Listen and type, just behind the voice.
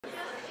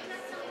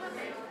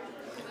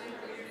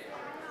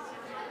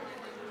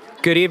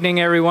Good evening,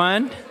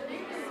 everyone.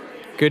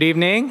 Good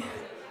evening.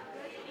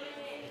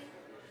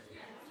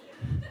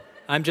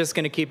 I'm just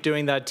going to keep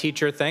doing that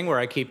teacher thing where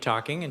I keep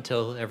talking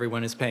until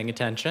everyone is paying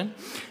attention.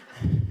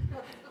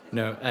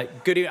 No,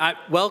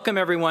 welcome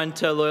everyone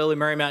to Loyola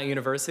Marymount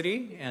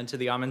University and to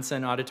the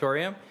Amundsen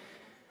Auditorium.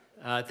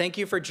 Thank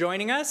you for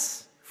joining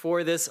us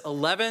for this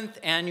 11th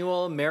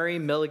annual Mary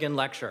Milligan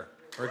Lecture.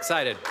 We're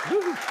excited.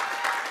 Woo-hoo.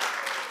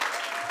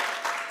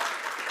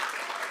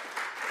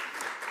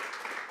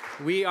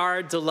 We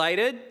are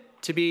delighted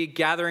to be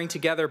gathering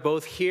together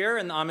both here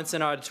in the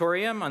Amundsen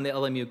Auditorium on the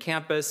LMU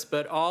campus,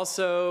 but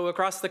also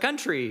across the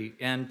country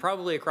and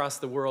probably across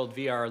the world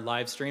via our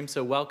live stream.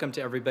 So welcome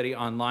to everybody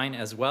online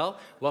as well.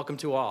 Welcome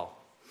to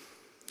all.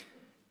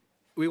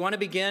 We want to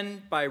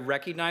begin by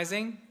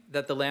recognizing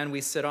that the land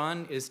we sit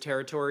on is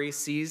territory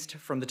seized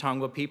from the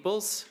Tongva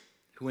peoples,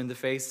 who in the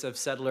face of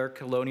settler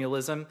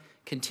colonialism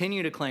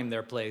continue to claim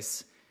their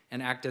place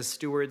and act as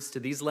stewards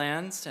to these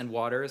lands and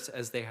waters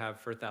as they have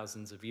for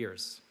thousands of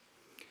years.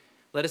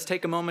 Let us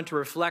take a moment to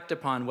reflect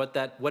upon what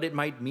it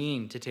might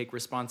mean to take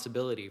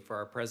responsibility for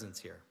our presence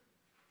here.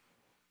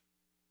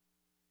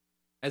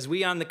 As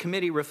we on the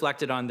committee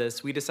reflected on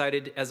this, we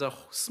decided as a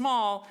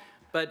small,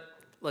 but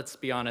let's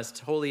be honest,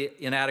 wholly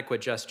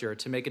inadequate gesture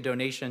to make a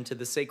donation to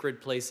the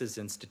Sacred Places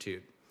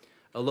Institute,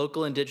 a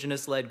local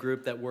indigenous-led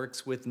group that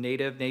works with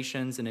Native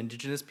nations and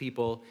indigenous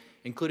people,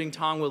 including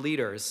Tongva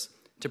leaders,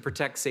 to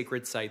protect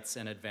sacred sites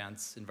and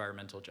advance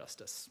environmental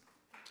justice.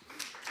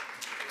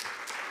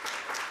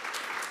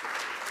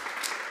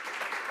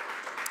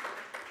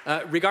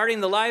 Regarding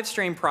the live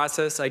stream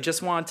process, I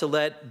just want to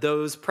let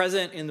those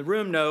present in the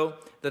room know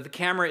that the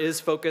camera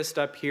is focused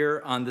up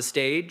here on the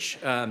stage.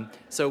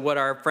 So what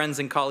our friends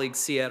and colleagues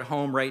see at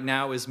home right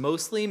now is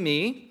mostly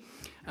me.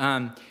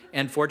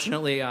 And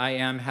fortunately, I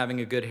am having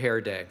a good hair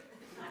day.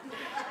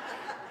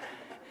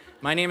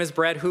 My name is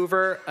Brett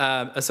Hoover,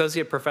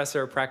 Associate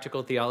Professor of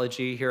Practical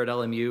Theology here at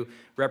LMU,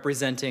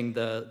 representing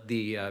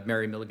the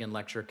Mary Milligan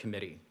Lecture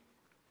Committee.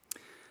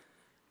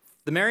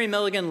 The Mary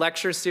Milligan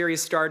Lecture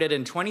Series started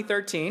in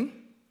 2013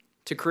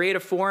 to create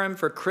a forum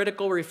for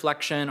critical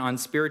reflection on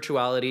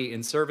spirituality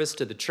in service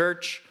to the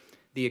church,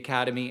 the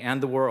academy,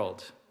 and the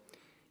world,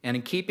 and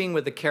in keeping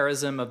with the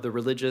charism of the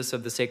religious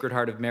of the Sacred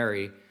Heart of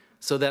Mary,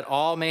 so that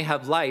all may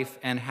have life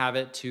and have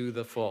it to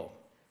the full.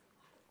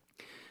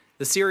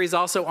 The series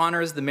also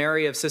honors the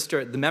memory of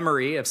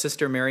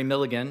Sister Mary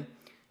Milligan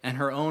and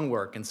her own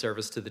work in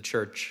service to the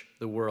church,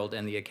 the world,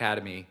 and the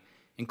academy,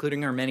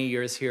 including her many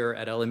years here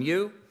at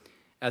LMU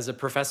as a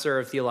professor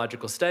of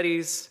theological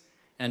studies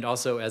and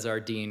also as our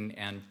dean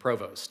and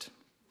provost.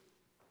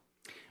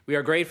 We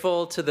are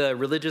grateful to the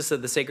religious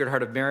of the Sacred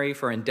Heart of Mary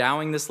for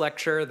endowing this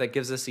lecture that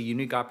gives us a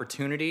unique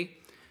opportunity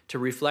to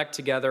reflect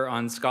together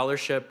on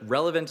scholarship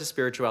relevant to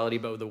spirituality,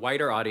 but with a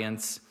wider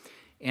audience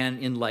and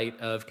in light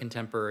of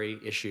contemporary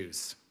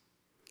issues.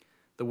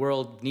 The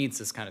world needs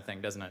this kind of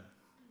thing, doesn't it?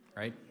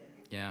 Right?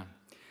 Yeah.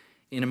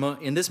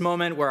 In this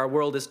moment where our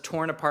world is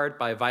torn apart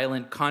by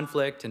violent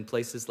conflict in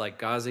places like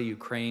Gaza,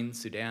 Ukraine,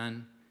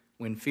 Sudan,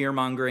 when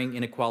fear-mongering,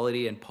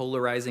 inequality, and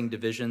polarizing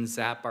divisions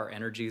zap our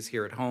energies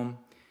here at home,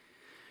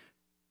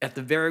 at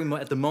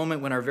the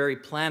moment when our very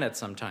planet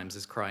sometimes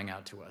is crying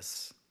out to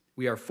us,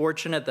 we are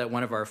fortunate that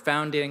one of our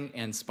founding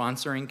and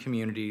sponsoring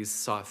communities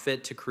saw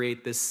fit to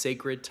create this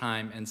sacred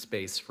time and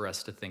space for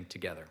us to think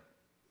together.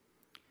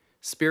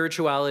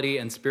 Spirituality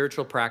and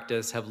spiritual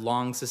practice have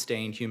long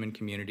sustained human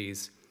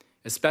communities,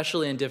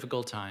 especially in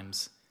difficult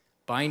times,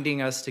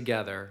 binding us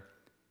together,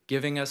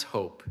 giving us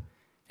hope,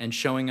 and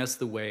showing us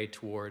the way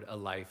toward a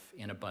life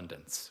in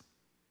abundance.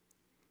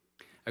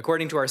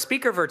 According to our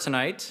speaker for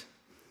tonight,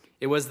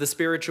 it was the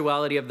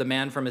spirituality of the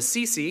man from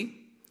Assisi,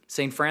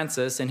 St.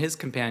 Francis, and his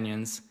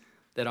companions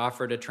that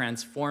offered a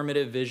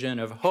transformative vision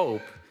of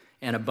hope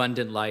and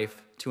abundant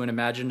life to an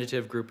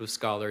imaginative group of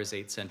scholars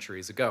 8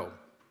 centuries ago.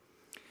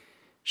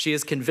 She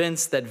is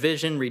convinced that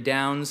vision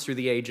redounds through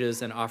the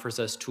ages and offers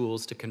us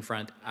tools to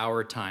confront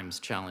our time's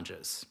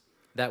challenges,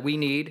 that we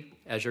need,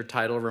 as your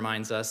title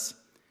reminds us,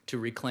 to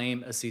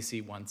reclaim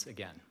Assisi once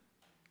again.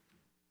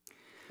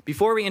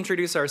 Before we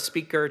introduce our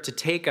speaker to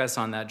take us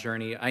on that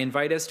journey, I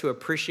invite us to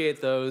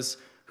appreciate those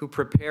who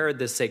prepared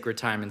this sacred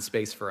time and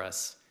space for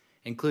us,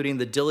 including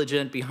the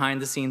diligent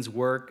behind-the-scenes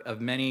work of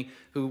many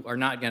who are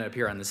not going to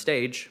appear on the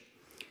stage.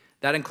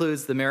 That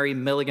includes the Mary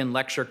Milligan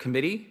Lecture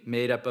Committee,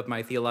 made up of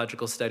my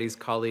theological studies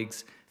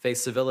colleagues Faith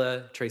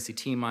Sevilla, Tracy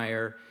T.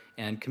 Meyer,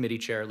 and Committee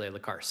Chair Layla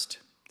Karst.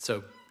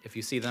 So if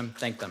you see them,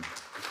 thank them.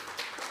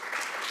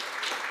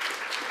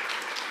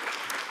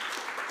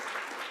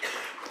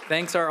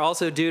 Thanks are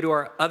also due to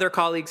our other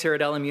colleagues here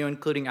at LMU,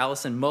 including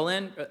Allison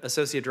Mullen,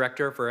 Associate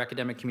Director for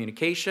Academic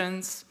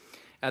Communications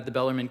at the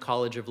Bellarmine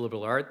College of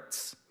Liberal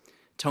Arts,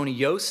 Tony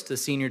Yost, the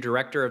Senior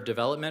Director of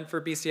Development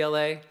for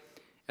BCLA,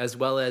 as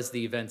well as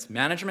the events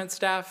management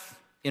staff,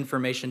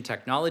 information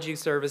technology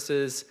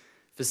services,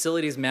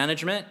 facilities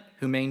management,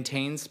 who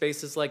maintains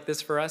spaces like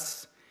this for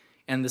us,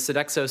 and the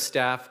Sodexo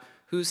staff,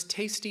 whose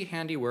tasty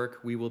handiwork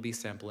we will be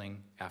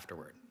sampling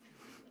afterward.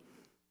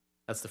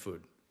 That's the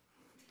food.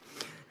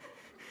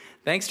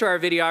 Thanks to our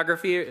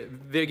videographer,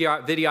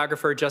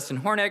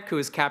 Justin Hornick, who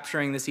is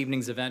capturing this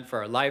evening's event for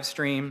our live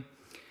stream,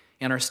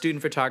 and our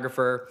student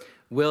photographer,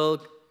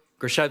 Will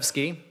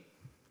Grishevsky.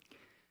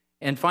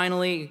 And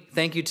finally,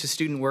 thank you to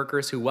student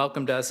workers who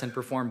welcomed us and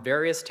performed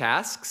various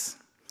tasks,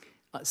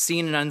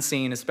 seen and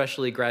unseen,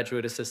 especially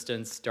graduate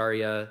assistants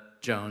Daria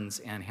Jones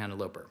and Hannah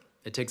Loper.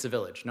 It takes a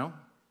village, no?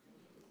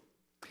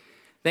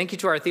 Thank you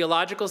to our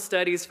theological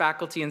studies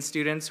faculty and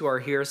students who are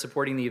here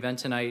supporting the event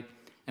tonight.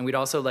 And we'd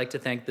also like to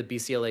thank the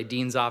BCLA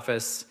Dean's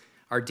Office,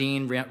 our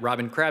Dean,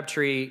 Robin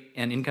Crabtree,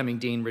 and incoming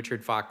Dean,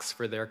 Richard Fox,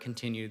 for their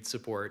continued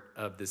support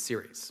of this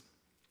series.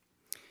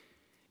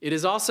 It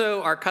is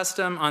also our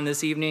custom on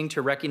this evening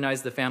to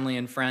recognize the family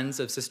and friends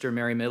of Sister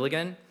Mary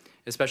Milligan,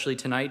 especially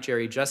tonight,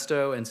 Jerry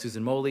Justo and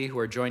Susan Moley, who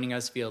are joining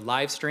us via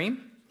live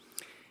stream,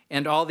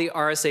 and all the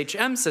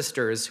R.S.H.M.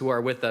 sisters who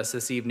are with us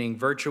this evening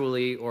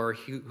virtually or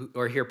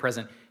here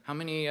present. How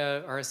many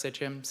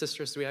R.S.H.M.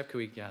 sisters do we have?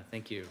 Yeah,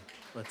 thank you.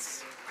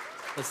 Let's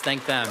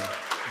thank them.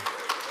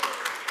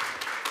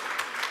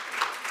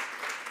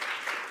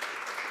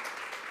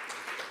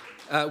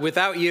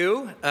 Without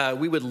you,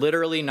 we would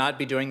literally not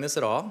be doing this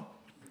at all,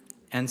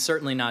 and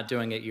certainly not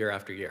doing it year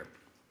after year.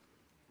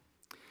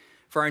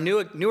 For our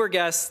newer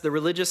guests, the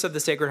Religious of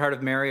the Sacred Heart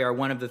of Mary are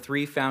one of the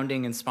 3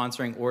 founding and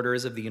sponsoring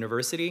orders of the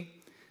university.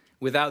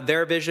 Without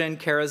their vision,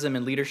 charism,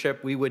 and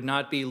leadership, we would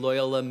not be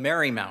Loyola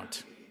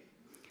Marymount.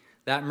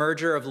 That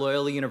merger of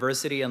Loyola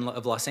University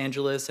of Los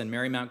Angeles and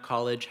Marymount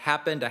College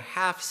happened a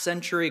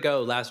half-century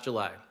ago last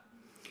July.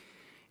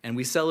 And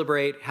we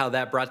celebrate how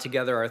that brought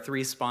together our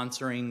 3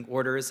 sponsoring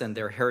orders and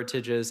their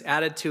heritages.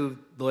 Added to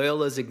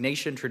Loyola's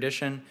Ignatian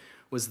tradition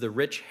was the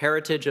rich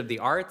heritage of the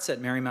arts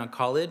at Marymount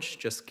College.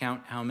 Just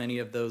count how many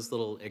of those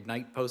little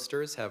Ignite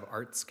posters have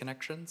arts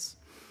connections.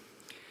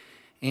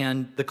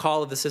 And the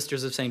call of the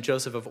Sisters of St.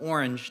 Joseph of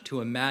Orange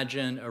to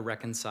imagine a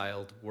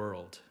reconciled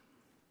world.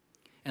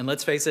 And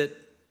let's face it,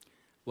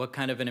 what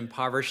kind of an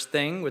impoverished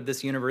thing would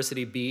this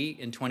university be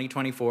in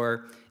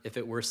 2024 if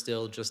it were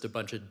still just a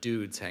bunch of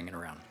dudes hanging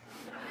around?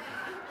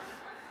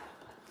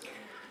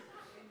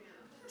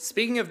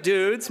 Speaking of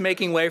dudes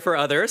making way for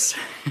others,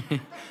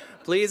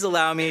 please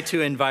allow me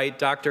to invite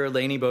Dr.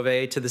 Lainey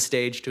Beauvais to the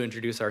stage to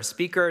introduce our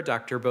speaker.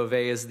 Dr.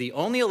 Beauvais is the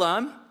only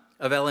alum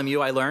of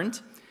LMU, I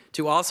learned,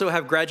 to also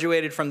have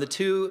graduated from the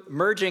 2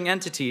 merging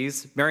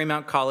entities,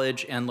 Marymount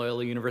College and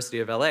Loyola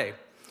University of LA.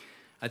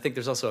 I think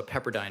there's also a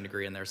Pepperdine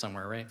degree in there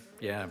somewhere, right?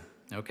 Yeah,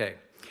 okay.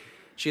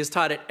 She has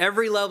taught at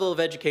every level of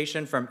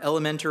education from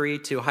elementary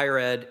to higher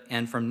ed,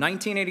 and from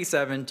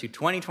 1987 to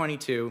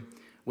 2022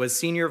 was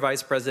Senior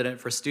Vice President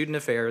for Student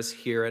Affairs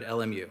here at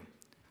LMU.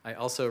 I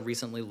also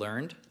recently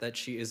learned that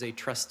she is a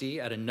trustee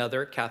at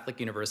another Catholic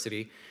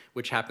university,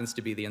 which happens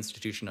to be the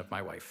institution of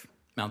my wife,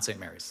 Mount St.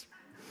 Mary's.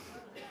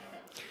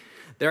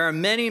 There are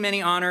many,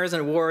 many honors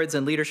and awards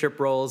and leadership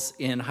roles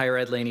in higher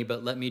ed, Lainey,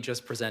 but let me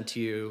just present to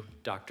you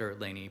Dr.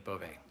 Lainey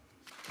Beauvais.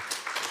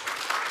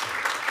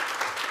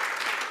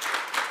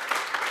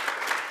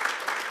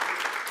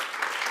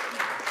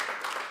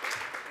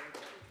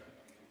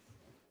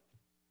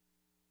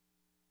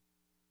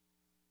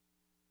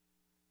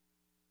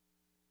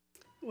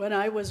 When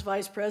I was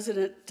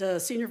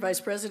senior vice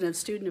president of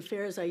student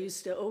affairs, I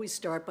used to always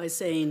start by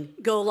saying,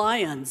 "Go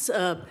Lions."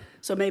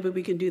 So maybe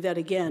we can do that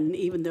again,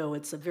 even though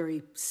it's a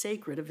very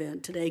sacred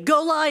event today.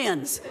 Go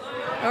Lions!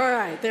 All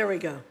right, there we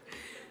go.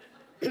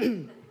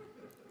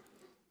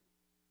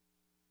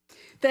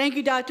 Thank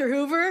you, Dr.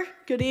 Hoover.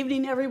 Good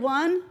evening,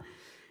 everyone.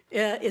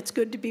 It's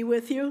good to be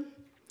with you.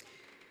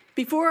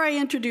 Before I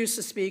introduce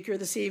the speaker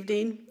this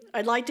evening,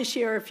 I'd like to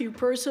share a few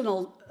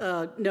personal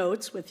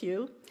notes with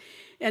you,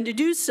 and to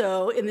do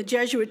so in the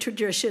Jesuit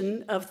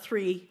tradition of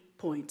 3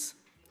 points.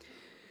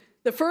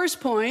 The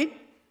first point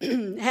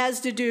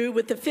has to do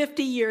with the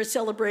 50-year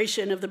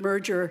celebration of the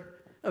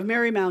merger of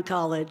Marymount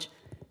College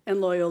and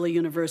Loyola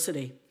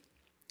University.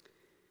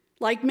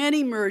 Like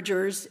many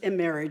mergers and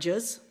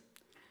marriages,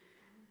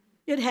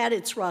 it had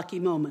its rocky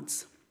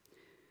moments.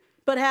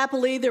 But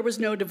happily, there was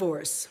no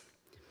divorce.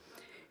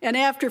 And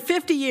after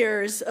 50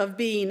 years of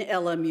being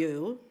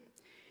LMU,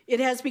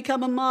 it has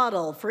become a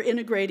model for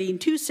integrating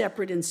 2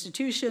 separate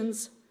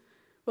institutions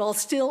while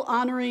still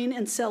honoring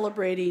and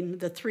celebrating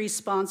the 3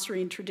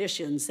 sponsoring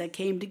traditions that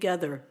came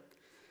together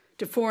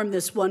to form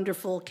this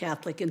wonderful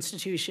Catholic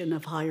institution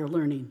of higher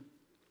learning.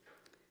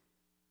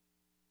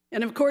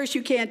 And of course,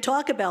 you can't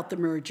talk about the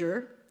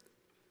merger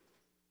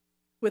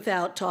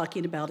without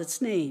talking about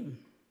its name.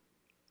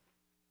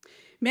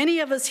 Many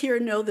of us here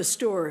know the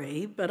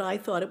story, but I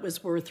thought it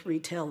was worth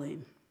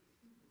retelling.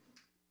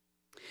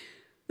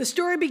 The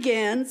story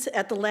begins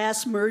at the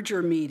last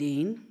merger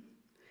meeting,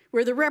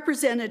 where the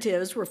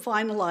representatives were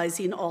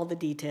finalizing all the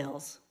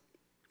details.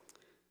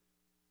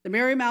 The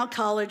Marymount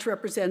College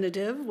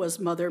representative was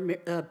Mother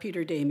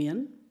Peter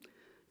Damien,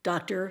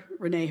 Dr.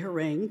 Renee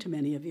Haring to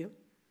many of you.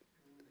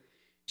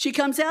 She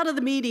comes out of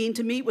the meeting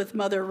to meet with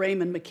Mother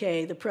Raymond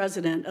McKay, the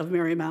president of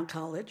Marymount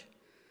College,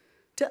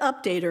 to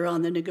update her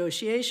on the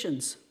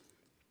negotiations.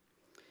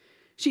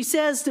 She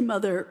says to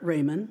Mother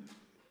Raymond,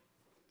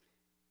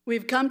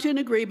 We've come to an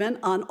agreement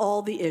on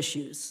all the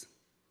issues.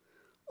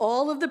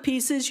 All of the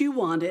pieces you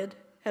wanted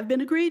have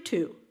been agreed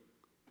to,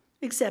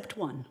 except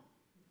one.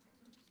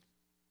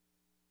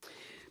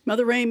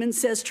 Mother Raymond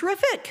says,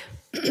 terrific.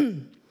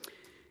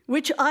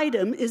 Which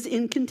item is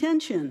in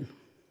contention?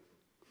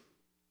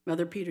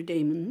 Mother Peter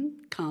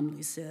Damon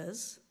calmly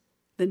says,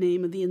 the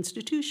name of the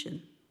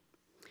institution.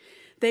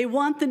 They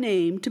want the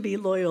name to be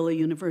Loyola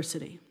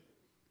University.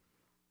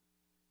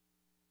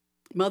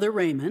 Mother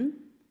Raymond,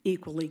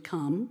 equally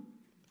calm,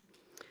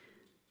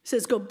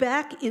 says, go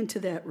back into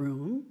that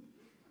room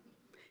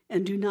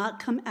and do not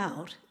come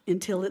out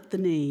until the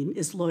name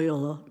is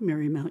Loyola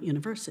Marymount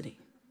University.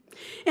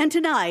 And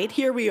tonight,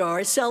 here we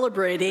are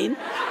celebrating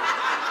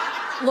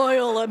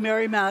Loyola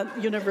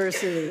Marymount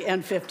University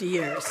and 50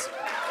 years.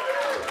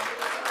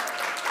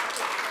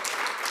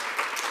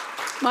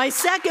 My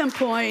second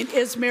point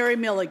is Mary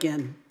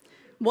Milligan.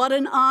 What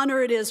an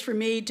honor it is for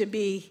me to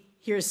be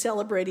here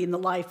celebrating the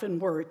life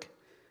and work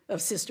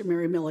of Sister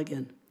Mary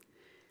Milligan.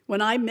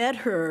 When I met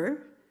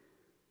her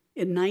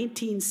in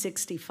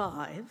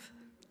 1965,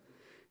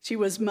 she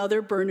was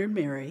Mother Bernard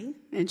Mary,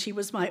 and she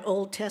was my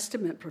Old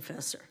Testament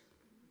professor.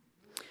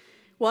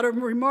 What a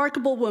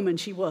remarkable woman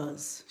she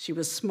was. She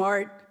was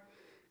smart,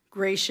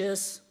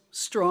 gracious,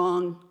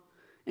 strong,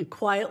 and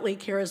quietly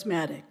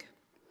charismatic.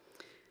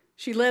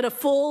 She led a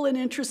full and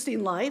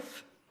interesting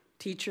life,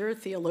 teacher,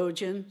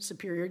 theologian,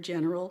 superior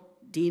general,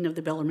 dean of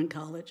the Bellarmine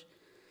College.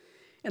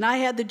 And I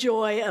had the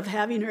joy of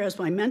having her as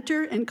my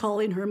mentor and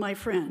calling her my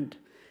friend.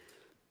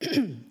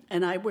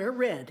 And I wear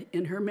red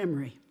in her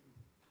memory.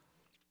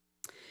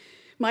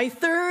 My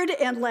third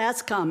and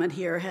last comment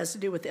here has to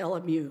do with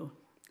LMU.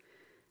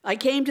 I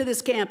came to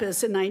this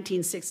campus in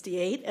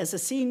 1968 as a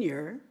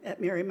senior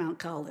at Marymount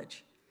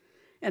College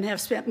and have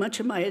spent much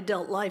of my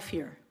adult life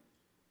here.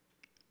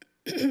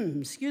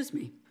 Excuse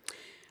me.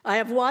 I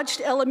have watched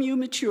LMU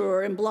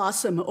mature and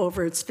blossom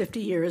over its 50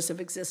 years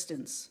of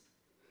existence.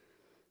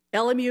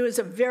 LMU is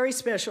a very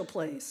special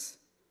place.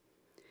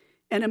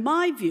 And in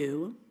my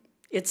view,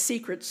 its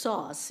secret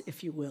sauce,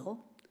 if you will,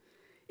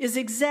 is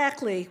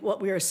exactly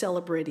what we are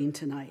celebrating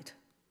tonight.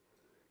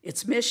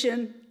 Its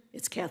mission,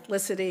 its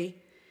Catholicity,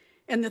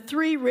 and the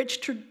three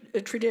rich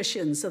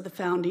traditions of the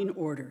founding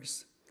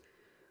orders,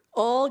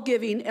 all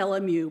giving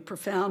LMU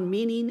profound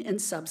meaning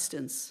and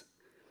substance.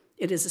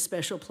 It is a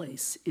special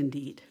place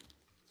indeed.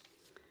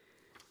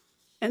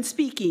 And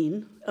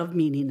speaking of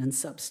meaning and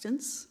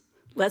substance,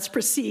 let's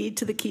proceed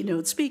to the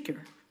keynote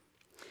speaker.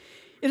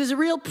 It is a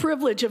real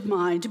privilege of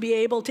mine to be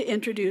able to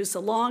introduce a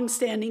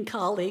long-standing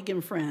colleague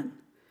and friend,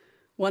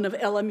 one of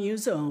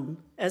LMU's own,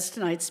 as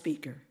tonight's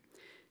speaker,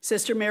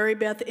 Sister Mary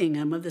Beth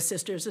Ingham of the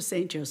Sisters of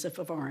St. Joseph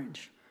of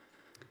Orange.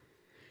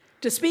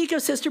 To speak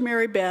of Sister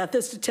Mary Beth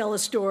is to tell a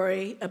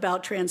story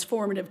about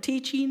transformative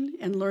teaching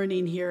and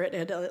learning here at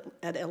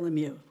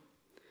LMU.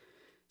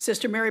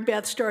 Sister Mary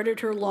Beth started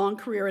her long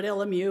career at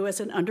LMU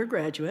as an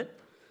undergraduate,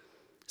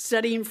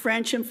 studying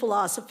French and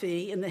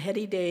philosophy in the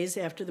heady days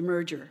after the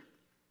merger.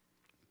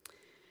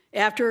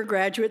 After her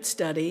graduate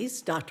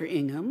studies, Dr.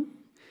 Ingham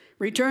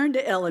returned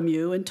to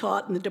LMU and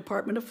taught in the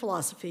Department of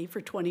Philosophy for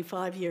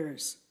 25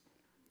 years,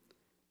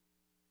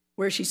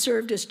 where she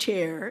served as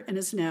chair and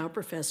is now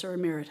Professor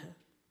Emerita.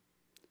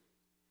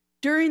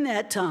 During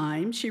that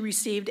time, she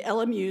received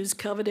LMU's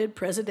coveted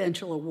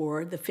presidential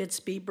award, the Fitz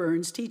B.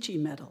 Burns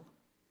Teaching Medal.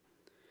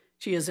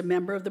 She is a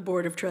member of the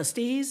Board of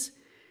Trustees,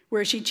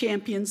 where she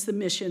champions the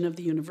mission of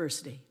the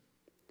university.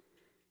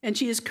 And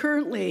she is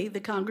currently the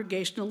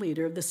congregational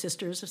leader of the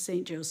Sisters of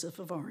St. Joseph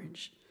of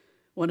Orange,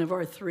 one of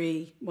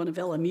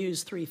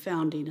LMU's three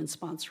founding and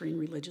sponsoring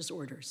religious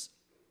orders.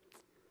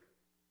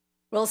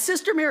 Well,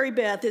 Sister Mary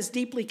Beth is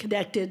deeply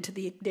connected to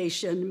the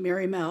Ignatian,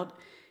 Marymount,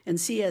 and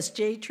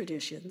C.S.J.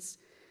 traditions.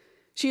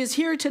 She is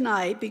here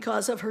tonight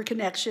because of her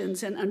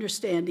connections and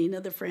understanding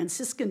of the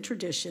Franciscan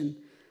tradition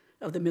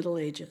of the Middle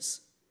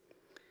Ages.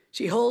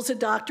 She holds a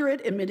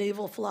doctorate in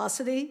medieval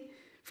philosophy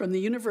from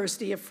the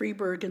University of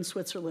Freiburg in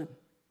Switzerland.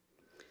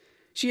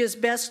 She is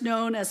best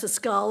known as a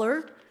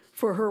scholar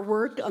for her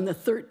work on the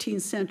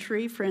 13th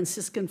century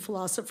Franciscan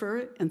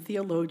philosopher and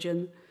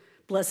theologian,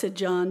 Blessed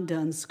John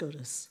Duns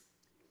Scotus.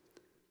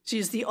 She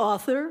is the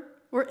author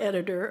or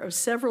editor of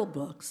several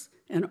books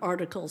and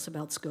articles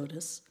about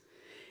Scotus,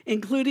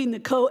 including the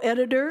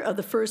co-editor of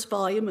the first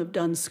volume of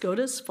Duns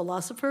Scotus,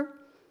 Philosopher,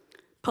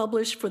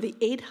 published for the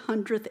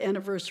 800th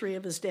anniversary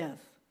of his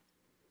death.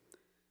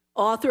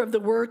 Author of the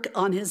work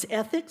on his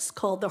ethics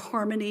called The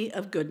Harmony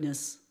of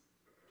Goodness,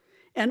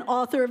 and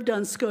author of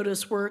Duns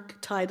Scotus' work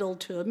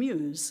titled To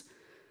Amuse,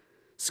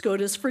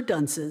 Scotus for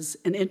Dunces,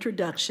 An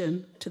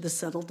Introduction to the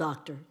Subtle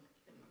Doctor.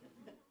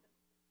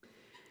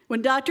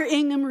 When Dr.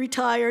 Ingham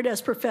retired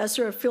as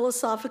professor of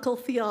philosophical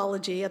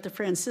theology at the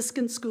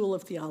Franciscan School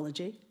of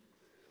Theology,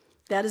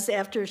 that is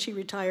after she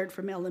retired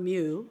from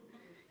LMU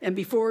and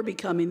before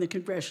becoming the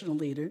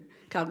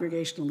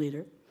congregational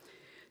leader,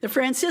 the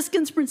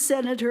Franciscans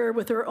presented her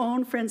with her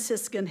own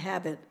Franciscan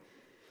habit,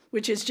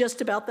 which is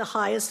just about the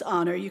highest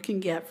honor you can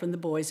get from the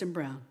boys in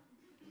brown.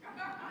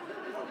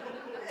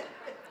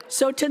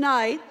 So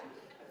tonight,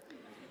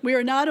 We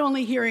are not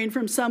only hearing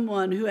from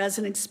someone who has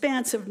an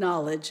expansive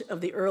knowledge of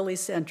the early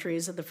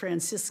centuries of the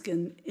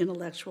Franciscan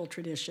intellectual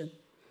tradition,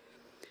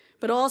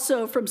 but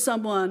also from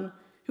someone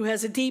who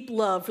has a deep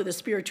love for the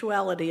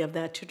spirituality of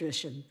that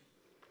tradition.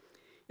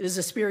 It is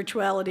a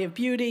spirituality of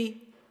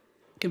beauty,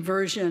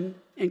 conversion,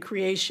 and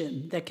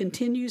creation that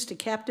continues to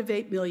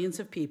captivate millions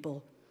of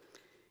people,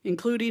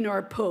 including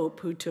our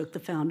Pope, who took the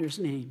founder's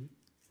name.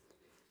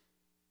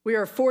 We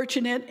are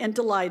fortunate and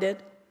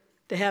delighted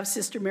to have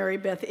Sister Mary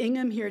Beth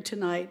Ingham here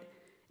tonight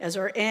as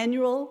our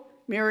annual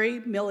Mary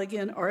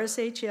Milligan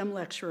R.S.H.M.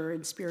 Lecturer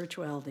in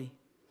Spirituality,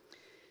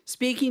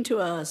 speaking to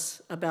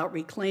us about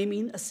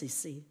reclaiming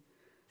Assisi,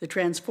 the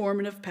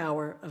transformative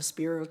power of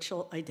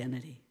spiritual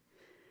identity.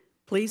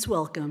 Please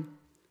welcome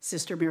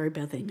Sister Mary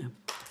Beth Ingham.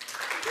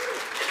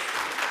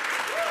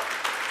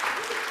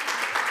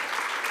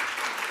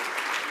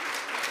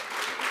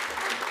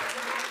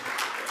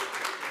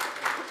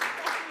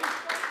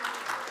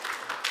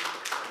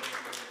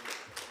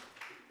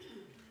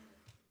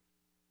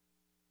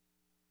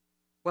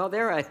 Well,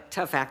 they're a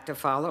tough act to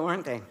follow,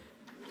 aren't they?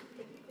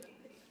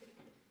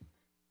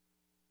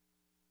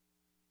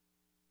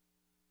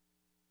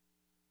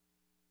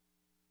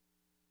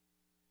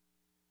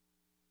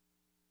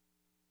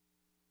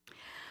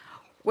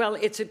 Well,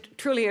 it's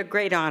truly a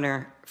great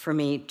honor for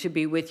me to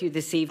be with you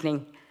this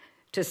evening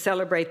to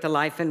celebrate the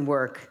life and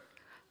work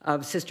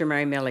of Sister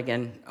Mary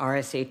Milligan,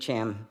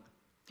 R.S.H.M.,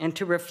 and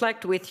to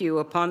reflect with you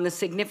upon the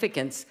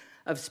significance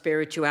of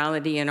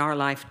spirituality in our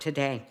life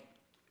today.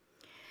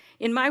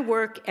 In my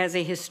work as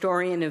a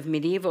historian of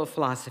medieval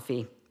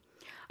philosophy,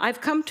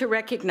 I've come to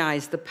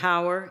recognize the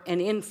power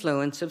and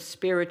influence of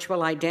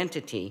spiritual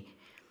identity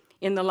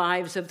in the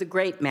lives of the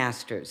great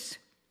masters,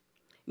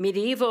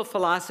 medieval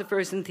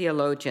philosophers and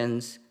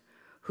theologians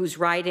whose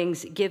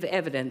writings give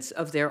evidence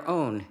of their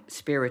own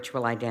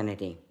spiritual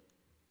identity.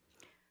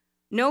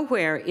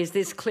 Nowhere is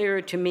this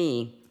clearer to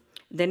me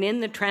than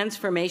in the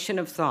transformation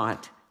of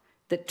thought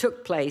that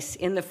took place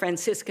in the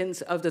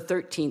Franciscans of the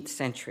 13th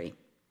century.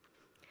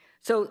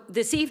 So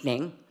this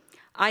evening,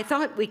 I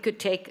thought we could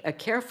take a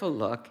careful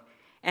look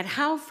at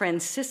how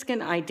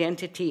Franciscan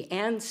identity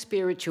and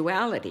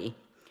spirituality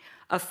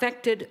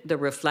affected the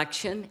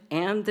reflection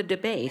and the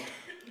debate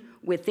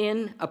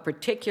within a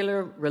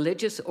particular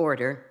religious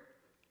order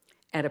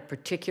at a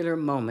particular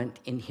moment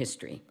in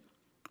history.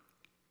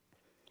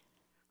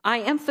 I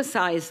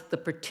emphasize the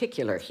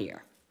particular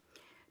here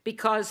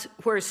because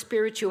where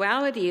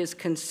spirituality is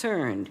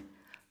concerned,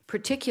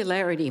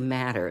 particularity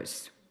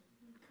matters.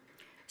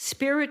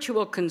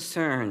 Spiritual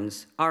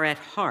concerns are at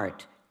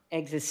heart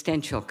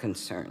existential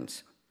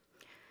concerns.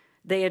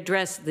 They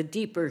address the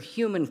deeper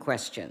human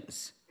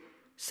questions,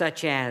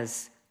 such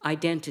as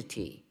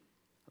identity,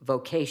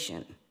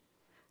 vocation,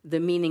 the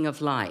meaning of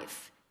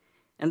life,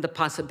 and the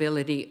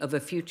possibility of a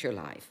future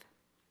life.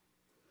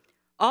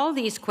 All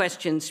these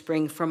questions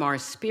spring from our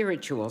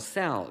spiritual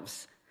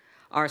selves,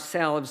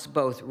 ourselves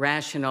both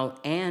rational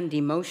and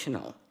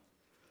emotional.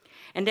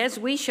 And as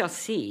we shall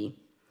see,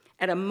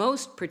 at a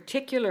most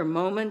particular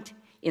moment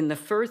in the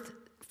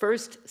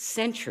first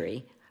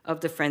century of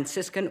the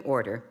Franciscan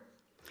order,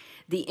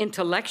 the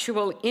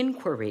intellectual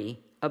inquiry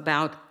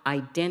about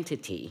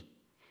identity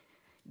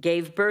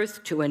gave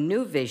birth to a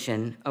new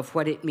vision of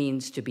what it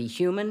means to be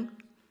human,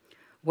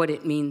 what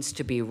it means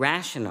to be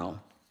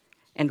rational,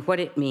 and what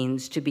it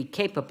means to be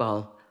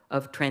capable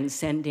of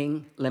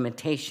transcending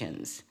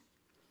limitations.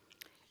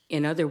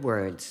 In other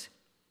words,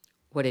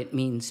 what it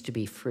means to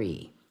be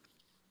free.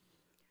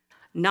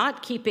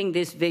 Not keeping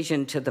this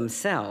vision to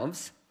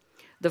themselves,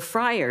 the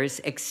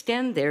friars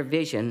extend their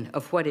vision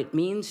of what it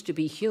means to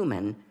be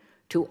human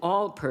to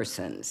all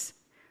persons,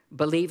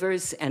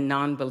 believers and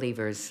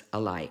non-believers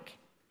alike.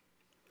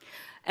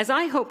 As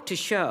I hope to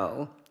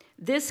show,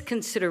 this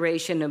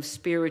consideration of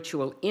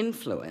spiritual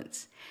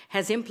influence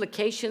has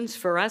implications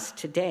for us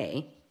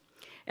today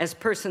as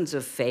persons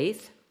of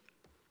faith,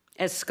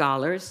 as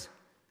scholars,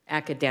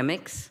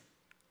 academics,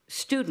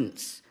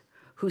 students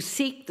who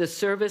seek the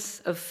service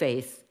of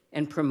faith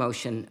and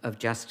promotion of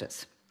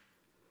justice.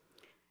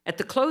 At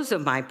the close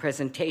of my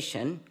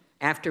presentation,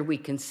 after we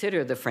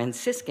consider the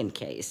Franciscan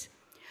case,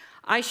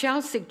 I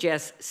shall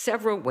suggest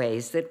several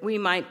ways that we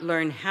might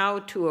learn how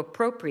to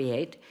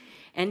appropriate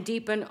and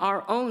deepen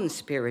our own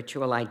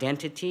spiritual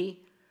identity,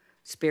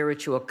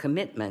 spiritual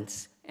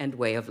commitments, and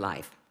way of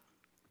life.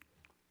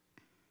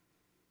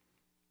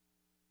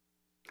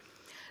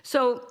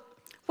 So,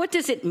 what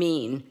does it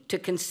mean to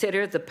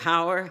consider the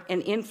power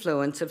and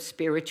influence of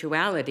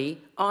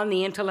spirituality on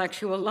the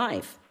intellectual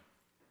life?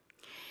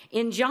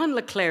 In John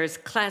Leclerc's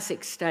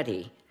classic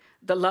study,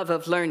 The Love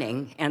of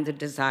Learning and the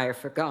Desire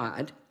for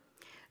God,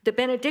 the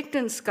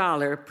Benedictine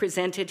scholar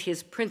presented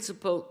his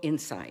principal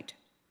insight,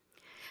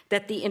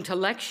 that the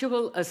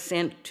intellectual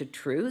ascent to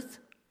truth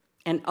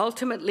and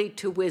ultimately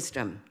to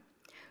wisdom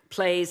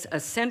plays a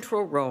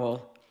central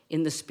role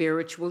in the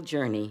spiritual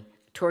journey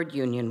toward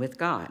union with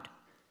God.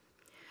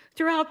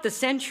 Throughout the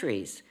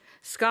centuries,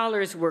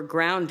 scholars were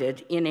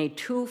grounded in a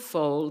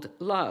twofold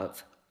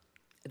love,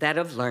 that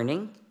of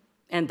learning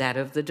and that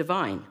of the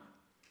divine.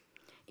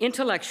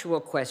 intellectual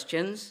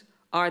questions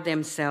are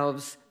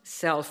themselves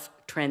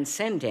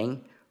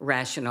self-transcending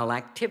rational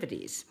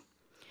activities,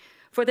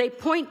 for they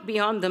point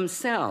beyond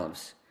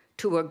themselves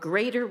to a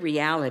greater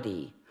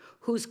reality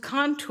whose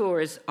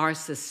contours are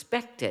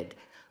suspected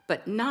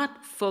but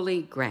not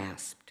fully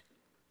grasped.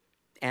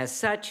 As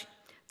such,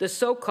 the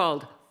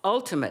so-called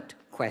ultimate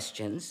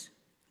questions,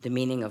 the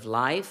meaning of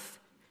life,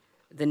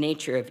 the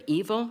nature of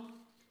evil,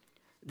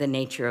 the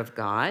nature of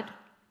God,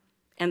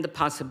 and the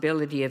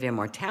possibility of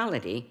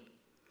immortality,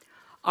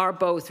 are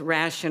both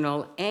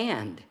rational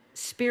and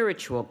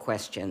spiritual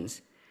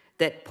questions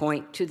that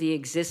point to the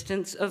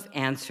existence of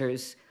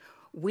answers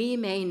we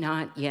may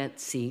not yet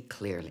see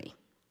clearly.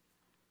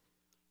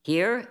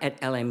 Here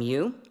at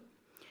LMU,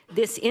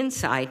 this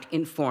insight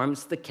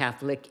informs the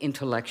Catholic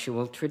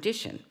intellectual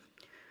tradition,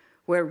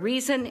 where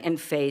reason and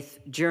faith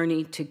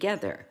journey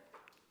together,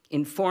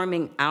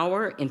 informing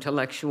our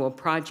intellectual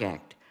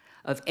project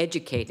of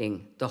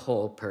educating the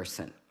whole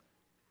person.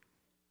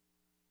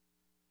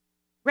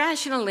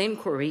 Rational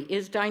inquiry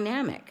is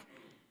dynamic.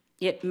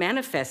 It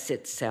manifests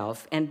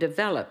itself and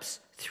develops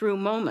through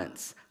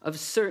moments of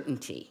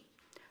certainty,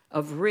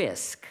 of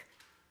risk,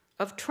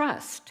 of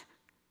trust,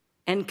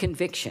 and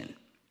conviction.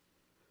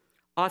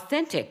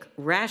 Authentic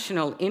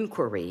rational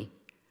inquiry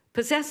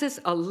possesses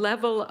a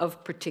level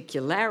of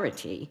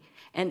particularity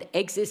and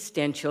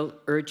existential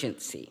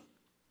urgency.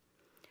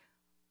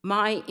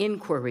 My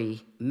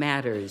inquiry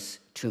matters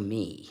to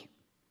me.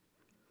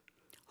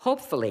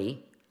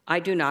 Hopefully, I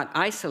do not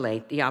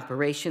isolate the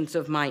operations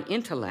of my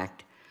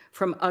intellect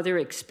from other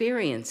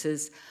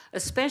experiences,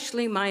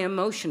 especially my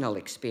emotional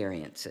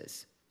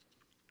experiences.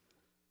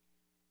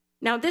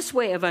 Now, this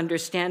way of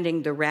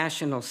understanding the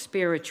rational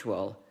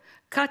spiritual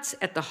cuts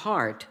at the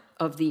heart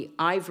of the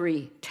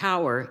ivory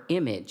tower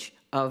image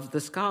of the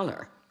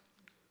scholar.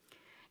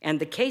 And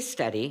the case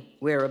study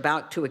we're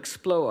about to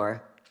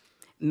explore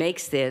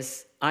makes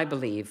this, I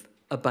believe,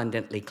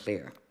 abundantly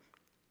clear.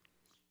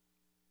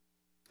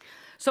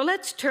 So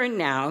let's turn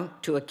now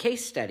to a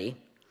case study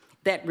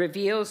that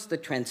reveals the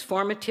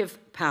transformative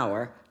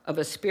power of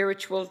a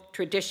spiritual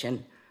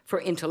tradition for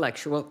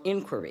intellectual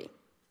inquiry.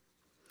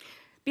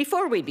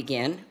 Before we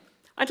begin,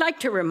 I'd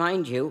like to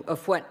remind you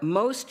of what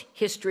most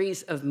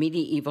histories of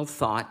medieval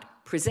thought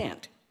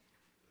present.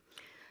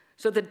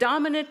 So the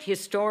dominant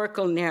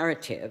historical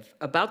narrative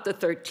about the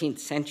 13th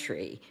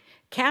century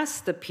casts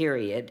the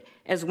period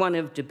as one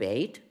of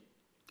debate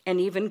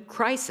and even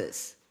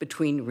crisis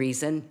between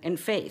reason and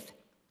faith.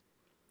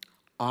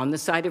 On the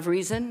side of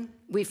reason,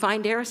 we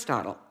find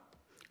Aristotle,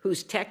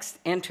 whose texts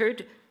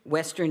entered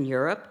Western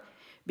Europe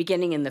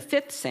beginning in the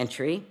 5th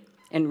century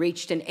and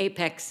reached an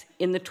apex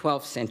in the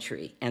 12th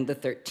century and the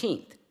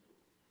 13th.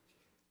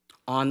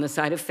 On the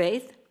side of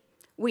faith,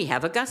 we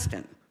have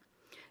Augustine,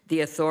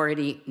 the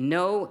authority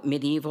no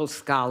medieval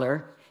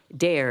scholar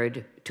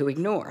dared to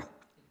ignore.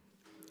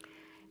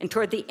 And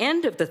toward the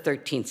end of the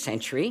 13th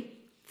century,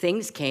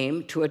 things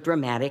came to a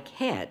dramatic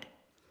head,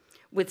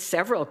 with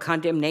several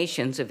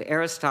condemnations of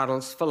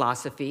Aristotle's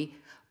philosophy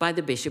by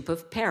the Bishop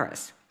of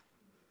Paris.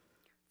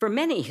 For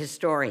many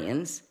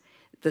historians,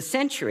 the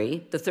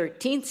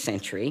 13th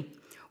century,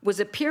 was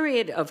a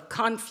period of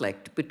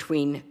conflict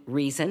between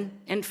reason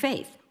and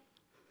faith.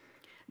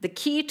 The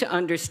key to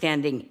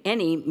understanding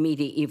any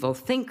medieval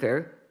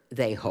thinker,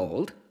 they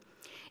hold,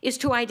 is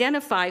to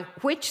identify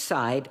which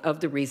side of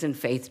the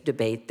reason-faith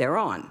debate they're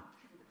on.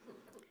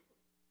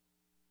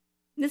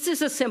 This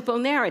is a simple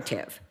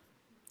narrative,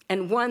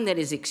 and one that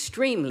is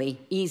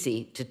extremely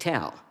easy to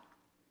tell.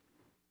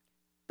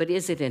 But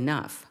is it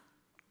enough?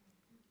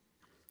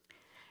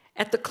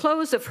 At the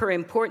close of her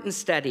important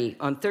study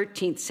on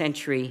 13th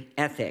century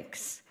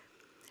ethics,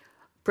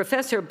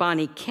 Professor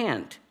Bonnie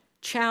Kent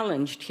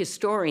challenged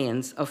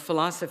historians of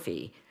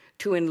philosophy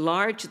to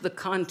enlarge the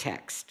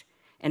context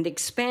and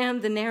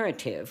expand the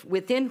narrative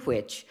within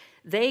which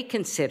they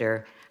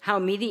consider how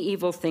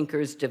medieval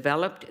thinkers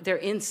developed their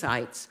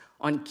insights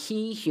on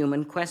key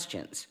human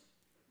questions.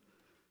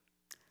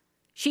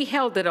 She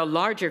held that a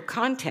larger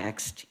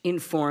context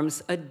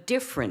informs a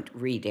different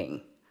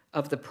reading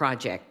of the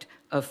project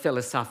of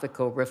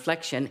philosophical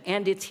reflection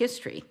and its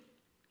history.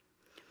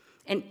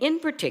 And in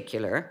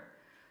particular,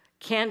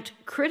 Kant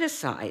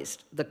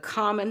criticized the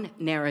common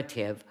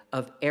narrative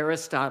of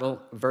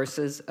Aristotle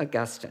versus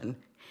Augustine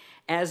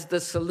as the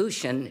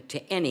solution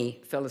to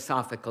any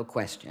philosophical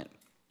question.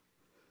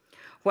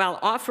 While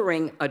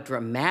offering a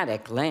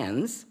dramatic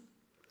lens,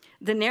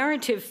 the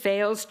narrative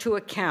fails to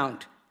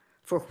account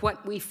for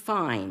what we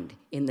find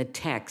in the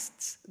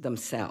texts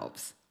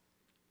themselves.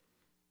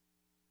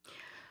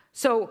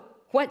 So,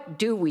 what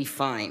do we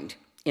find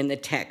in the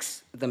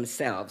texts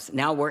themselves?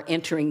 Now we're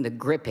entering the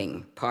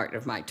gripping part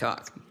of my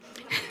talk.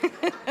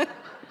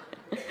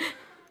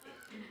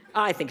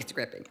 I think it's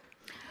gripping.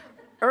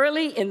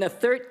 Early in the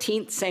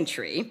 13th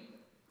century,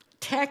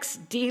 texts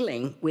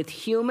dealing with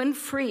human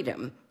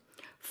freedom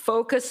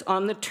focus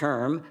on the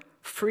term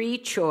free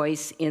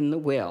choice in the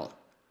will,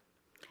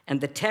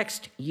 and the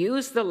text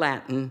used the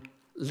Latin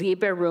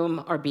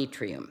liberum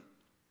arbitrium.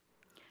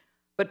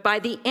 But by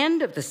the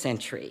end of the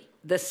century,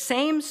 the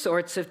same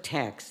sorts of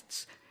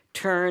texts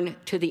turn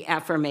to the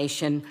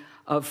affirmation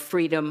of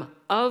freedom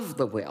of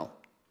the will.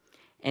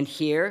 And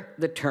here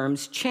the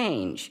terms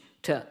change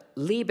to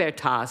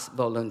libertas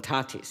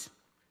voluntatis.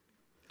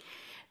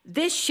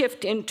 This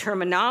shift in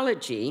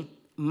terminology,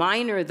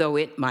 minor though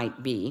it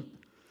might be,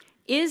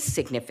 is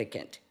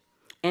significant,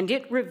 and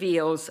it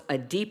reveals a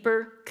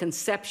deeper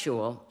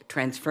conceptual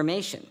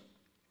transformation.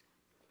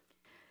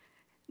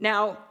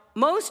 Now,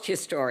 most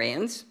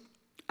historians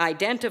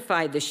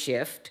identify the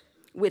shift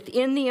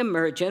within the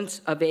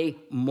emergence of a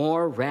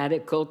more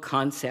radical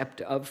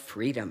concept of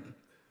freedom,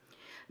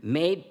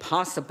 made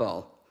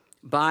possible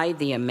by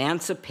the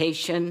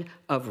emancipation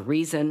of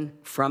reason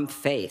from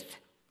faith.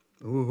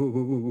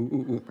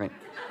 Ooh, right.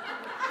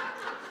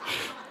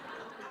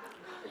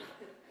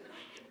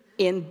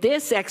 In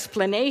this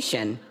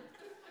explanation,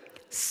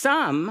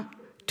 some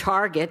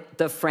target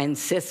the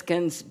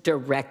Franciscans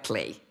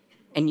directly,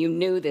 and you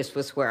knew this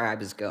was where I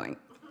was going.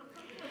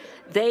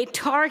 They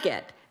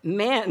target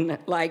men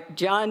like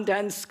John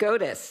Duns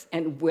Scotus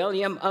and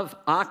William of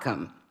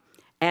Ockham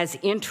as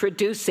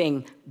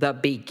introducing the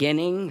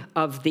beginning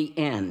of the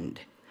end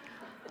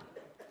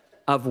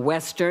of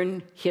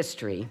Western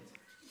history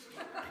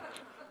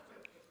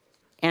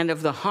and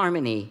of the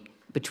harmony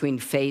between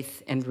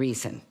faith and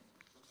reason.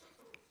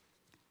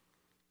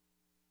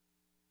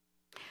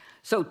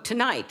 So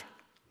tonight,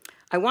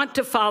 I want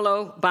to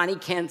follow Bonnie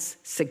Kent's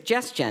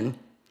suggestion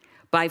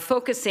by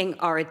focusing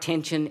our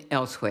attention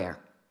elsewhere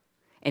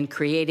and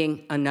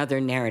creating another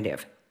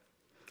narrative.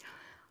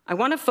 I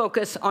want to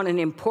focus on an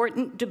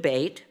important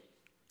debate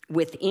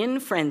within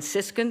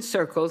Franciscan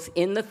circles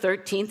in the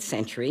 13th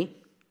century,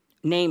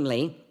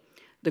 namely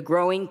the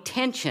growing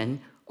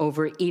tension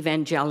over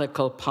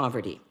evangelical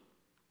poverty.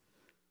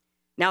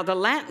 Now, the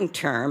Latin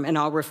term, and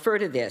I'll refer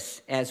to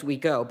this as we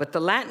go, but the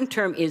Latin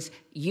term is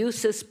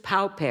usus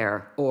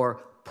pauper,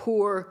 or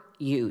poor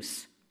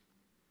use.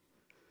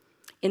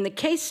 In the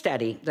case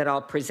study that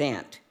I'll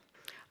present,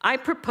 I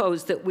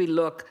propose that we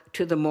look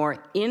to the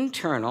more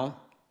internal,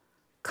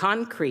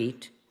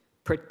 concrete,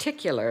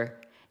 particular,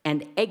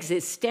 and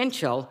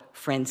existential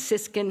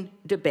Franciscan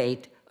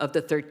debate of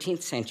the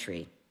 13th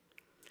century.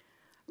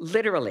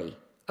 Literally,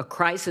 a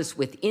crisis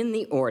within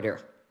the order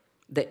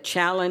that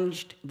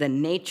challenged the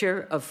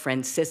nature of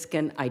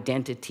Franciscan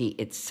identity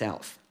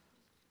itself.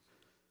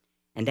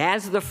 And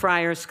as the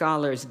friar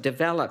scholars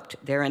developed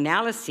their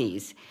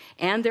analyses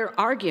and their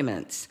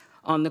arguments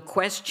on the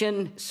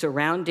question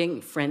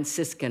surrounding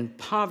Franciscan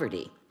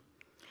poverty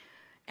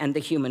and the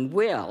human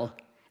will,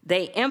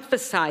 they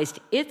emphasized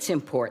its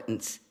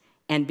importance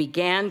and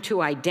began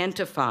to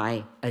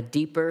identify a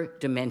deeper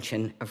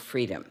dimension of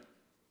freedom.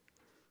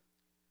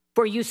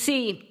 For you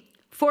see,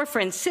 for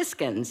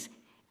Franciscans,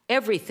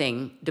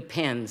 everything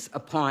depends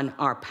upon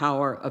our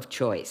power of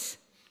choice,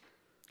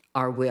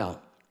 our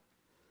will.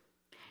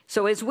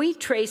 So as we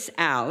trace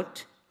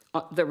out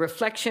the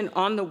reflection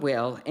on the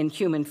will and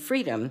human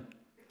freedom,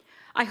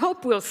 I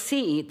hope we'll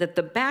see that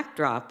the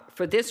backdrop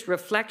for this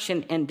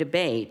reflection and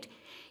debate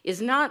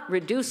is not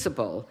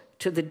reducible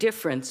to the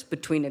difference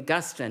between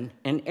Augustine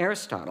and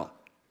Aristotle.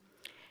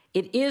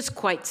 It is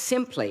quite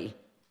simply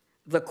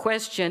the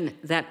question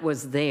that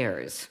was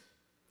theirs: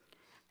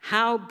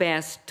 how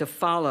best to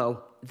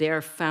follow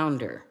their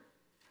founder,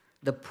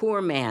 the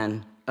poor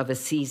man of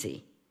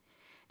Assisi,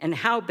 and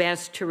how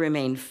best to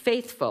remain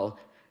faithful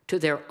to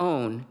their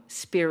own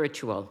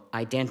spiritual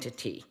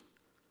identity.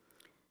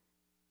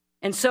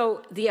 And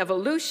so the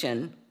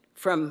evolution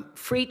from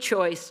free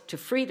choice to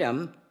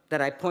freedom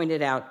that I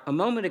pointed out a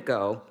moment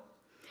ago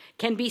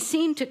can be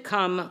seen to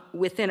come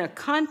within a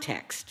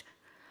context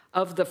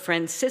of the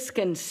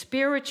Franciscan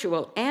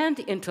spiritual and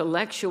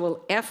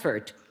intellectual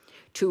effort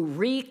to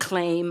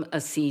reclaim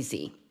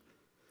Assisi.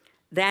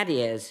 That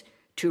is,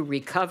 to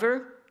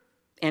recover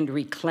and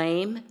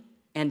reclaim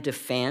and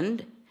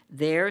defend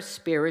their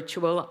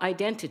spiritual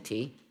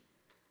identity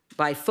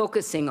by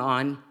focusing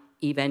on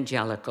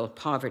evangelical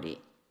poverty.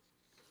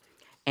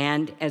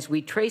 And as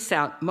we trace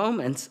out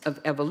moments of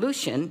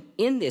evolution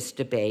in this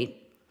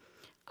debate,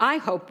 I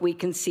hope we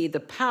can see the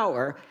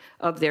power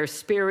of their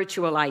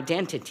spiritual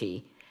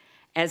identity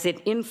as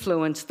it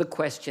influenced the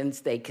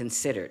questions they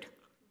considered,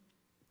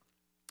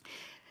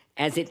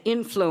 as it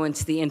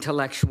influenced the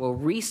intellectual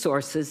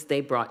resources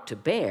they brought to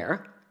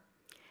bear,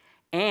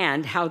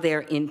 and how their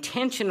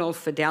intentional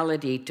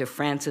fidelity to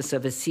Francis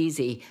of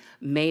Assisi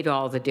made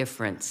all the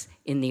difference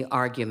in the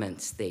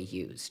arguments they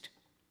used.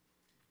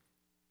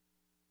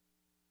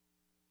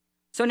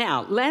 So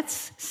now,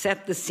 let's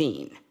set the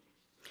scene.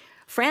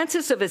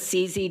 Francis of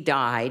Assisi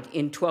died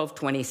in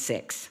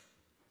 1226.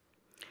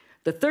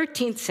 The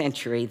 13th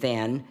century,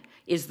 then,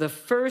 is the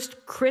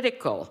first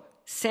critical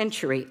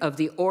century of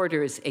the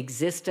order's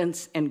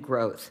existence and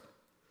growth.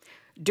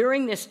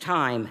 During this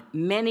time,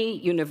 many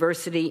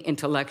university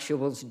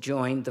intellectuals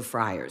joined the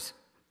friars.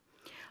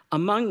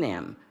 Among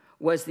them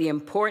was the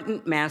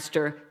important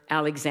master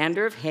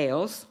Alexander of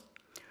Hales,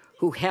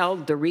 who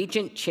held the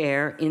regent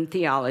chair in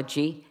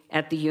theology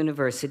at the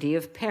University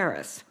of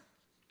Paris.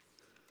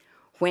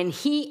 When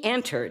he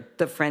entered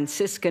the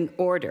Franciscan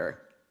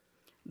order,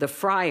 the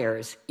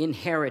friars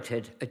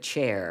inherited a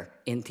chair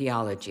in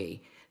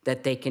theology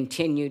that they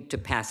continued to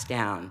pass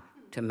down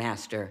to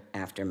master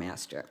after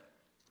master.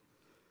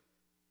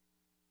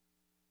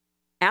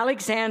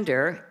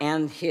 Alexander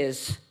and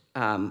his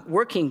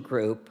working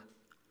group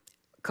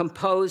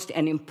composed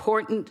an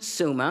important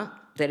summa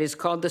that is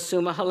called the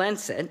Summa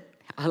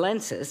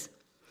Hellensis,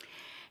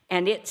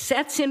 and it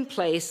sets in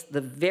place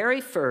the very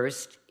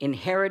first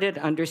inherited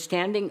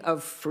understanding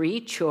of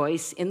free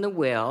choice in the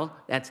will,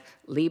 that's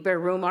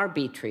liberum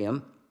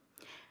arbitrium,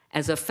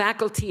 as a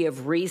faculty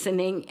of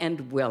reasoning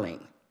and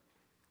willing.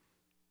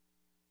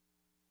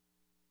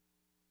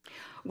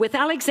 With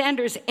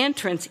Alexander's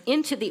entrance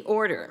into the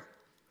order,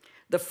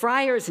 the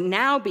friars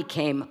now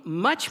became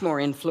much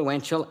more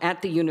influential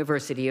at the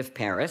University of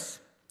Paris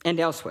and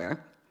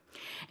elsewhere,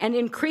 and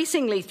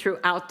increasingly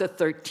throughout the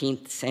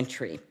 13th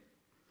century.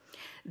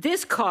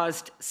 This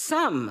caused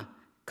some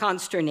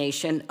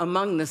consternation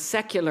among the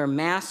secular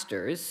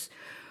masters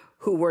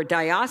who were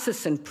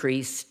diocesan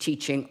priests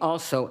teaching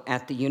also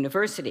at the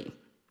university.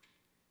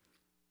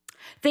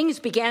 Things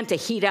began to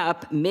heat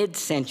up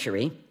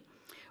mid-century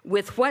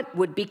with what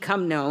would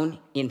become known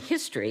in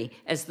history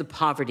as the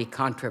poverty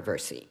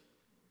controversy.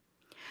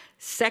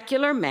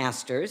 Secular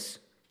masters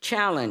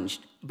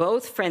challenged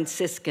both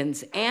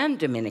Franciscans and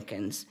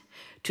Dominicans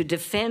to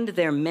defend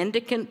their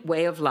mendicant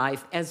way of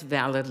life as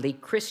validly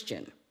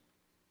Christian.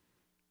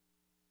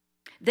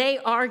 They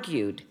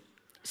argued,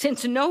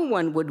 since no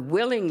one would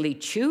willingly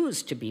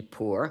choose to be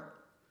poor,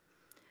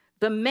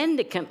 the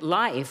mendicant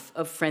life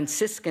of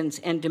Franciscans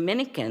and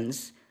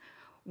Dominicans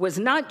was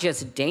not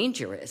just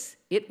dangerous,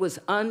 it was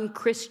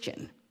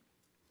unchristian.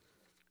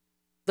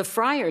 The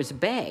friars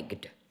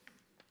begged.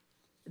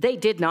 They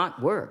did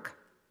not work.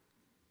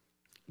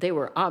 They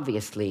were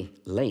obviously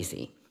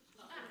lazy.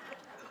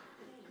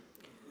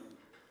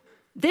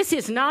 This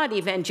is not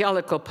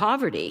evangelical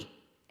poverty,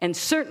 and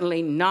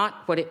certainly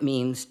not what it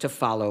means to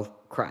follow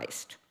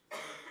Christ.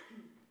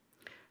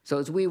 So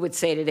as we would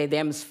say today,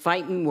 them's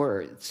fighting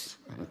words.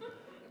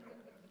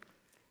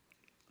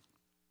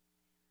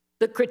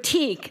 The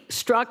critique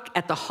struck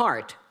at the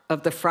heart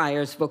of the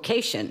friars'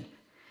 vocation,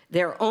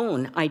 their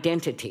own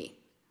identity.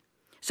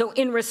 So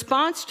in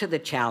response to the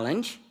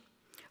challenge,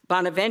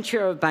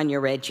 Bonaventure of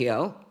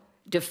Bagnoregio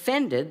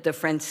defended the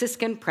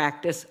Franciscan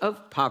practice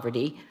of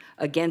poverty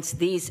against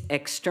these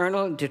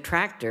external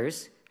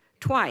detractors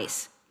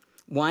twice,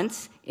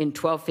 once in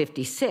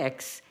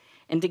 1256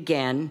 and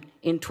again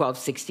in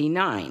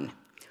 1269.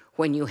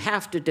 When you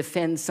have to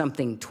defend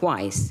something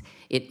twice,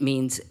 it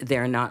means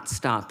they're not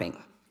stopping.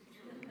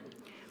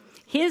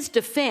 His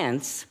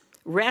defense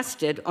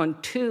rested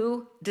on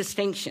two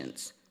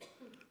distinctions.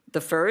 The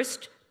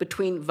first,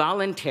 between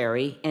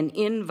voluntary and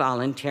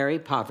involuntary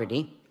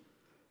poverty,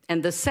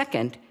 and the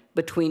second,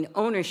 between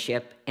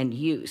ownership and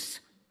use.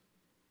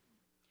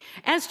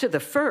 As to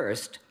the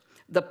first,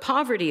 the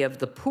poverty of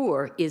the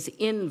poor is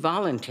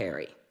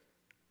involuntary.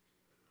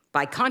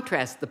 By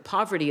contrast, the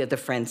poverty of the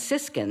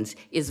Franciscans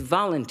is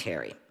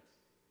voluntary.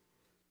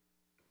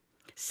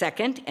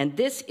 Second, and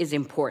this is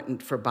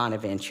important for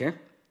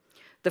Bonaventure,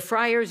 the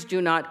friars do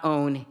not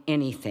own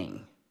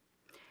anything.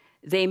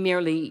 They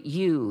merely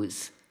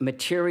use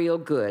material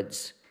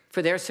goods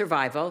for their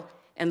survival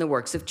and the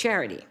works of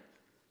charity.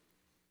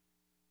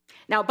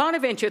 Now,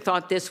 Bonaventure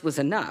thought this was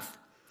enough,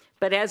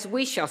 but as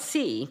we shall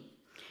see,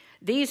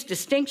 these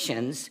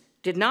distinctions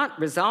did not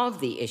resolve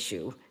the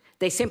issue.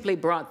 They simply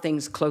brought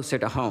things closer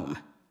to home.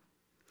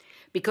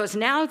 Because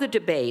now the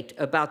debate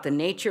about the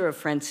nature of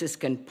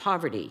Franciscan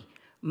poverty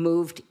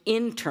moved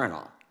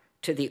internal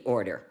to the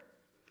order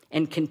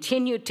and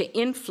continued to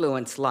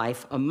influence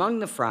life among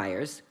the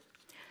friars,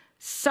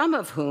 some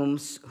of whom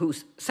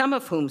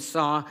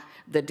saw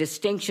the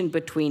distinction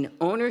between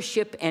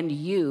ownership and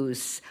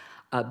use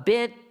a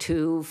bit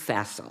too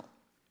facile,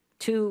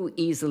 too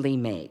easily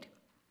made.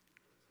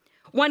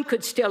 One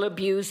could still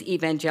abuse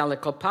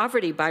evangelical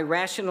poverty by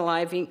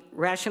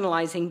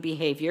rationalizing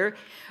behavior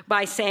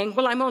by saying,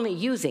 well, I'm only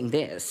using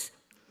this.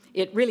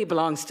 It really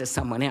belongs to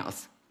someone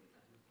else.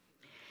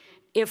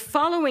 If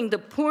following the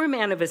poor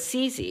man of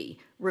Assisi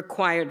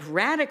required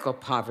radical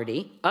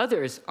poverty,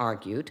 others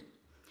argued,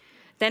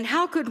 then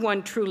how could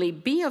one truly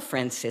be a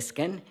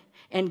Franciscan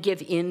and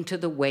give in to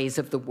the ways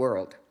of the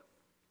world?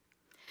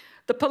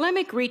 The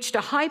polemic reached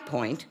a high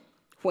point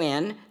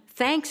when,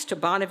 thanks to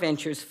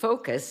Bonaventure's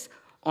focus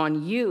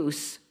on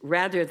use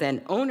rather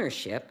than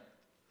ownership,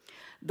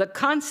 the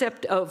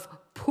concept of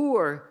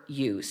poor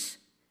use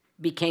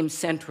became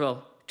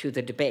central to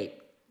the debate.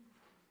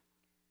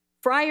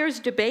 Friars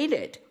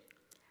debated,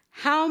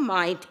 how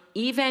might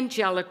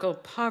evangelical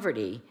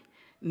poverty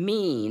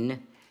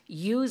mean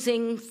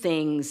using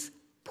things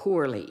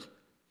poorly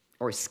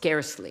or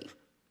scarcely?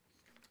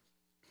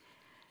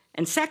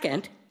 And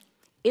second,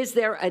 is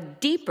there a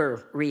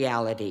deeper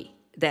reality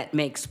that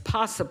makes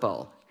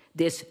possible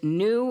this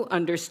new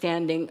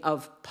understanding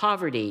of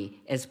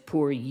poverty as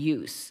poor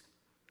use?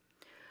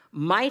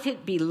 Might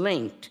it be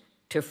linked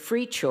to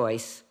free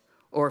choice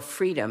or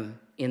freedom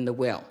in the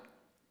will?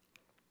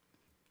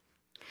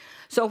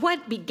 So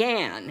what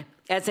began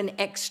as an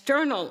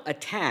external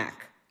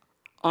attack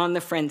on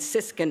the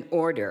Franciscan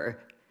order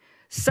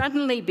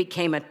suddenly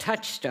became a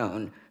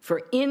touchstone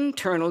for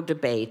internal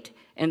debate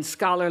and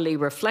scholarly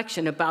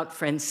reflection about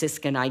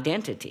Franciscan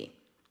identity.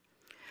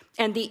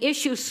 And the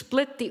issue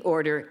split the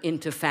order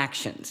into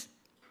factions.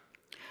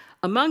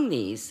 Among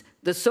these,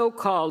 the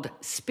so-called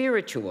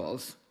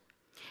spirituals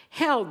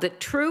held that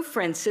true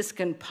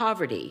Franciscan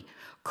poverty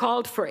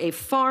called for a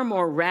far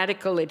more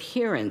radical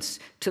adherence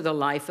to the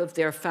life of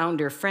their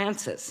founder,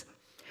 Francis,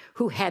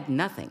 who had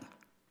nothing.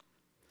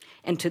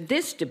 And to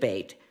this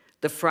debate,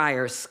 the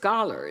friar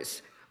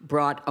scholars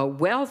brought a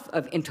wealth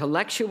of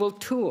intellectual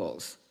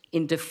tools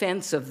in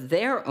defense of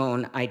their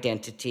own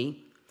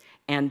identity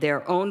and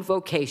their own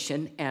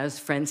vocation as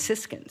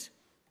Franciscans.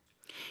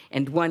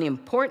 And one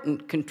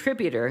important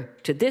contributor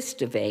to this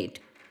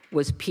debate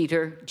was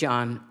Peter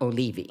John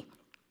Olivi.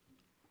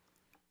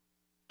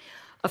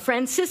 A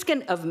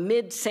Franciscan of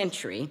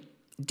mid-century,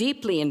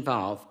 deeply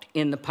involved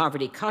in the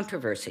poverty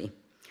controversy,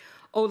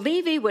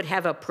 Olivi would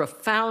have a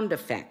profound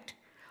effect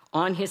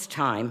on his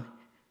time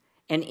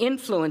and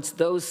influence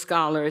those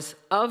scholars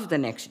of the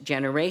next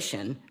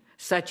generation,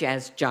 such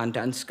as John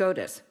Duns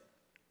Scotus.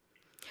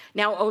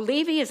 Now,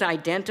 Olivi is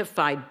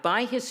identified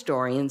by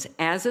historians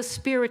as a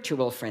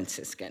spiritual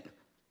Franciscan.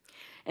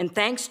 And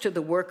thanks to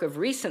the work of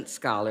recent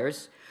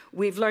scholars,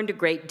 we've learned a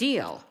great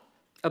deal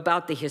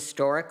about the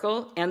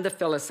historical and the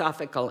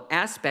philosophical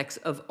aspects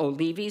of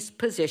Olivi's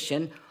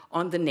position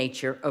on the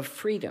nature of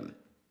freedom.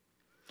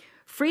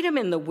 Freedom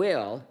in the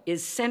will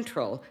is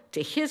central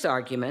to his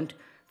argument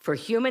for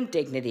human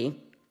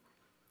dignity,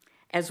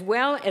 as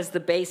well as the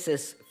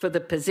basis for the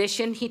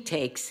position he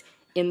takes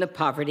in the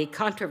poverty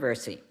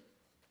controversy.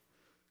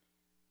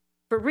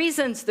 For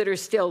reasons that are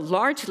still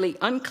largely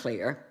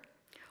unclear,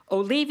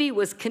 Olivi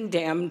was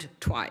condemned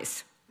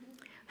twice.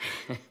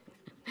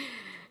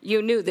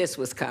 You knew this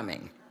was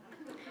coming.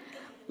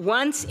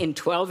 Once in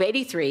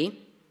 1283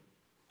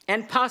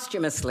 and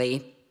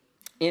posthumously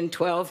in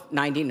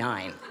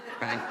 1299,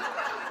 right?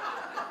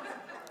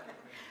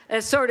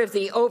 That's sort of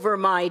the over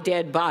my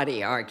dead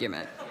body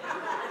argument.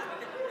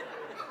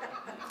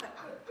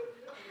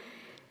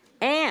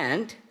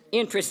 And,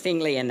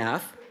 interestingly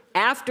enough,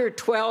 after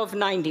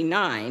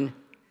 1299,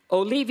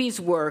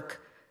 Olivi's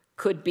work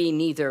could be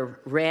neither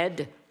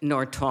read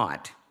nor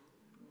taught.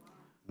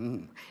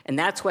 And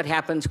that's what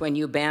happens when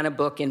you ban a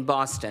book in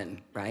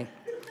Boston, right?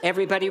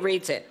 Everybody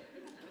reads it.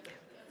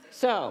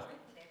 So,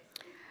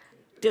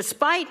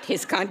 despite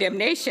his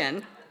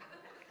condemnation,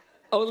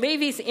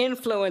 Olivi's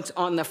influence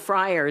on the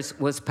friars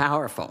was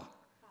powerful.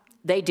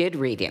 They did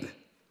read him.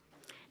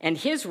 And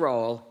his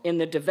role in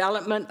the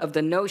development of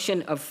the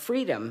notion of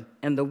freedom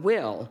and the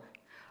will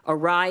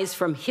arise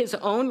from his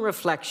own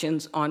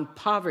reflections on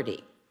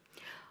poverty,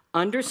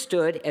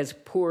 understood as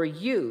poor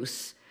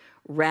use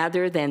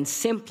rather than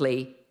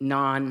simply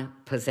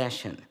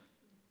non-possession.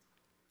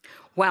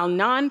 While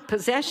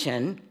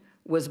non-possession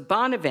was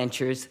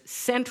Bonaventure's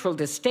central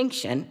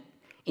distinction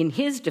in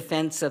his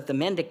defense of the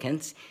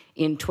mendicants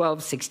in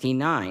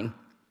 1269,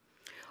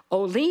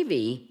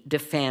 Olivi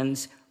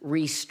defends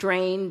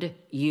restrained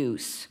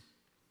use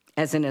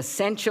as an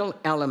essential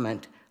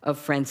element of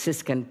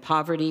Franciscan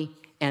poverty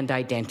and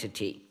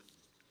identity.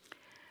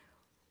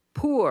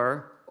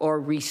 Poor or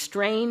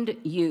restrained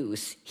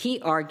use, he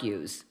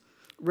argues,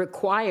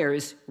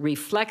 requires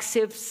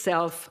reflexive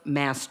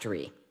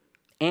self-mastery.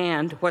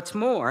 And what's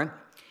more,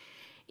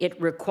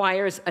 it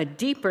requires a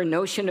deeper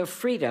notion of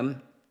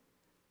freedom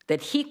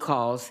that he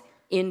calls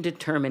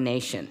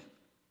indetermination.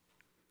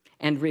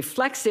 And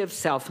reflexive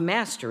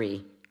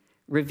self-mastery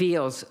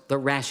reveals the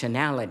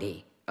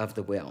rationality of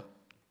the will.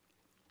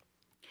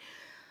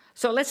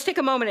 So let's take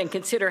a moment and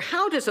consider,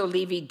 how does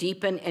Olivi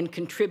deepen and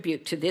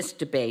contribute to this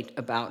debate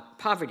about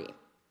poverty?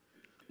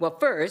 Well,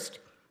 first,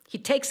 he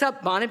takes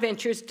up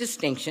Bonaventure's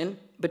distinction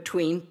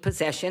between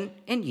possession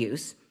and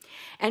use,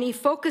 and he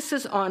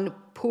focuses on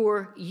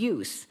poor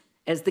use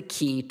as the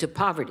key to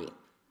poverty.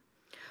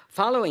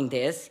 Following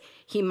this,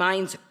 he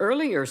mines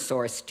earlier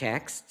source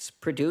texts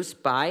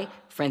produced by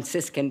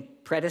Franciscan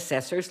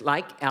predecessors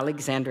like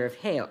Alexander of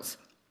Hales.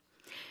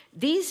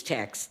 These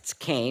texts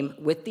came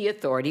with the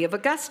authority of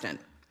Augustine,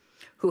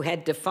 who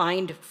had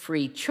defined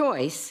free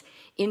choice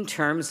in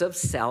terms of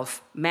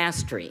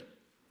self-mastery.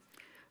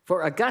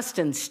 For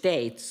Augustine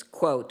states,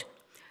 quote,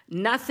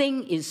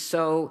 "Nothing is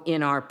so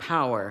in our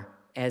power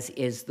as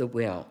is the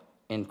will,"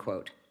 end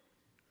quote.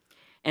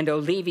 And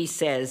Olivi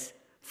says,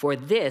 "For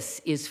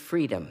this is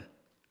freedom,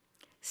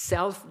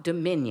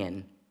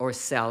 self-dominion or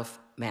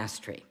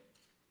self-mastery."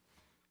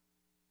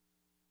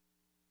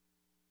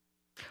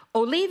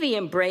 Olivi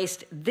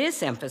embraced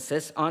this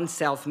emphasis on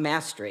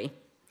self-mastery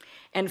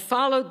and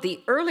followed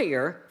the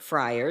earlier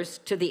friars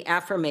to the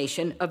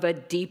affirmation of a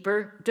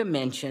deeper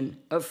dimension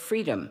of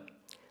freedom,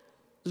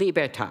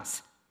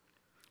 libertas.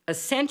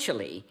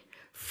 Essentially,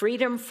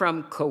 freedom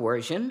from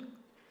coercion,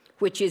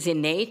 which is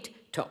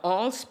innate to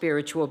all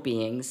spiritual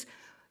beings,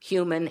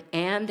 human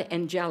and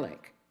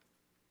angelic.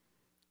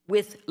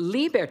 With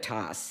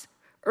libertas,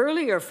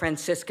 earlier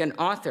Franciscan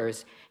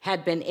authors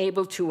had been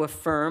able to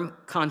affirm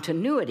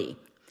continuity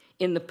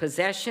in the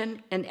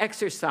possession and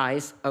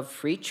exercise of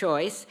free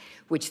choice,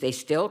 which they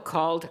still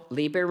called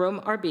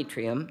liberum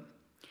arbitrium,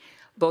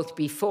 both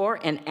before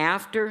and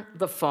after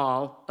the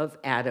fall of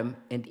Adam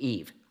and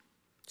Eve.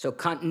 So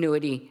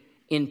continuity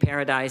in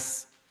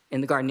paradise, in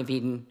the Garden of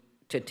Eden,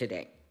 to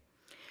today.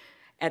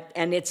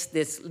 And it's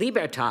this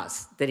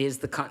libertas that is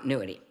the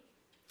continuity.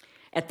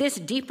 At this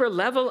deeper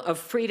level of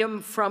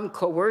freedom from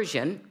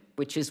coercion,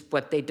 which is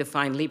what they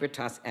define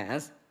libertas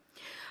as,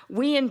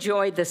 we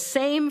enjoy the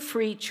same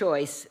free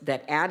choice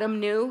that Adam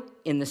knew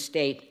in the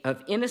state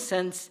of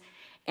innocence,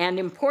 and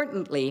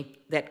importantly,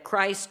 that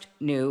Christ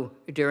knew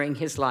during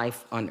his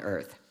life on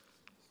earth.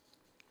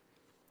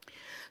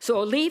 So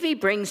Olivi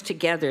brings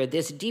together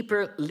this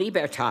deeper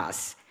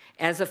libertas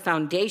as a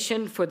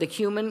foundation for the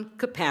human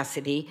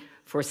capacity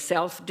for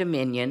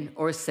self-dominion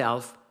or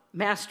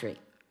self-mastery.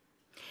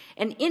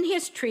 And in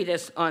his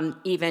treatise on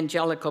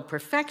evangelical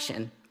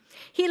perfection,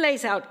 he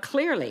lays out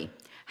clearly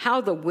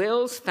how the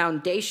will's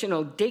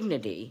foundational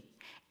dignity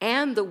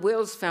and the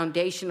will's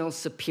foundational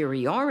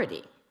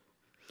superiority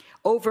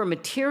over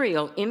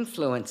material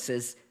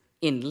influences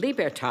in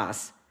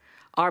libertas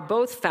are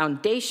both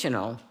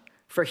foundational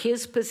for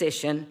his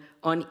position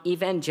on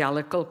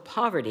evangelical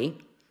poverty,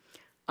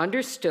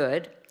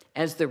 understood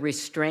as the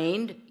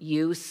restrained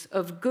use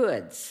of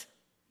goods,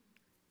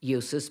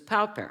 usus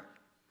pauper,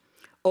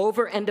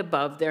 over and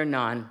above their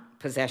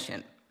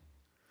non-possession.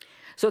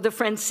 So the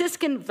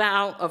Franciscan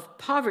vow of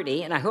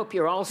poverty, and I hope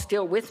you're all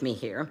still with me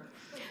here,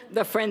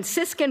 the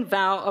Franciscan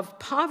vow of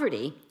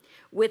poverty,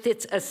 with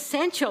its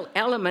essential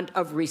element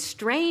of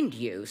restrained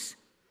use,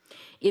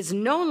 is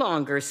no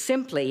longer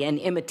simply an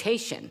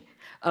imitation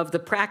of the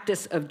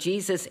practice of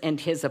Jesus and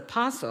his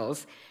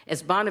apostles,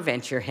 as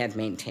Bonaventure had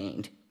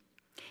maintained.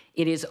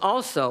 It is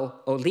also,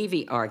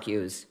 Olivi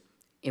argues,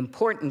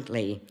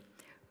 importantly,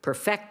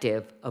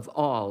 perfective of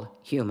all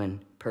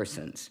human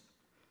persons.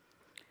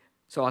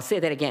 So I'll say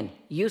that again.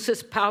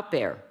 Usus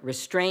pauper,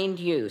 restrained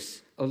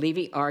use,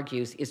 Olivi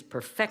argues, is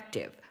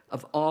perfective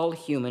of all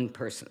human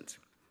persons.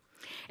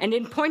 And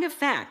in point of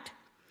fact,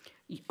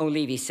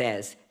 Olivi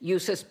says,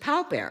 usus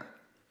pauper,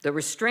 the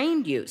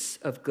restrained use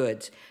of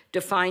goods,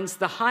 defines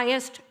the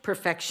highest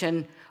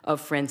perfection of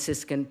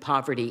Franciscan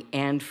poverty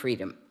and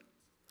freedom.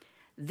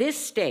 This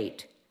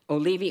state,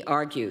 Olivi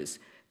argues,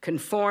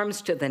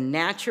 conforms to the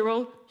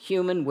natural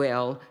human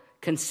will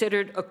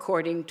considered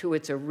according to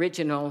its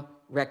original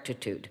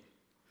rectitude.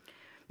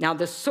 Now,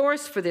 the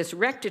source for this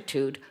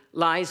rectitude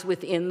lies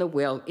within the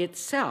will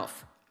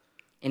itself.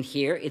 And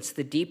here it's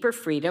the deeper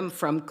freedom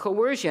from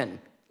coercion,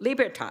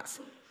 libertas,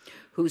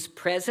 whose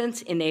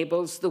presence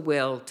enables the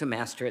will to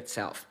master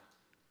itself.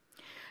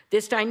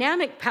 This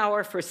dynamic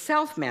power for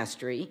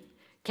self-mastery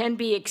can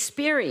be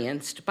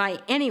experienced by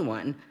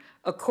anyone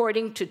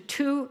according to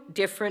two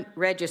different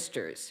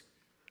registers.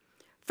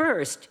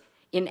 First,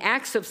 in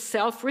acts of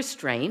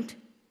self-restraint,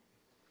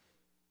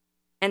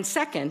 and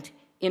second,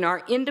 in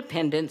our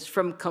independence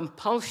from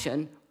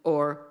compulsion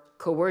or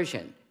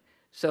coercion.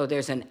 So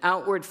there's an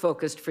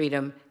outward-focused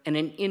freedom and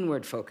an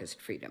inward-focused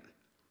freedom.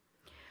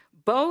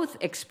 Both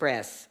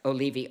express,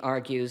 Olivi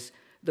argues,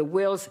 the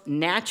will's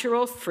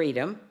natural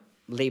freedom,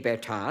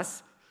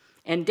 libertas,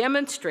 and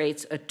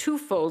demonstrates a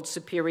twofold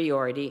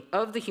superiority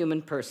of the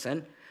human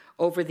person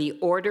over the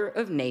order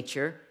of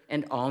nature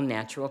and all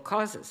natural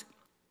causes.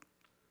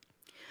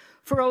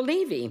 For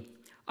Olivi,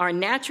 our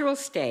natural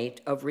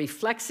state of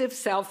reflexive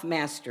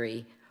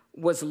self-mastery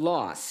was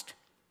lost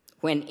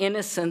when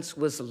innocence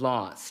was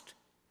lost.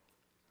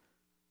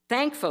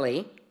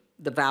 Thankfully,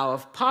 the vow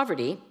of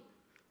poverty,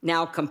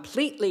 now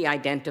completely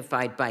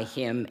identified by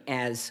him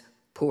as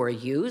poor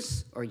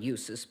use or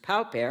usus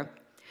pauper,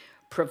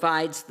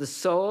 provides the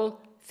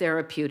sole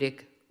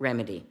therapeutic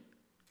remedy.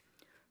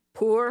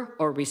 Poor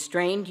or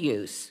restrained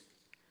use,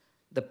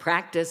 the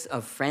practice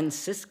of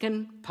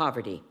Franciscan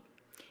poverty,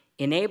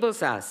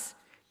 enables us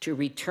to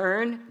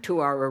return to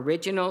our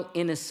original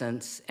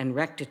innocence and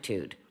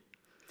rectitude,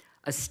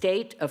 a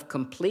state of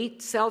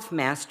complete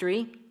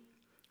self-mastery,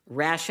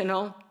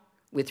 rational,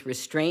 with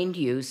restrained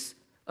use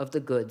of the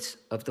goods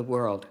of the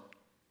world.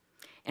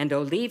 And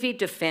Olivi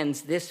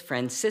defends this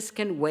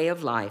Franciscan way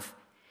of life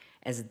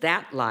as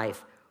that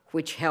life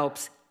which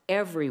helps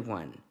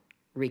everyone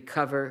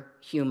recover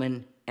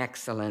human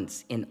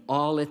excellence in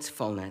all its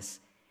fullness,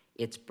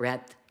 its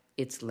breadth,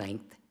 its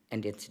length,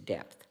 and its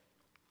depth.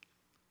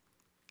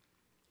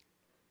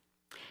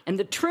 And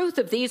the truth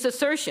of these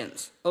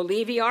assertions,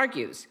 Olivi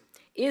argues,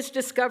 is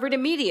discovered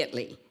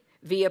immediately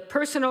via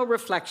personal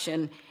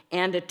reflection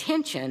and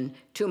attention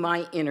to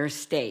my inner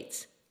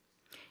states.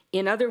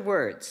 In other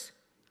words,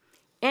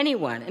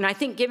 anyone, and I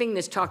think giving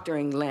this talk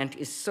during Lent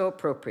is so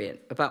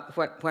appropriate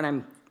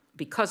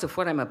because of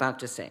what I'm about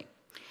to say.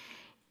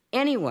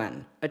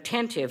 Anyone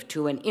attentive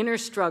to an inner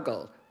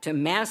struggle to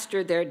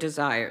master their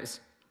desires,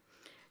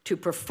 to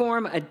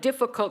perform a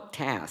difficult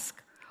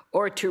task,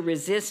 or to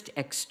resist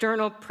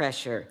external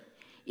pressure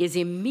is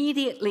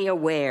immediately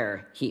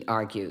aware, he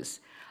argues,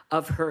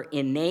 of her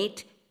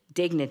innate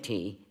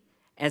dignity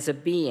as a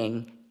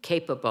being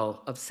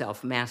capable of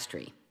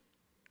self-mastery.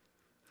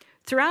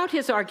 Throughout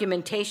his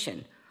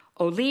argumentation,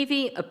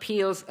 Olivi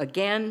appeals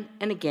again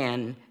and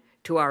again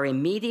to our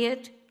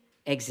immediate,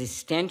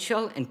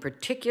 existential, and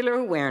particular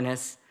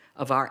awareness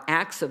of our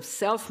acts of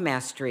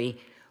self-mastery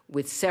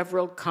with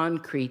several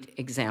concrete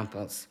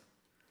examples.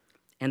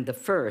 And the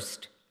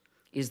first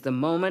is the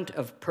moment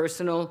of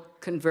personal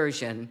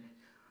conversion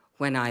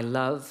when I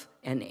love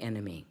an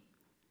enemy.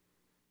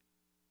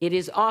 It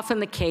is often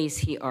the case,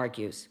 he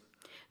argues,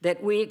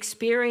 that we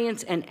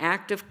experience an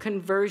act of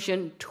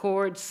conversion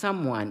towards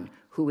someone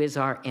who is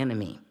our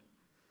enemy.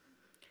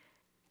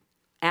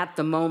 At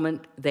the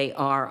moment, they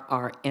are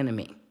our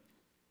enemy.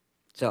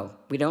 So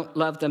we don't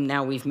love them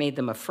now, we've made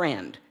them a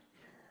friend.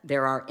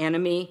 They're our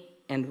enemy,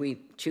 and we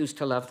choose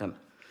to love them.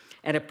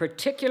 At a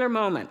particular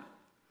moment,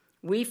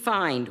 we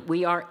find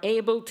we are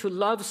able to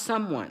love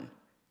someone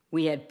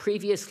we had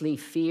previously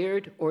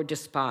feared or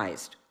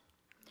despised.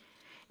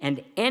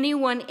 And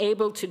anyone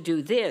able to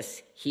do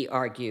this, he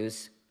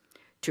argues,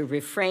 to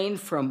refrain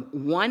from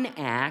one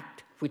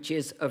act, which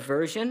is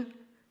aversion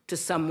to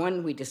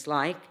someone we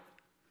dislike,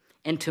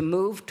 and to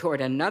move toward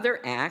another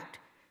act,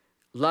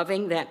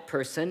 loving that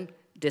person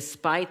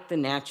despite the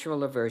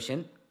natural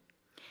aversion.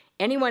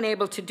 Anyone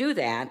able to do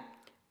that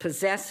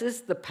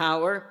possesses the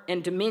power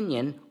and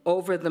dominion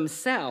over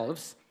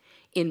themselves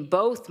in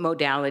both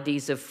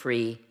modalities of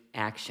free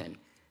action,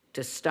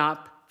 to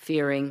stop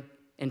fearing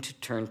and to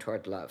turn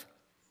toward love.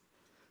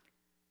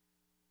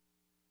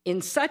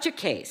 In such a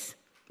case,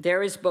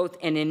 there is both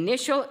an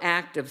initial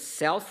act of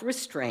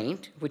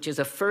self-restraint, which is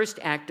a first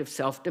act of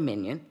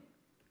self-dominion,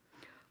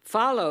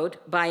 followed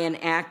by an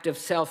act of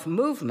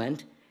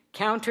self-movement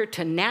counter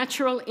to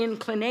natural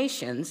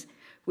inclinations,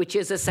 which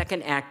is a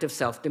second act of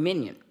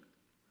self-dominion.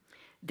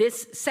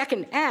 This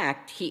second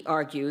act, he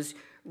argues,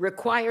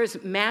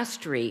 requires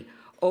mastery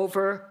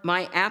over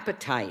my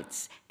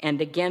appetites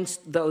and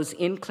against those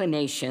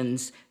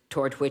inclinations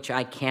toward which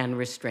I can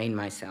restrain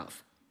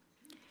myself.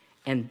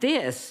 And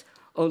this,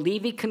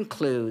 Olivi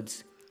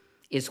concludes,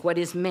 is what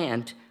is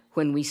meant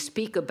when we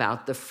speak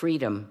about the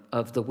freedom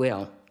of the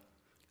will,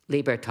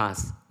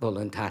 libertas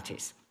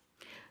voluntatis,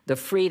 the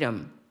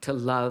freedom to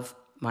love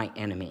my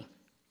enemy.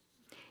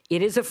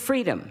 It is a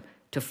freedom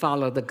to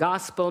follow the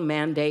gospel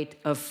mandate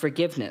of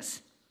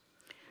forgiveness.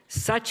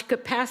 Such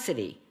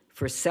capacity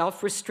for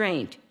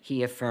self-restraint,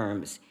 he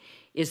affirms,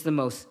 is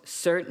most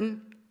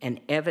certain and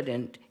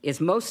evident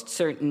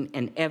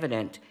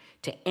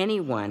to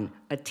anyone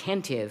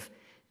attentive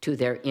to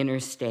their inner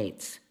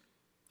states.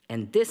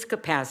 And this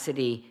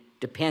capacity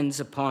depends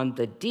upon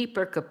the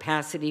deeper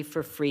capacity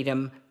for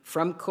freedom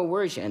from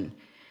coercion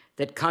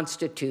that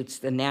constitutes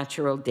the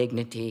natural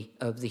dignity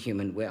of the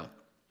human will.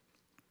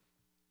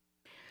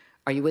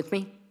 Are you with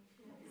me?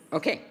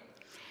 Okay.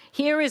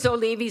 Here is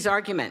Olivi's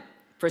argument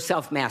for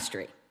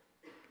self-mastery.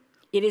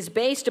 It is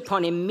based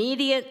upon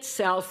immediate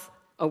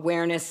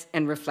self-awareness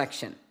and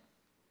reflection.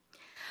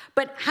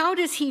 But how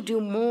does he do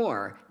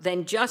more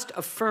than just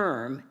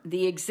affirm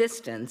the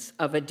existence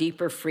of a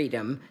deeper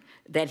freedom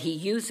that he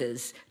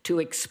uses to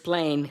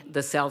explain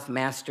the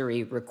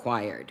self-mastery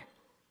required?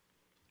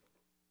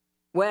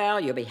 Well,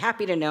 you'll be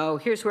happy to know,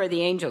 here's where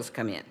the angels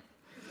come in.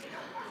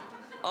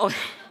 Oh,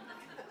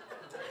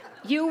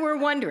 you were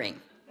wondering.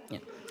 Yeah.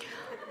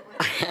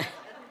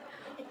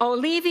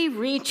 Olivi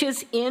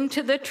reaches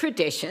into the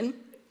tradition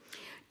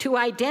to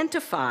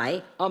identify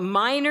a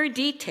minor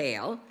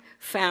detail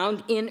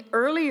found in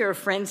earlier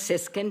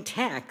Franciscan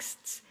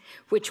texts,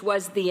 which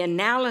was the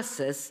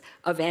analysis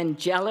of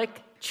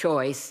angelic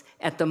choice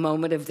at the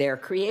moment of their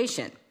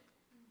creation.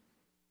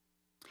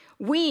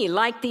 We,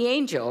 like the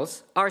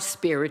angels, are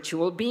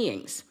spiritual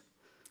beings.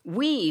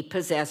 We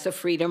possess a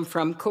freedom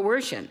from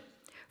coercion,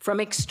 from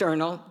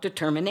external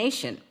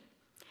determination.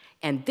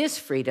 And this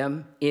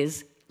freedom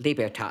is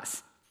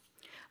libertas.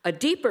 A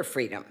deeper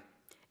freedom.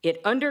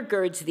 It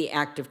undergirds the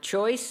act of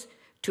choice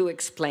to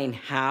explain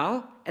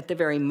how, at the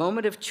very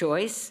moment of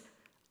choice,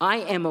 I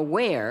am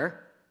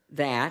aware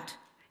that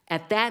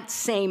at that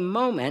same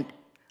moment,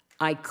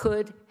 I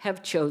could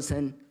have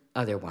chosen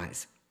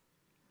otherwise.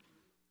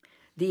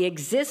 The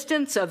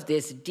existence of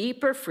this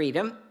deeper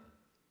freedom,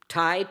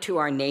 tied to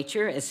our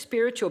nature as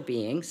spiritual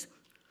beings,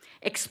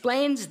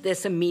 explains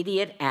this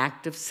immediate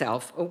act of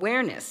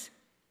self-awareness.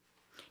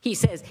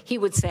 He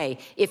would say,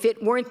 if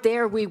it weren't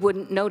there, we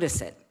wouldn't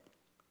notice it.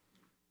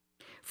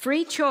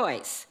 Free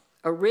choice,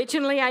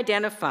 originally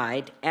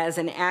identified as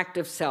an act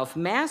of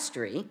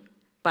self-mastery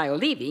by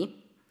Olivi,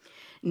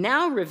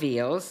 now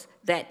reveals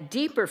that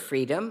deeper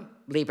freedom,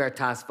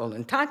 libertas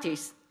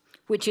voluntatis,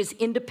 which is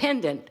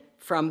independent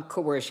from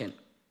coercion.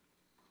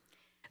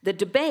 The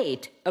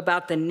debate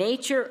about the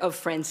nature of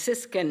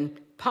Franciscan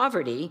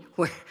poverty,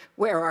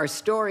 where our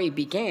story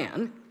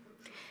began,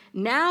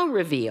 now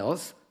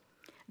reveals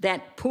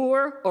that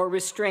poor or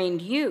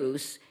restrained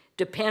use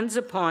depends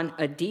upon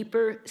a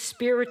deeper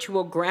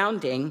spiritual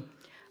grounding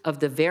of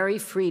the very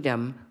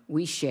freedom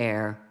we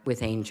share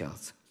with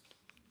angels.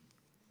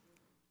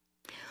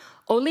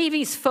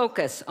 Olivi's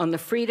focus on the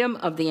freedom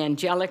of the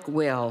angelic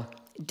will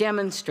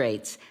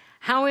demonstrates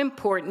how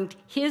important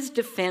his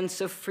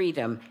defense of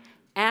freedom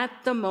at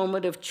the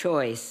moment of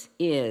choice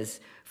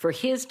is for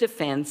his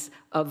defense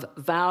of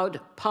vowed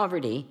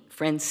poverty,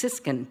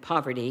 Franciscan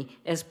poverty,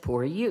 as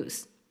poor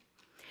use.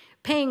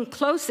 Paying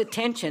close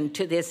attention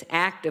to this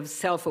act of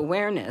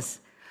self-awareness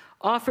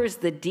offers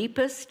the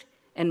deepest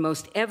and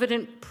most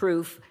evident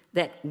proof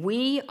that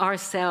we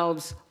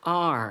ourselves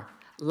are,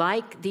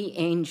 like the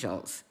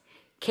angels,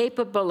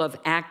 capable of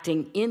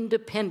acting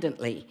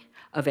independently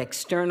of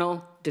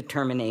external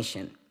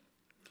determination.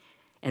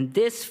 And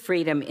this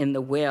freedom in the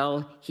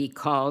will he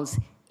calls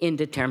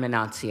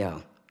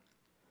indeterminatio,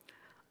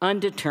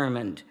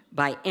 undetermined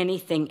by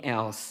anything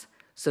else,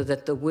 so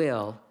that the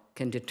will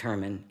can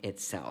determine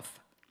itself.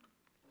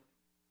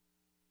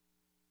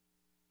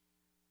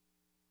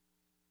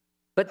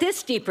 But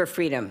this deeper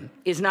freedom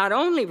is not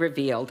only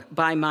revealed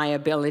by my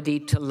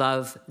ability to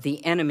love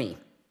the enemy.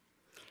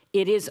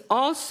 It is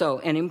also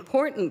and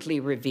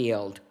importantly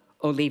revealed,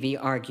 Olivi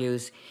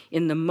argues,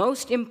 in the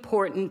most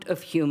important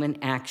of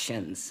human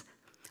actions,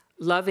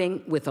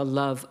 loving with a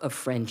love of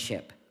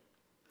friendship.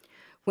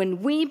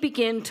 When we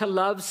begin to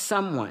love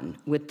someone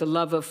with the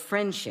love of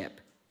friendship,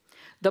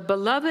 the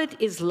beloved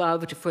is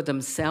loved for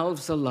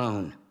themselves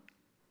alone.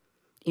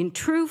 In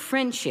true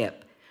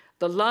friendship,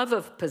 the love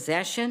of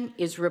possession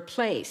is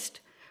replaced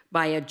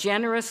by a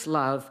generous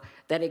love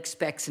that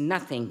expects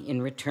nothing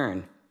in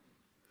return.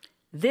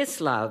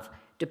 This love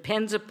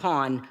depends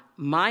upon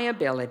my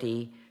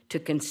ability to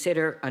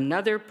consider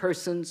another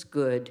person's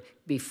good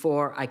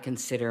before I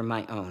consider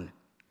my own.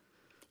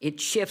 It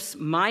shifts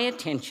my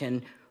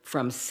attention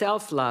from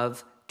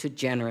self-love to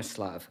generous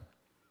love.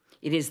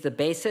 It is the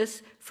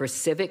basis for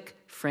civic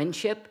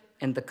friendship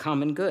and the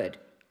common good.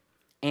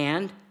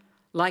 And,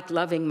 like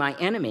loving my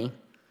enemy,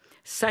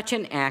 such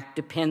an act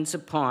depends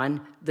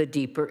upon the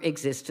deeper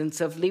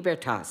existence of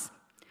libertas,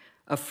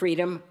 a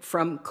freedom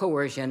from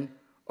coercion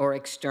or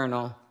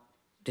external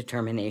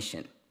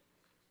determination.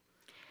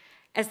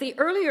 As the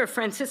earlier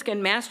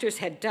Franciscan masters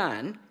had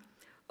done,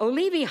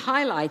 Olivi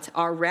highlights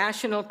our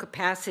rational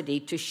capacity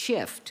to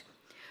shift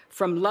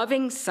from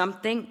loving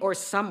something or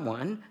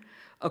someone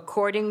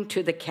according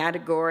to the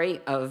category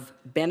of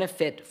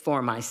benefit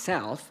for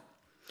myself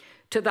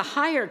to the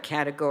higher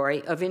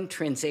category of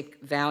intrinsic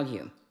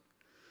value.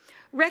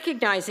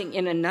 Recognizing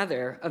in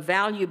another a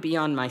value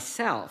beyond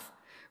myself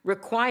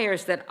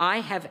requires that I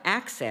have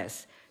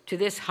access to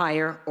this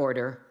higher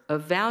order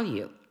of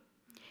value.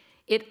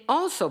 It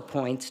also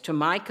points to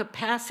my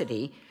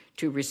capacity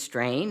to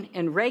restrain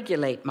and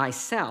regulate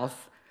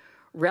myself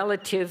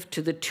relative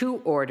to the two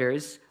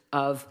orders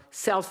of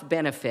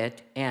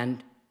self-benefit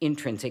and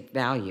intrinsic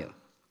value.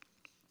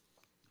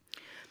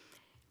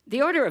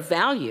 The order of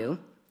value,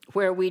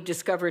 where we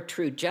discover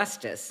true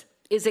justice,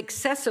 is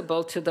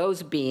accessible to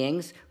those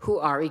beings who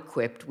are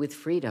equipped with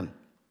freedom.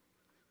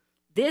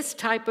 This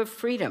type of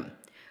freedom,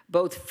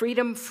 both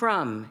freedom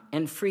from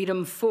and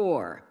freedom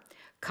for,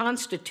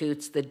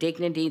 constitutes the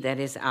dignity that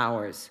is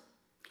ours.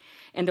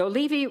 And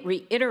Olivi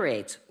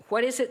reiterates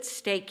what is at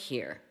stake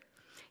here.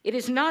 It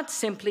is not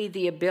simply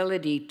the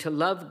ability to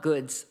love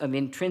goods of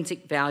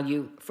intrinsic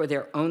value for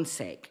their own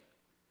sake.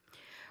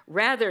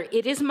 Rather,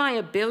 it is my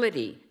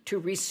ability to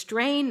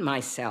restrain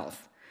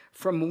myself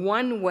from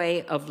one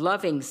way of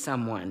loving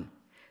someone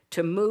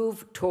to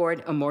move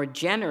toward a more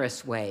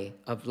generous way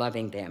of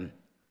loving them,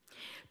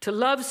 to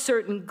love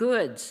certain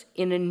goods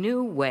in a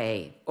new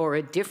way or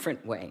a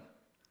different way.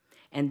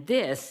 And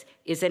this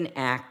is an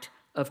act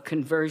of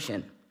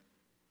conversion,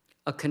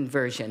 a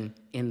conversion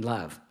in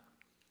love.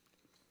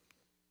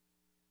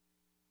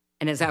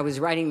 And as I was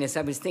writing this,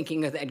 I was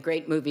thinking of that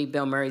great movie,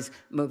 Bill Murray's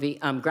movie,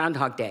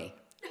 Groundhog Day,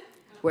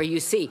 where you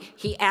see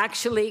he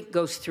actually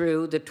goes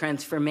through the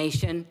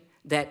transformation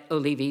that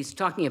Olivi's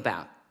talking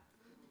about.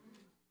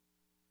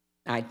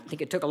 I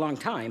think it took a long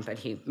time, but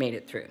he made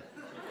it through.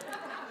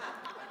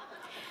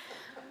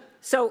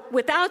 So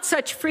without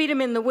such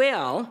freedom in the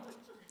will,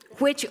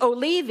 which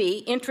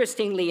Olivi,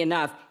 interestingly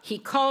enough, he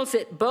calls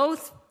it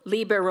both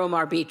liberum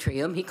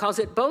arbitrium, he calls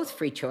it both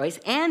free choice,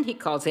 and he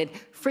calls it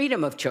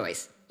freedom of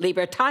choice,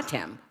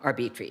 libertatem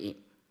arbitrii.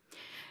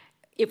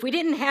 If we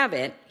didn't have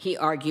it, he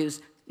argues,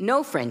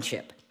 no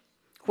friendship,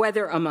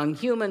 whether among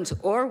humans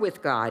or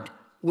with God,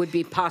 would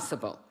be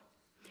possible.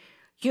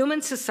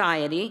 Human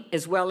society,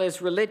 as well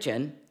as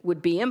religion,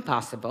 would be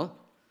impossible,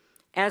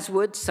 as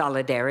would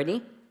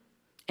solidarity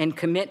and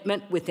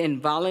commitment within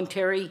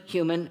voluntary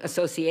human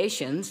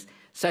associations,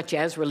 such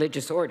as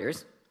religious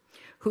orders,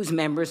 whose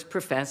members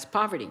profess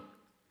poverty.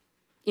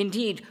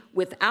 Indeed,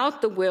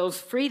 without the will's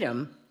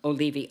freedom,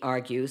 Olivi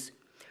argues,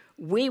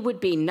 we would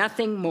be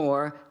nothing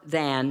more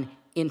than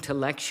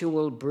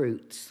intellectual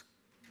brutes.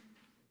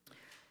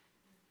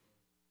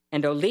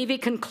 And Olivi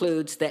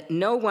concludes that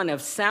no one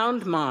of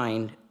sound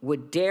mind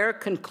would dare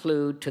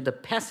conclude to the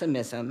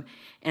pessimism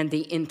and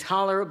the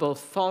intolerable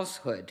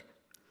falsehood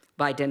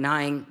by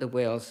denying the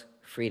will's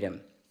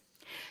freedom.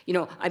 You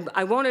know,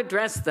 I won't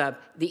address the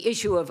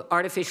issue of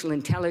artificial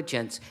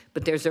intelligence,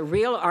 but there's a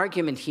real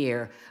argument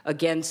here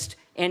against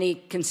any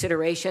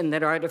consideration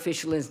that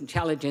artificial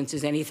intelligence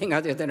is anything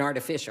other than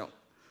artificial.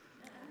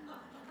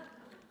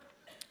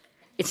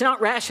 It's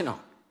not rational,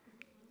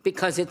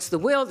 because it's the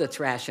will that's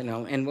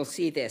rational, and we'll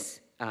see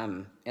this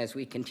as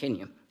we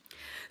continue.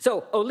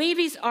 So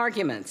Olivi's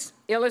arguments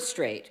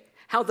illustrate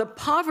how the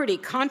poverty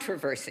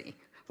controversy,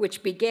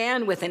 which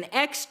began with an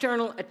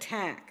external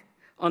attack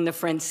on the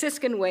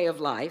Franciscan way of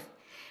life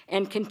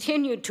and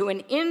continued to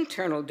an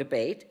internal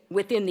debate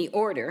within the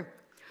order,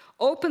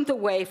 opened the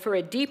way for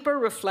a deeper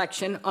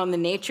reflection on the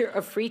nature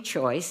of free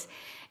choice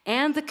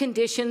and the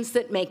conditions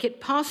that make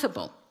it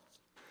possible.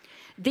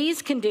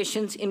 These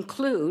conditions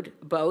include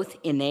both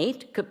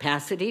innate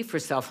capacity for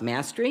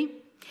self-mastery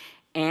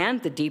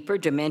and the deeper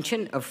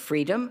dimension of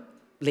freedom,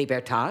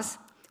 libertas,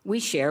 we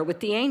share with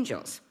the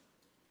angels.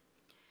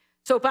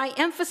 So by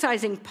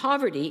emphasizing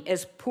poverty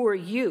as poor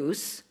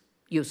use,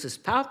 usus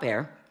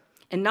pauper,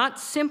 and not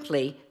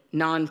simply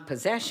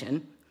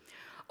non-possession,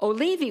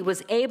 Olivi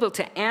was able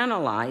to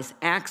analyze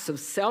acts of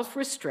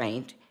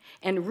self-restraint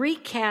and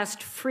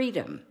recast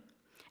freedom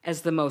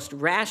as the most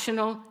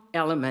rational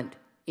element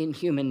in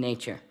human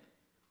nature,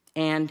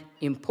 and,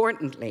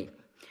 importantly,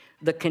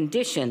 the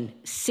condition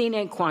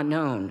sine qua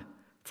non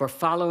for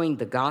following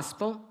the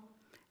gospel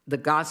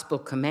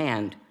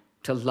command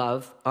to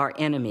love our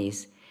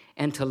enemies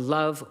and to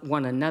love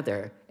one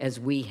another as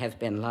we have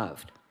been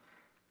loved.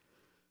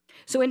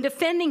 So in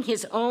defending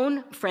his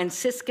own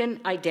Franciscan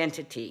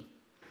identity,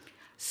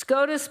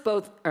 Scotus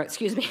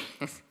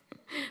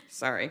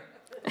sorry,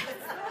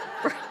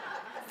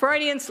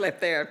 Freudian slip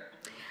there.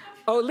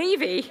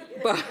 Olivi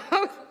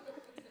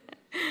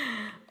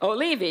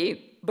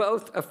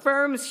both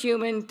affirms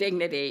human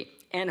dignity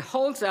and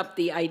holds up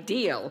the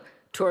ideal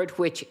toward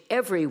which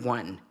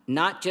everyone,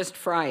 not just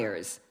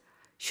friars,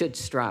 should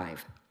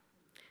strive: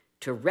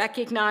 to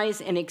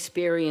recognize and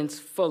experience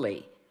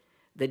fully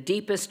the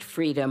deepest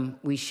freedom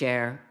we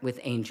share with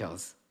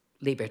angels,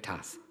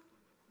 libertas,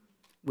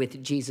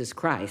 with Jesus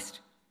Christ,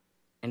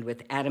 and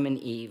with Adam and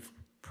Eve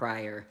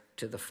prior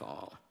to the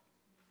fall.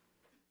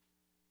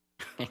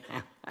 I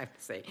have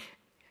to say,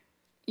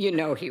 you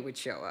know he would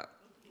show up.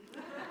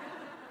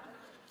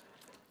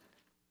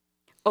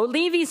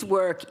 Olivi's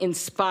work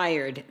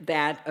inspired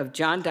that of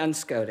John Duns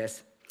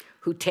Scotus,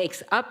 who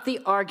takes up the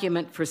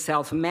argument for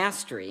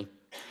self-mastery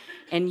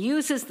and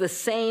uses the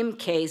same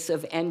case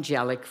of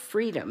angelic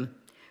freedom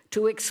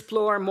to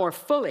explore more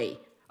fully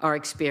our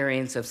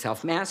experience of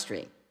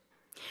self-mastery.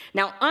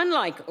 Now,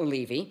 unlike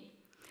Olivi,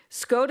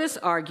 Scotus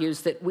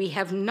argues that we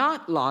have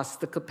not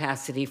lost the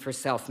capacity for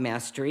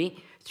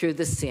self-mastery through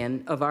the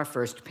sin of our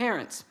first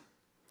parents.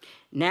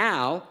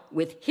 Now,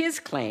 with his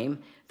claim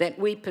that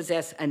we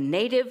possess a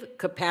native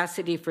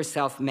capacity for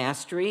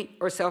self-mastery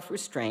or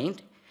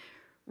self-restraint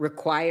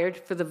required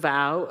for the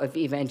vow of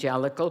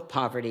evangelical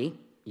poverty,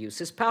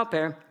 usus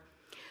pauper,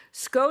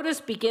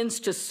 Scotus begins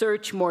to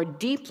search more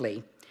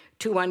deeply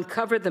to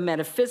uncover the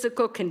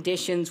metaphysical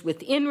conditions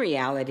within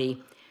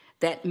reality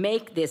that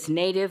make this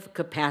native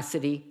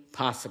capacity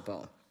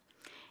possible.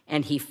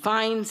 And he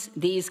finds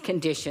these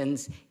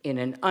conditions in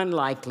an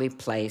unlikely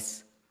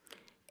place: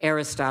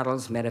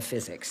 Aristotle's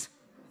metaphysics.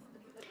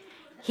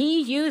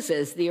 He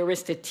uses the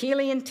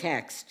Aristotelian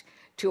text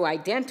to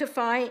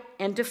identify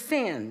and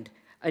defend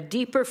a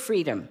deeper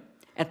freedom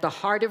at the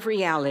heart of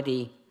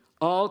reality,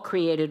 all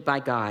created by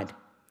God.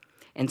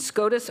 And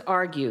Scotus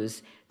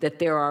argues that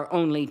there are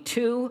only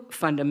two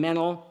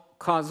fundamental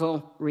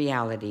causal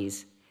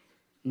realities: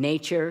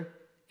 nature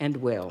and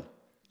will.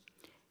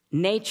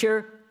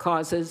 Nature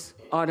causes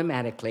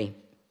automatically.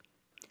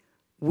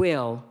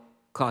 Will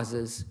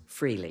causes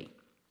freely.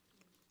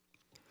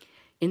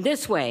 In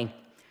this way,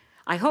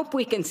 I hope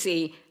we can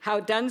see how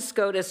Duns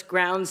Scotus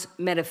grounds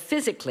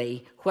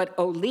metaphysically what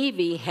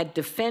Olivi had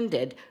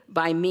defended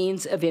by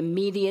means of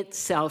immediate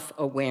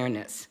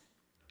self-awareness.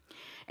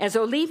 As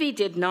Olivi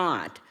did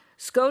not,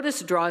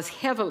 Scotus draws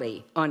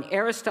heavily on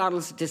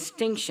Aristotle's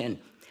distinction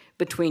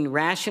between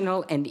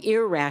rational and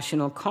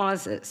irrational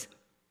causes.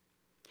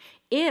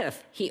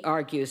 If, he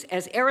argues,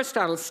 as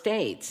Aristotle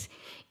states,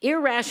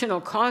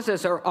 irrational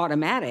causes are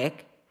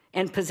automatic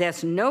and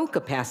possess no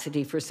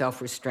capacity for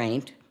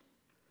self-restraint,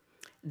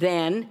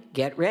 then,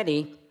 get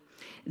ready,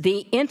 the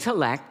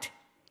intellect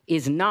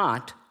is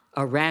not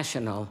a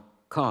rational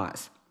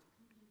cause,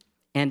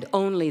 and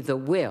only the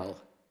will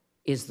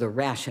is the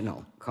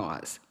rational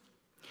cause.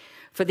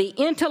 For the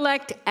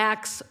intellect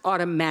acts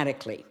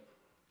automatically,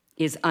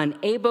 is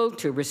unable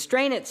to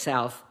restrain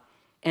itself,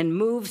 and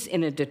moves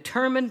in a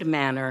determined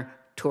manner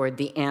toward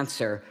the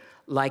answer,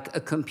 like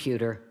a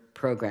computer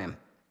program.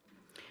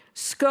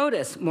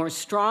 Scotus, more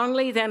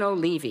strongly than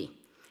Olivi,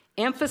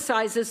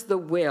 emphasizes the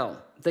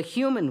will, the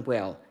human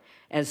will,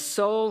 as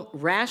sole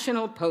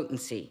rational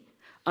potency,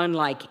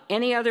 unlike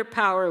any other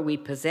power we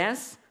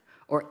possess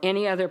or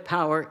any other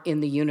power in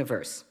the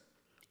universe.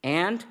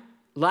 And,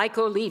 like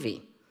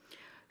Olivi,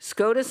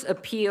 Scotus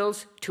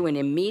appeals to an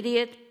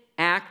immediate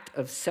act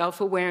of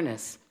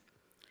self-awareness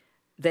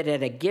that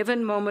at a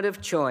given moment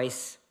of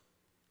choice,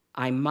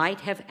 I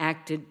might have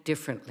acted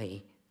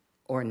differently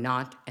or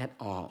not at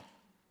all.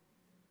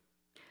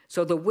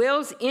 So the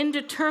will's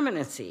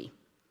indeterminacy,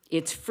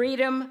 its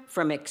freedom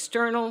from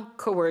external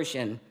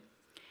coercion,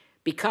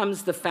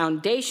 becomes the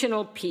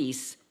foundational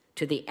piece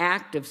to the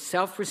act of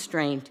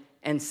self-restraint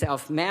and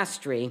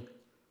self-mastery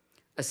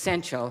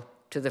essential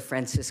to the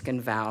Franciscan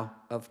vow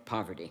of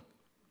poverty.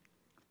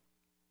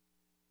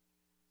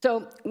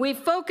 So we've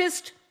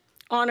focused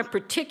on a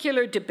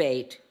particular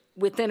debate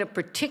within a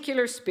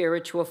particular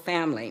spiritual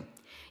family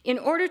in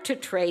order to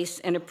trace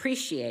and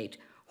appreciate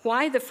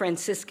why the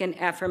Franciscan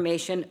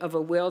affirmation of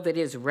a will that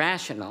is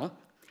rational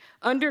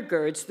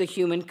undergirds the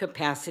human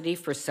capacity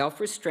for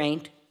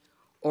self-restraint,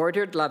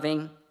 ordered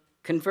loving,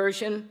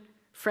 conversion,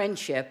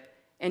 friendship,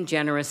 and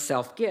generous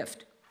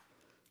self-gift.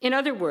 In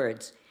other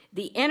words,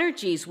 the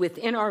energies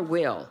within our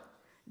will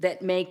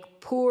that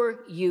make poor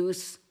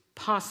use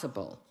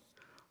possible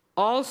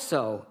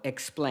also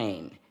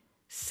explain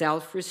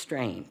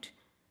self-restraint,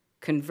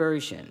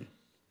 conversion,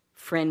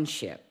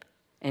 friendship,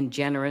 and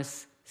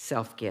generous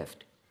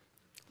self-gift.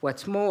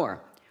 What's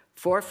more,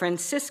 for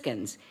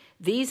Franciscans,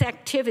 these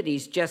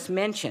activities just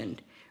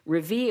mentioned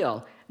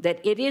reveal that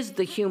it is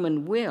the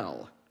human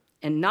will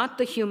and not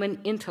the human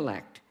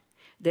intellect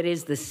that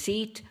is the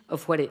seat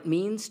of what it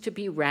means to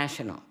be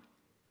rational.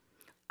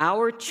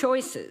 Our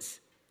choices,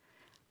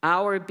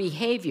 our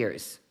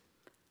behaviors,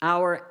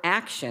 our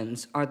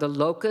actions are the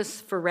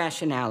locus for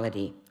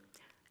rationality,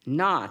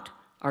 not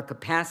our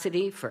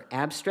capacity for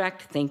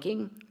abstract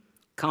thinking,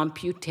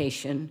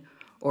 computation,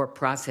 or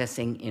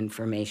processing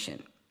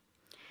information.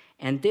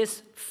 And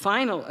this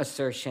final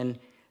assertion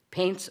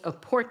paints a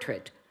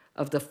portrait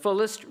of the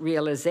fullest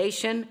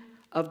realization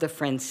of the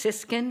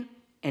Franciscan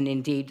and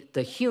indeed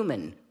the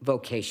human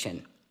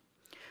vocation.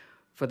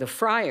 For the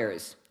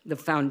friars, the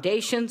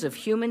foundations of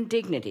human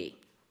dignity,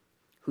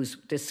 whose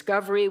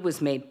discovery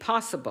was made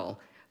possible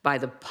by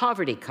the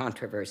poverty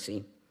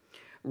controversy,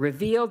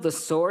 reveal the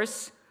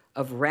source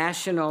of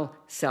rational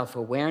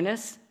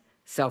self-awareness,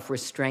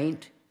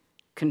 self-restraint,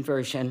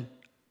 conversion,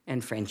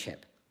 and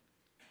friendship.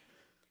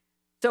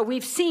 So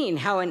we've seen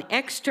how an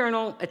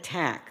external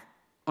attack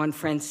on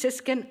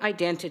Franciscan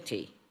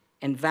identity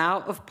and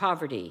vow of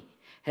poverty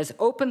has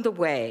opened the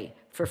way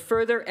for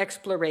further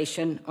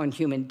exploration on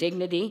human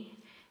dignity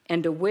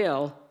and a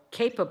will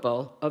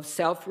capable of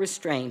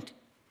self-restraint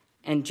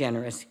and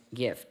generous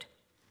gift.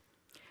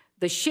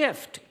 The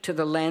shift to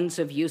the lens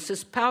of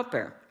usus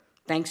pauper,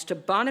 thanks to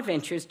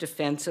Bonaventure's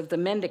defense of the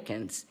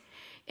mendicants,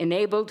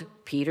 enabled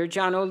Peter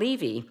John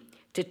Olivi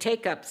to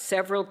take up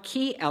several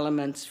key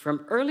elements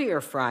from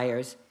earlier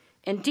friars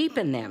and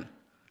deepen them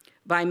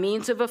by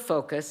means of a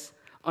focus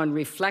on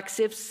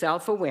reflexive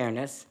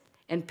self-awareness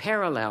and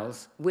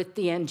parallels with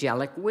the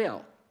angelic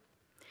will.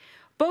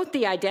 Both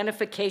the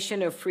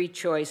identification of free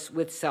choice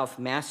with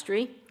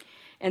self-mastery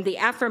and the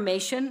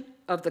affirmation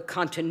of the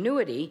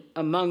continuity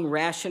among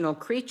rational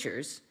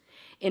creatures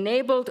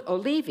enabled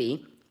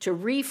Olivi to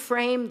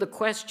reframe the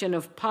question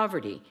of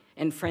poverty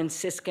and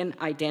Franciscan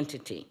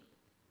identity.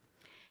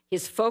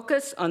 His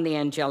focus on the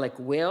angelic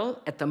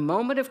will at the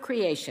moment of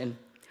creation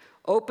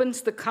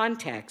opens the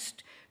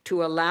context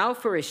to allow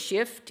for a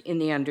shift in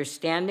the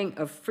understanding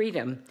of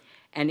freedom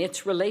and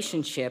its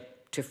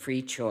relationship to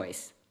free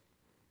choice.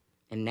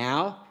 And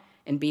now,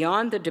 and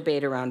beyond the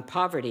debate around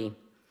poverty,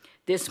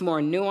 this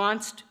more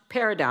nuanced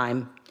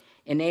paradigm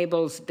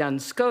enables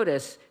Duns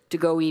Scotus to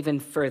go even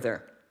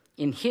further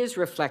in his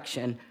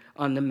reflection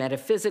on the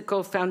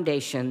metaphysical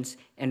foundations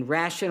and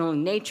rational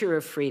nature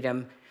of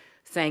freedom,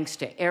 thanks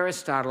to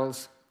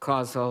Aristotle's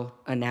causal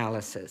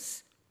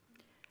analysis.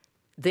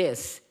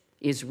 This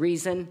is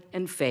reason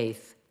and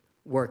faith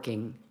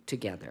working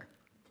together.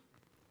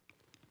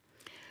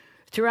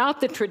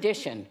 Throughout the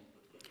tradition,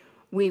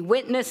 we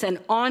witness an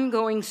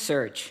ongoing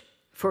search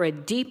for a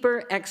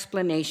deeper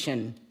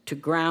explanation to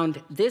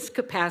ground this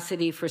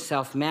capacity for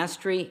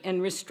self-mastery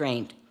and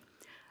restraint,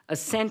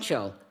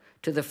 essential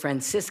to the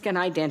Franciscan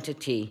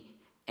identity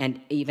and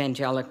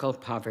evangelical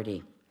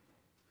poverty.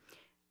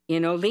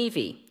 In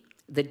Olivi,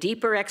 the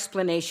deeper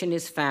explanation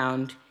is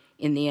found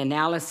in the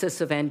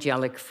analysis of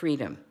angelic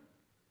freedom.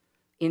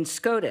 In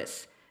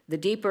Scotus, the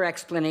deeper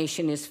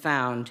explanation is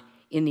found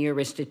in the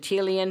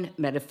Aristotelian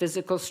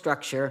metaphysical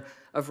structure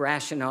of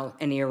rational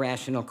and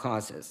irrational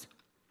causes.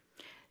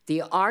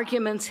 The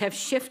arguments have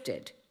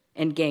shifted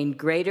and gained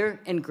greater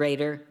and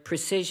greater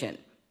precision,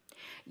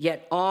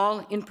 yet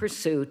all in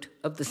pursuit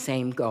of the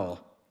same goal: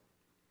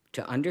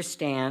 to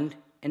understand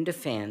and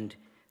defend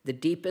the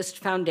deepest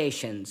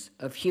foundations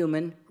of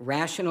human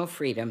rational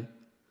freedom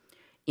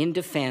in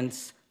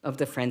defense of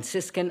the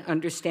Franciscan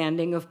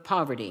understanding of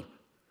poverty,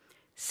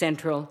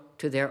 central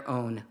to their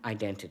own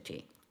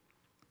identity.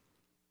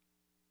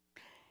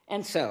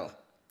 And so,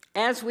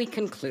 as we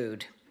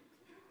conclude,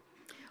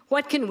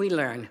 what can we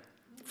learn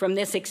from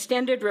this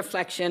extended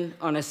reflection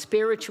on a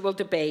spiritual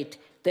debate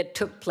that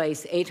took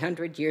place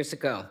 800 years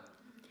ago?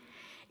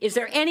 Is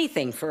there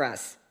anything for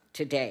us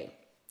today?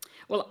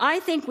 Well, I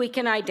think we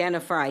can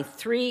identify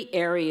 3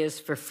 areas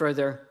for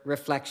further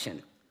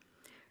reflection.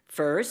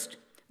 First,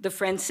 the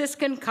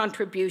Franciscan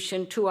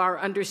contribution to our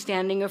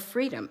understanding of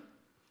freedom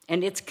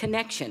and its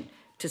connection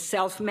to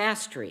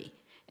self-mastery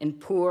and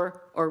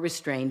poor or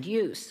restrained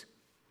use.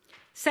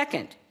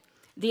 Second,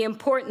 the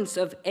importance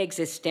of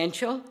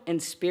existential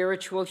and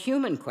spiritual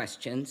human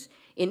questions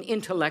in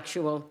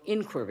intellectual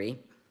inquiry,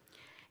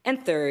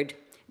 and third,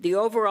 the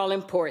overall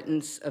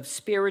importance of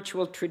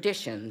spiritual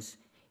traditions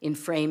in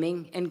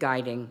framing and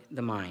guiding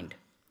the mind.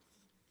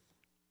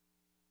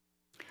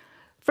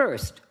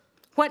 First,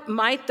 what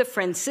might the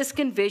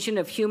Franciscan vision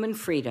of human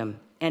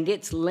freedom and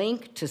its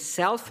link to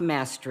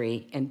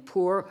self-mastery and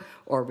poor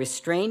or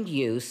restrained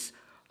use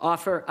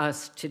offer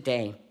us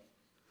today?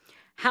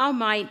 How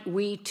might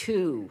we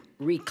too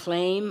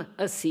reclaim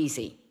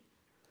Assisi?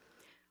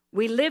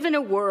 We live in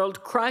a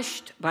world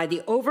crushed by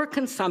the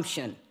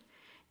overconsumption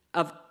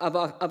of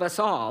us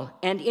all,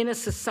 and in a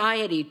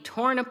society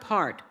torn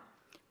apart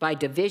by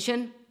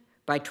division,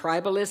 by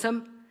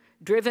tribalism,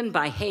 driven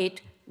by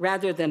hate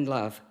rather than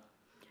love.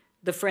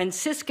 The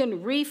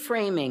Franciscan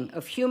reframing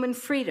of human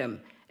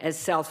freedom as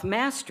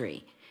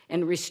self-mastery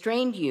and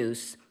restrained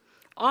use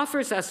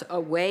offers us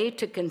a way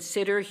to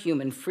consider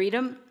human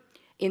freedom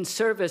in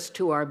service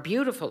to our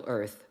beautiful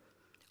earth,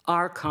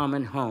 our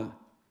common home.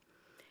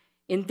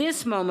 In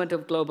this moment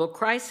of global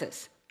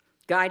crisis,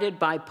 guided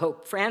by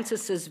Pope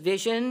Francis's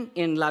vision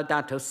in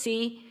Laudato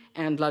Si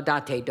and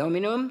Laudate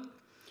Dominum,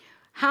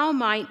 how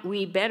might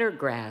we better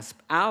grasp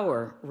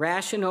our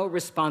rational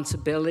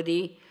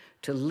responsibility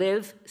to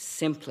live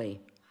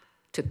simply,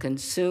 to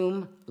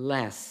consume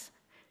less,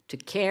 to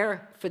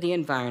care for the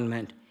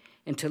environment,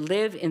 and to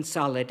live in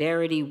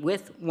solidarity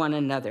with one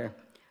another,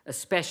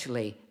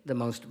 especially the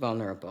most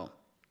vulnerable?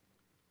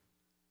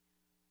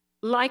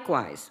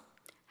 Likewise,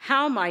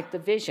 how might the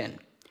vision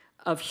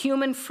of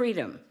human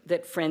freedom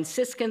that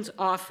Franciscans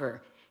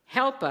offer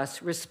help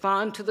us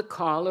respond to the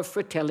call of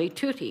Fratelli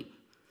Tutti,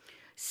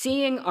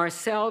 seeing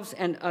ourselves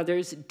and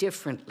others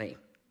differently?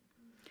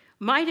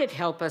 Might it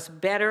help us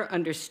better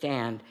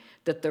understand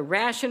that the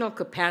rational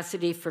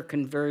capacity for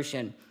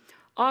conversion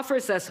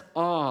offers us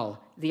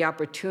all the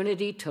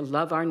opportunity to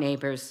love our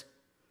neighbors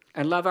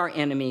and love our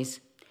enemies,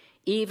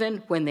 even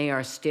when they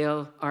are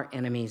still our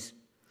enemies,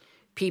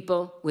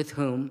 people with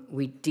whom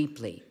we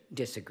deeply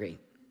disagree?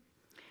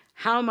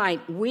 How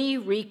might we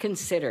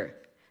reconsider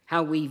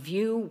how we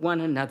view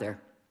one another?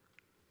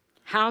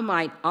 How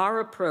might our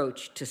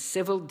approach to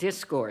civil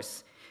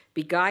discourse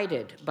be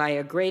guided by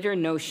a greater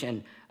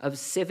notion of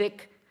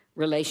civic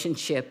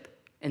relationship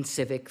and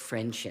civic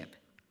friendship?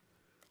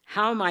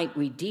 How might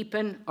we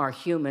deepen our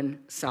human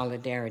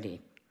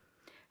solidarity?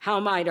 How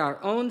might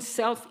our own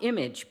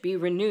self-image be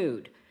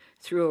renewed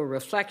through a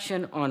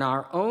reflection on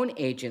our own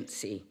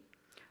agency,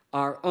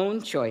 our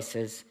own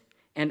choices,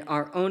 and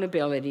our own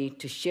ability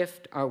to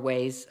shift our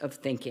ways of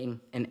thinking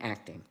and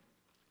acting?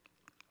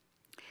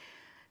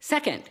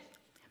 Second,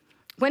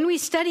 when we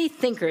study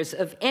thinkers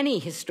of any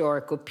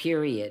historical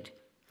period,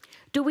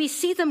 do we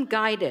see them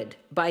guided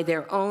by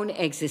their own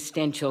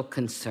existential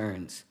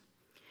concerns?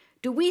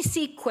 Do we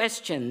see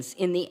questions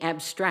in the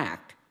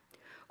abstract,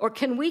 or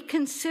can we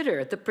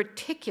consider the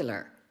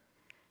particular,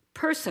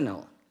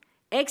 personal,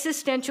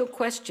 existential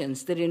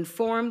questions that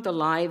inform the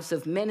lives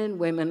of men and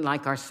women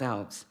like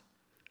ourselves?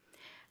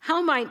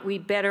 How might we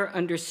better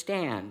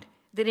understand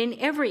that in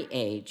every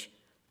age,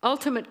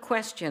 ultimate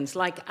questions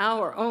like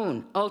our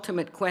own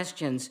ultimate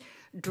questions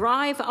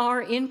drive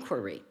our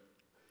inquiry,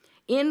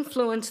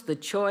 influence the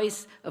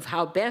choice of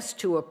how best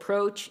to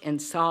approach and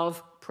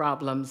solve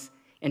problems,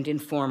 and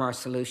inform our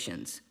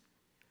solutions?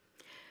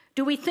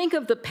 Do we think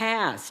of the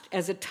past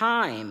as a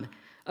time,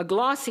 a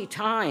glossy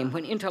time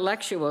when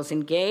intellectuals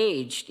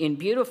engaged in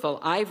beautiful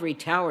ivory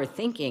tower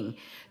thinking,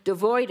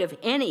 devoid of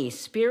any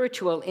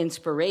spiritual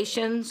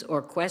inspirations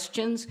or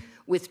questions,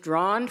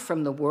 withdrawn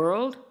from the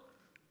world,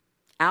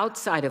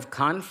 outside of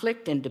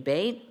conflict and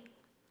debate?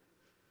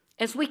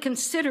 As we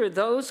consider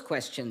those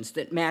questions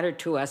that matter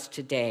to us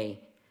today,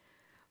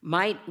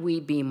 might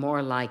we be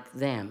more like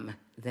them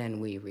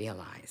than we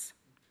realize?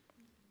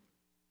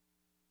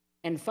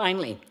 And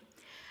finally,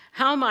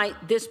 how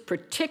might this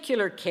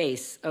particular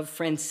case of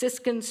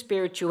Franciscan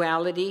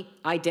spirituality,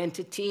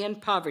 identity, and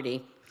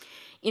poverty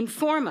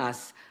inform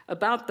us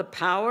about the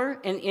power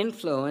and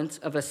influence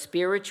of a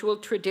spiritual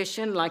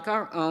tradition like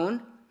our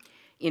own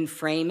in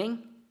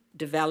framing,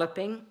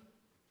 developing,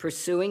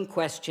 pursuing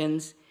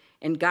questions,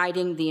 and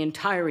guiding the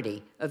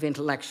entirety of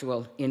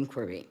intellectual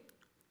inquiry?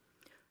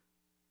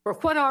 For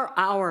what are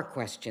our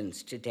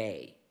questions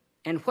today,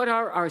 and what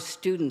are our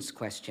students'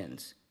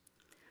 questions?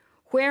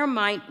 Where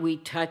might we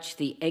touch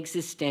the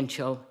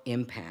existential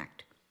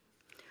impact?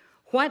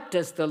 What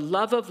does the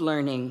love of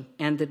learning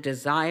and the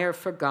desire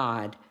for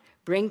God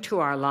bring to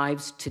our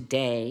lives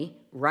today,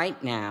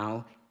 right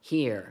now,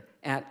 here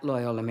at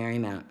Loyola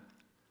Marymount?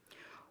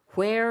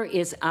 Where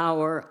is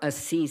our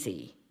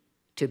Assisi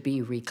to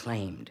be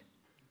reclaimed?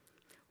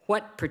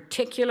 What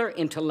particular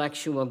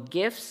intellectual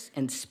gifts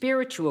and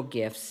spiritual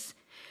gifts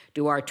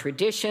do our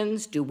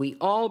traditions, do we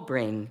all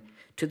bring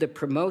to the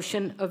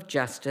promotion of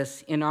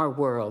justice in our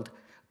world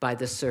by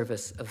the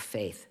service of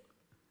faith?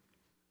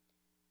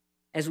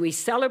 As we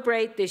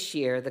celebrate this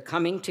year the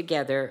coming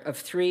together of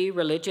 3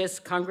 religious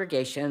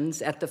congregations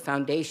at the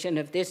foundation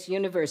of this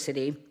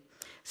university,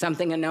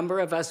 something a number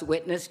of us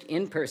witnessed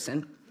in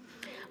person,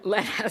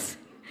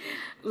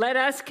 let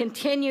us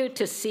continue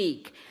to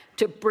seek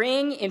to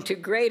bring into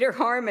greater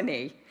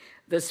harmony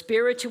the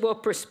spiritual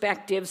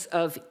perspectives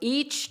of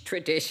each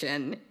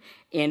tradition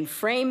in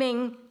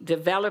framing,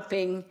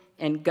 developing,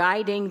 and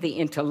guiding the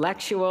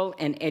intellectual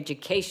and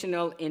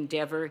educational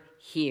endeavor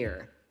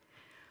here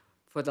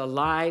for the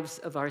lives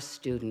of our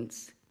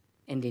students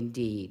and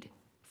indeed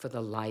for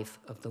the life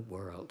of the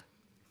world.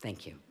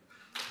 Thank you.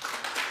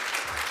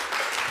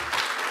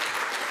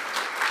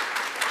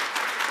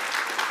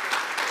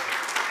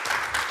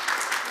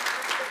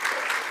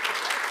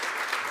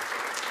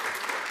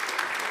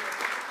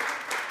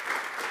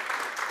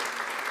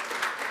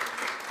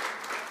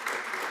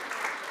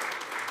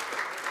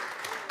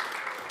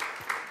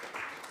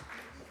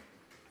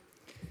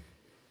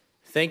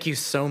 Thank you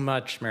so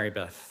much, Mary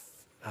Beth.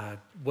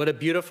 What a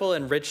beautiful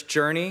and rich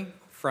journey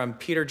from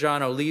Peter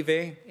John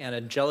Olive and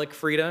angelic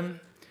freedom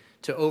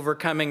to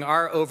overcoming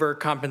our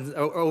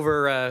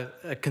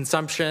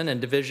consumption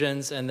and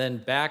divisions, and then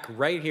back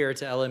right here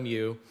to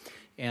LMU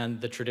and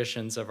the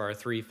traditions of our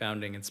 3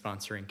 founding and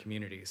sponsoring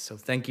communities. So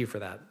thank you for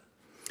that.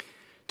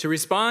 To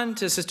respond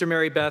to Sister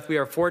Mary Beth, we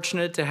are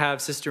fortunate to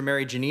have Sister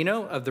Mary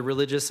Janino of the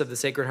Religious of the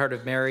Sacred Heart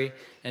of Mary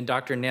and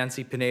Dr.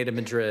 Nancy Pineda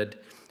Madrid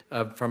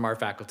from our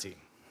faculty.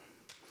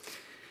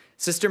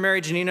 Sister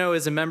Mary Janino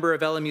is a member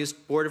of LMU's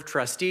Board of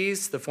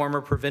Trustees, the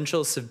former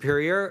provincial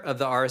superior of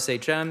the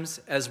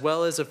R.S.H.Ms, as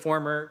well as a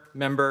former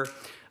member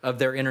of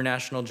their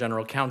International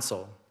General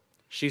Council.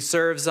 She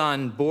serves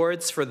on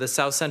boards for the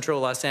South Central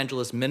Los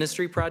Angeles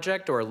Ministry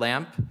Project, or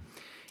LAMP,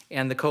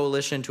 and the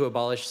Coalition to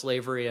Abolish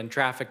Slavery and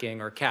Trafficking,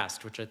 or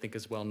CAST, which I think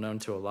is well known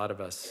to a lot of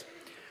us.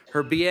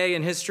 Her BA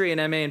in History and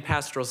MA in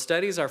Pastoral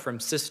Studies are from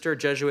sister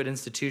Jesuit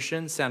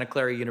institutions, Santa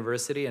Clara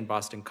University and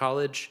Boston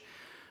College.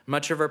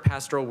 Much of her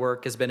pastoral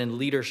work has been in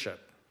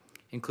leadership,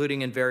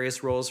 including in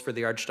various roles for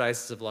the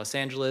Archdiocese of Los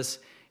Angeles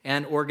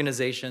and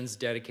organizations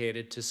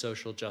dedicated to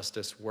social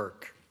justice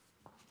work.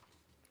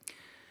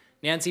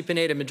 Nancy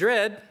Pineda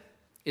Madrid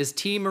is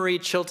T. Marie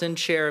Chilton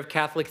Chair of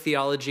Catholic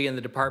Theology in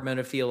the Department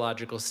of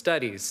Theological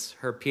Studies.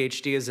 Her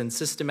PhD is in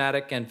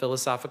Systematic and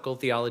Philosophical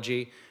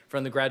Theology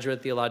from the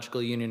Graduate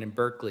Theological Union in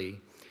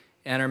Berkeley,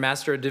 and her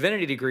Master of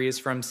Divinity degree is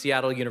from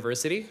Seattle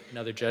University,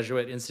 another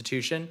Jesuit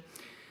institution.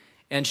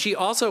 And she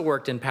also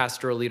worked in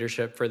pastoral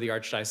leadership for the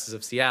Archdiocese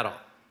of Seattle.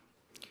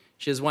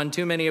 She has won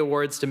too many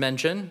awards to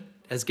mention,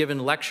 has given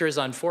lectures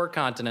on 4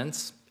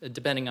 continents,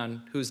 depending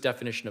on whose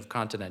definition of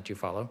continent you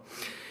follow.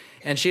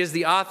 And she is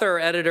the author or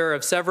editor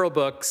of several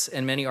books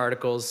and many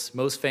articles,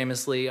 most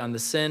famously on the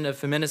sin of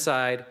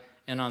feminicide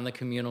and on the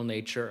communal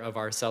nature of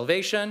our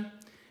salvation,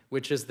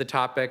 which is the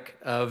topic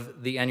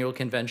of the annual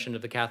convention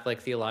of the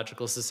Catholic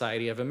Theological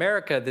Society of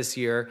America this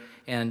year,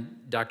 and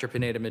Dr.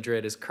 Pineda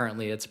Madrid is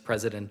currently its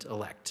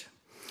president-elect.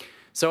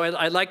 So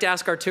I'd like to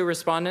ask our 2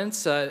 respondents.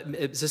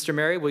 Sister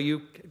Mary, will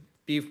you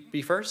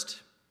be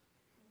first?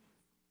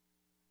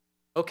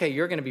 Okay,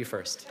 you're going to be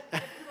first.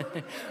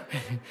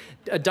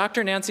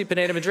 Dr. Nancy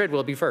Pineda Madrid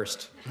will be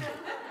first.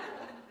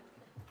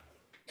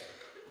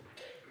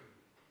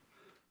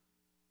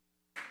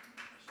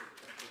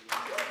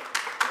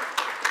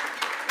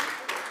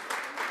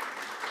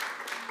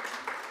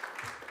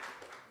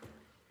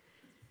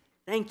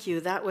 Thank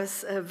you. That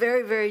was a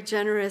very, very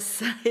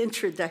generous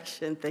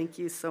introduction. Thank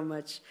you so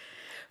much,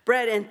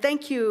 Brett. And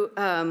thank you,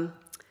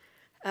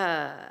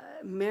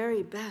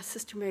 Mary Beth,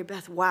 Sister Mary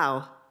Beth.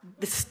 Wow,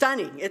 it's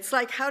stunning. It's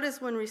like, how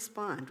does one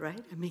respond,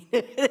 right? I mean,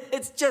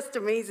 it's just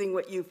amazing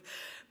what you've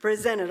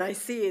presented. I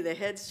see the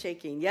heads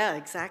shaking. Yeah,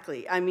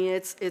 exactly. I mean,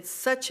 it's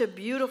such a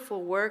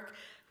beautiful work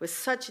with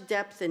such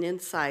depth and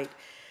insight.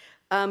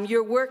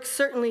 Your work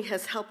certainly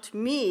has helped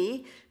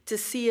me to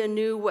see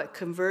anew what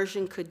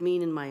conversion could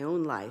mean in my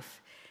own life.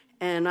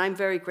 And I'm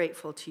very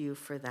grateful to you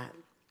for that.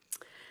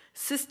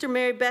 Sister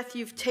Mary Beth,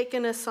 you've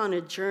taken us on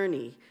a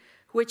journey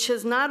which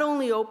has not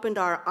only opened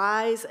our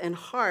eyes and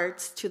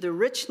hearts to the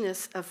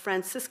richness of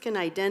Franciscan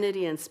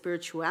identity and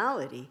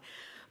spirituality,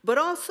 but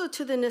also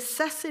to the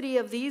necessity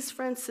of these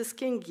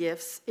Franciscan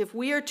gifts if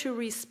we are to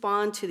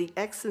respond to the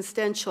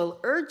existential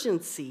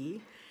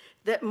urgency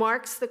that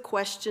marks the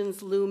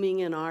questions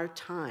looming in our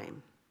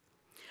time.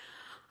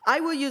 I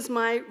will use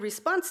my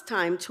response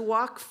time to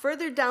walk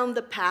further down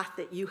the path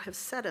that you have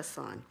set us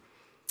on.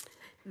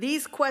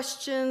 These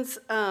questions,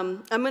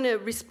 I'm going to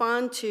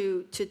respond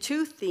to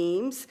 2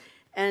 themes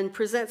and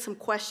present some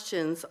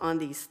questions on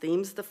these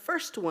themes. The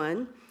first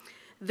one,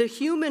 the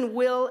human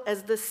will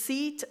as the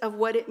seat of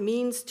what it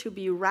means to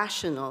be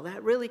rational.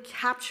 That really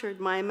captured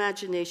my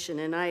imagination,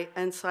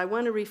 and so I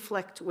want to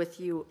reflect with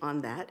you on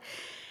that.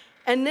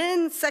 And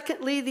then,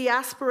 secondly, the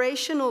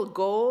aspirational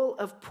goal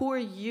of poor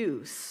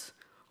use,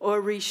 or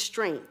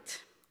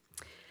restraint.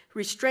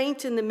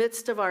 Restraint in the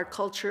midst of our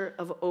culture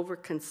of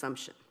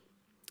overconsumption.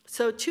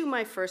 So to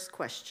my first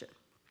question.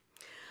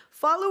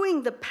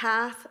 Following the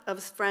path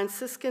of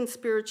Franciscan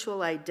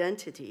spiritual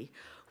identity,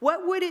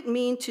 what would it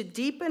mean to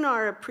deepen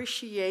our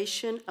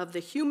appreciation of the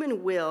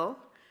human will,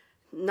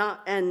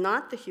 not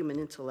the human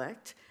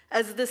intellect,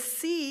 as the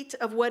seat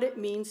of what it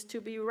means to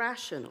be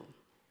rational?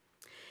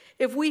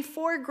 If we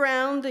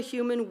foreground the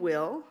human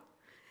will,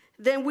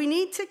 then we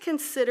need to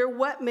consider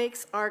what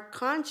makes our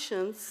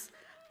consciousness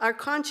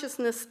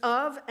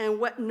of and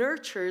what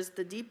nurtures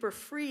the deeper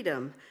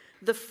freedom,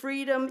 the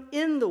freedom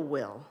in the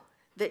will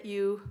that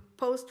you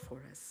posed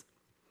for us.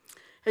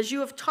 As you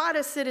have taught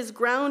us, it is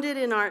grounded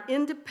in our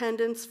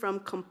independence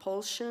from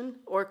compulsion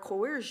or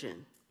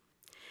coercion.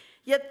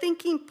 Yet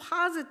thinking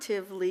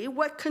positively,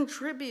 what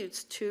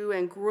contributes to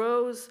and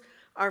grows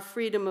our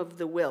freedom of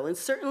the will, and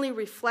certainly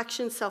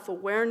reflection,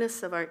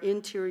 self-awareness of our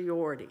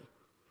interiority.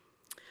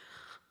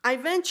 I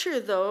venture,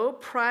 though,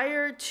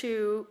 prior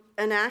to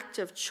an act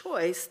of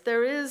choice,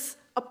 there is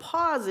a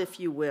pause, if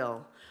you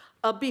will,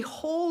 a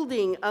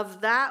beholding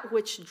of that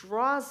which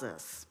draws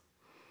us,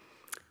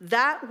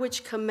 that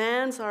which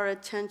commands our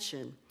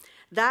attention,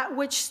 that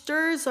which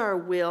stirs our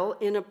will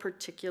in a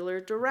particular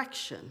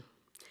direction.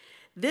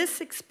 This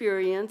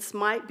experience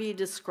might be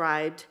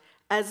described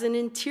as an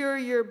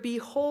interior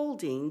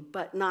beholding,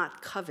 but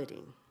not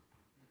coveting.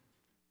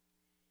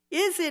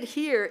 Is it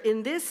here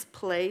in this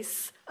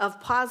place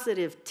of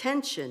positive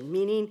tension,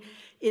 meaning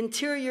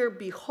interior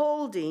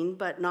beholding,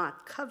 but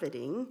not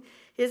coveting,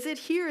 is it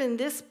here in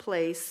this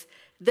place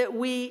that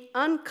we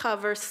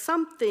uncover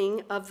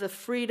something of the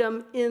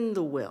freedom in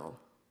the will?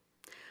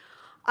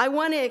 I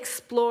want to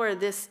explore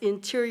this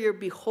interior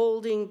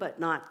beholding, but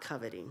not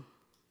coveting.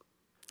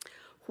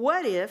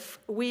 What if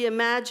we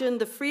imagine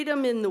the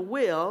freedom in the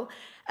will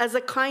as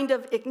a kind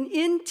of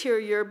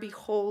interior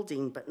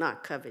beholding, but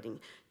not coveting?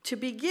 To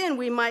begin,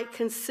 we might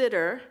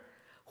consider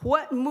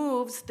what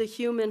moves the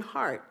human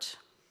heart.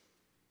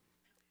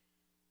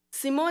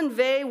 Simone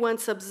Weil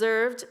once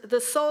observed,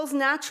 the soul's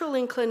natural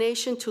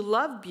inclination to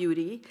love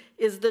beauty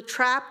is the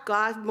trap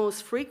God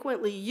most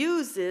frequently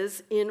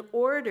uses in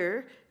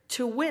order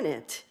to win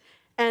it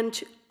and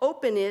to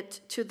open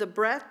it to the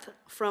breath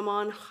from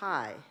on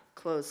high,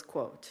 close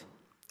quote.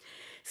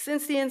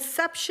 Since the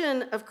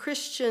inception of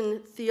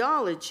Christian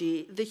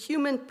theology, the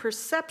human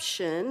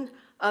perception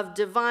of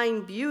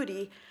divine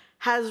beauty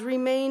has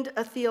remained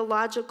a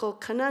theological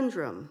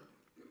conundrum.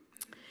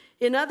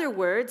 In other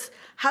words,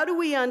 how do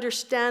we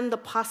understand the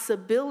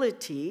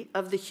possibility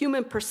of the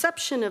human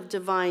perception of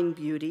divine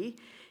beauty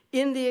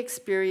in the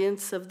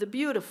experience of the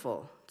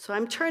beautiful? So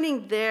I'm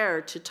turning there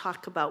to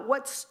talk about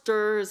what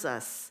stirs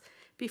us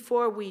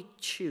before we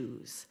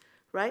choose,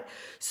 right?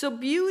 So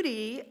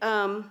beauty,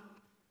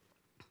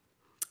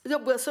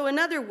 so in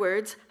other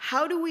words,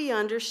 how do we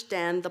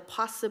understand the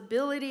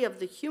possibility of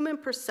the human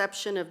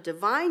perception of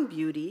divine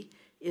beauty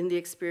in the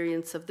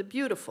experience of the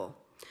beautiful?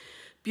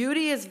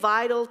 Beauty is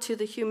vital to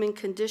the human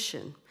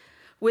condition.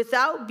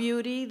 Without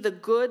beauty, the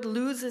good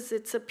loses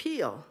its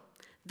appeal.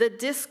 The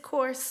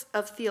discourse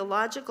of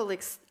theological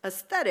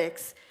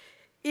aesthetics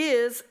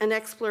is an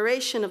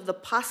exploration of the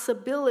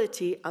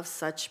possibility of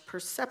such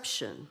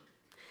perception.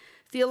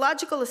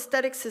 Theological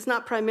aesthetics is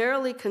not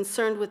primarily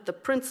concerned with the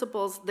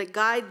principles that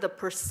guide the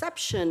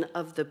perception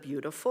of the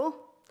beautiful.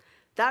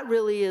 That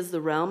really is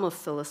the realm of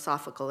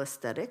philosophical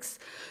aesthetics.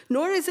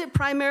 Nor is it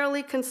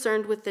primarily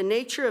concerned with the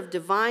nature of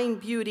divine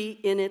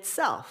beauty in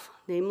itself,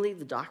 namely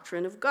the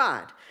doctrine of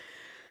God.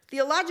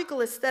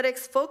 Theological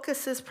aesthetics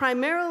focuses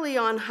primarily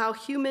on how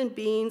human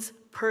beings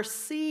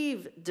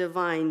perceive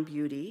divine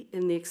beauty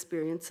in the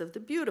experience of the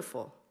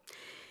beautiful.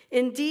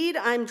 Indeed,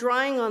 I'm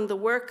drawing on the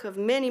work of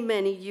many,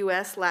 many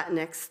U.S.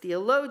 Latinx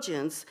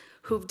theologians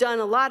who've done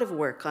a lot of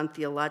work on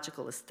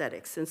theological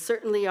aesthetics, and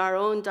certainly our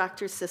own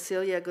Dr.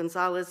 Cecilia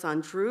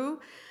Gonzalez-Andreu.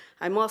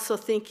 I'm also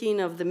thinking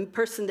of the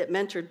person that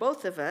mentored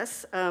both of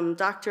us,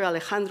 Dr.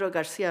 Alejandro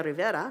Garcia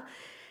Rivera,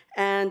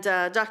 and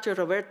Dr.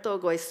 Roberto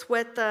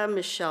Goizueta,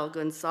 Michelle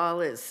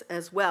Gonzalez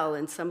as well,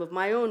 and some of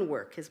my own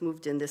work has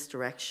moved in this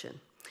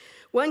direction.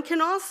 One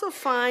can also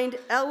find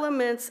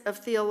elements of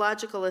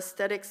theological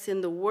aesthetics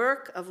in the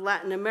work of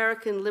Latin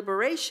American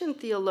liberation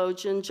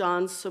theologian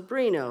John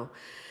Sobrino.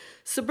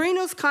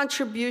 Sobrino's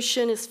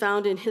contribution is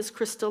found in his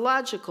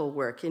Christological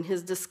work, in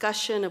his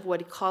discussion of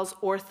what he calls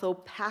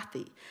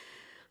orthopathy,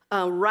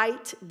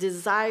 right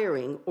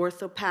desiring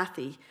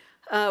orthopathy.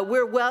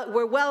 We're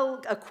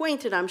well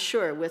acquainted, I'm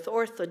sure, with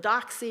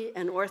orthodoxy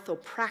and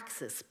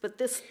orthopraxis, but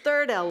this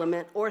third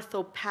element,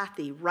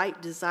 orthopathy, right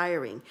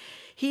desiring,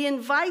 he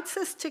invites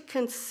us to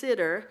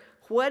consider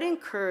what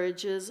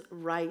encourages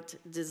right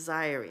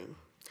desiring.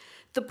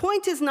 The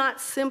point is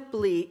not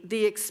simply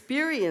the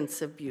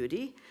experience of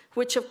beauty,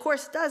 which of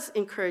course does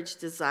encourage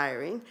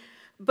desiring,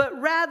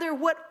 but rather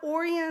what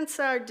orients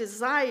our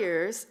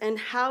desires and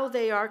how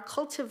they are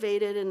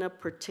cultivated in a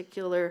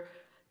particular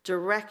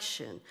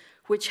direction,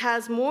 which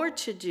has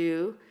to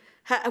do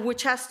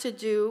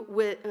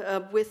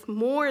with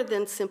more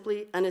than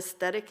simply an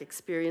aesthetic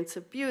experience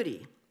of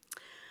beauty.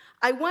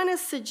 I want to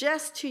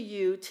suggest to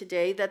you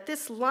today that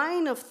this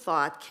line of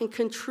thought can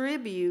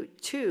contribute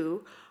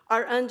to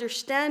our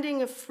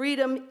understanding of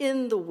freedom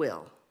in the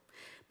will,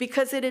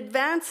 because it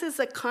advances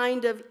a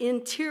kind of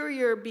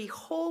interior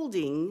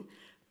beholding,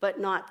 but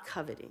not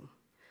coveting,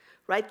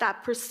 right?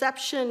 That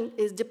perception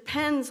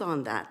depends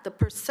on that. The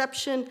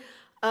perception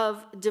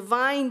of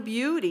divine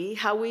beauty,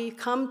 how we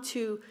come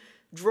to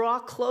draw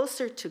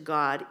closer to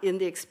God in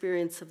the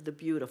experience of the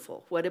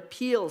beautiful, what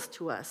appeals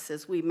to us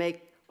as we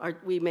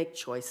make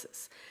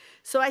choices.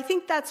 So I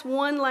think that's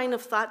one line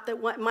of thought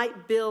that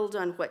might build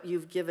on what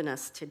you've given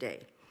us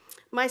today.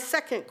 My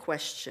second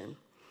question,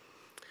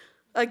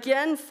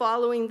 again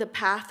following the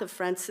path of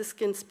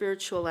Franciscan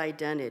spiritual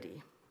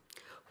identity,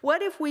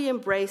 what if we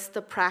embrace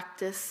the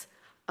practice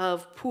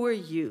of poor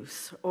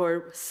use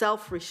or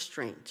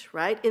self-restraint,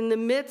 right, in the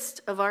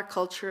midst of our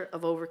culture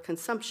of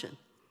overconsumption?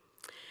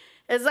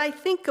 As I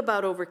think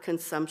about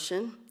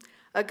overconsumption,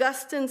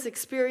 Augustine's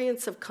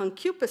experience of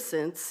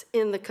concupiscence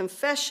in the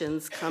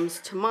Confessions comes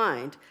to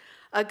mind.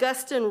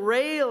 Augustine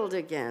railed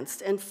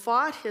against and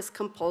fought his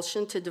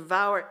compulsion to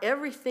devour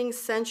everything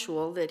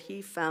sensual that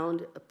he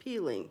found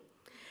appealing.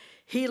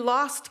 He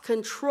lost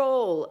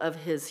control of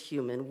his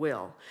human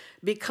will,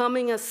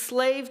 becoming a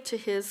slave to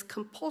his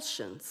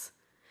compulsions.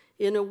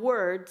 In a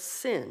word,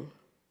 sin.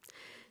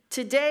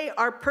 Today,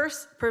 our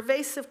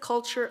pervasive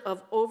culture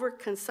of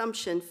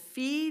overconsumption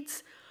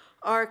feeds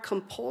our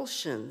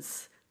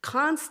compulsions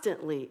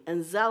constantly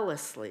and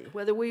zealously,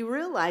 whether we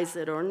realize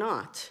it or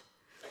not.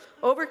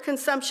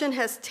 Overconsumption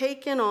has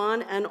taken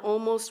on an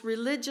almost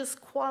religious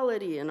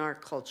quality in our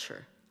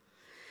culture.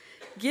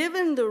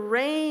 Given the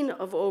reign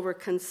of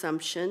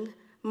overconsumption,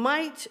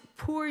 might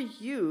poor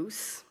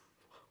use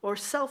or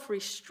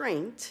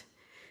self-restraint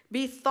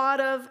be thought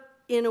of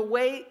in a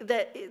way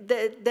that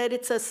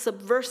it's a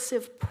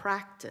subversive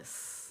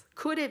practice?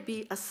 Could it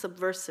be a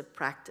subversive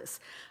practice,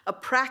 a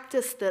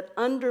practice that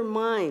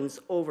undermines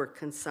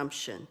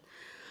overconsumption?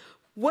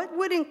 What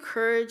would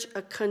encourage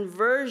a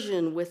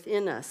conversion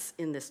within us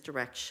in this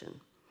direction?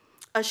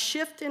 A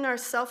shift in our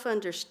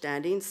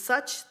self-understanding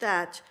such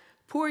that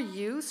poor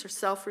use or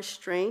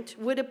self-restraint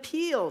would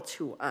appeal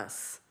to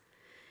us.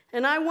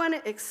 And I want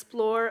to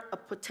explore a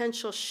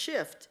potential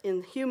shift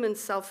in human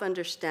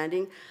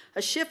self-understanding,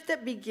 a shift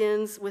that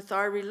begins with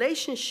our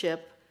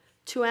relationship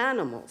to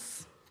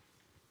animals.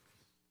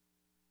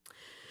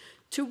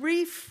 To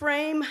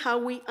reframe how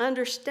we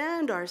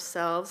understand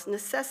ourselves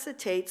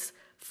necessitates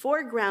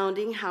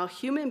foregrounding how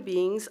human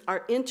beings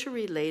are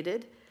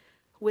interrelated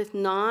with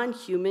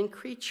non-human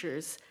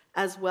creatures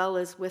as well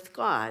as with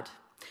God.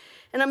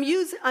 And I'm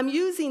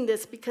using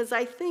this because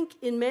I think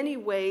in many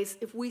ways,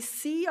 if we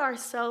see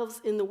ourselves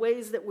in the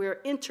ways that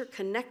we're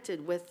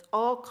interconnected with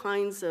all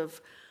kinds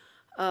of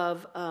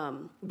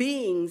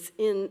beings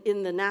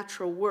in the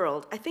natural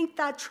world, I think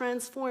that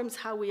transforms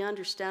how we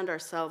understand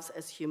ourselves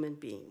as human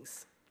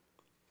beings.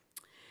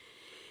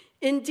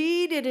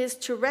 Indeed, it is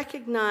to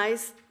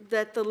recognize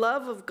that the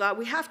love of God,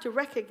 we have to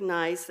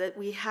recognize that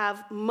we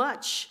have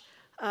much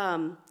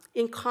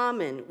in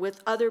common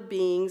with other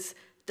beings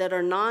that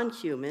are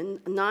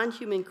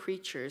non-human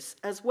creatures,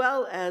 as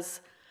well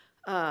as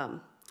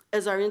our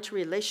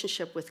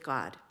interrelationship with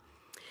God.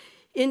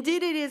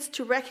 Indeed, it is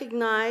to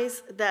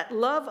recognize that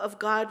love of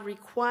God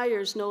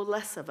requires no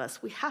less of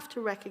us. We have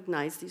to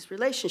recognize these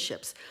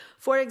relationships.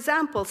 For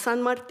example,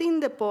 San Martin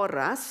de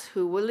Porras,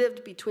 who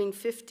lived between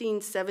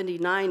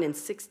 1579 and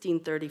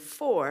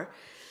 1634,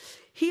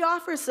 he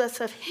offers us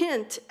a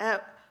hint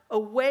at a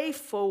way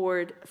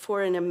forward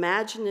for an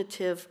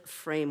imaginative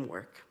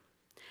framework.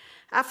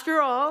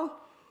 After all,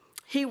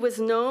 he was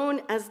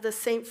known as the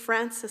St.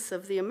 Francis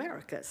of the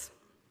Americas.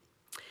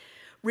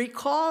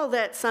 Recall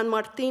that San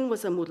Martin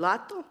was a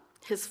mulatto,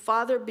 his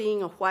father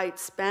being a white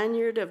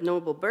Spaniard of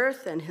noble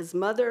birth and his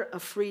mother a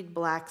freed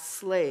black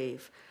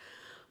slave.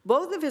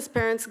 Both of his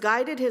parents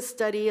guided his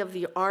study of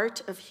the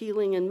art of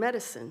healing and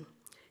medicine.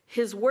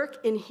 His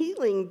work in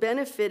healing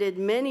benefited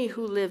many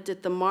who lived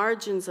at the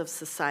margins of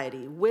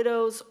society: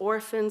 widows,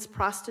 orphans,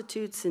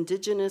 prostitutes,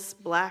 indigenous,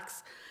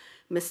 blacks,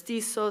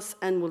 mestizos,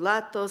 and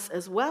mulattoes,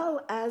 as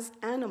well as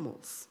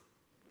animals.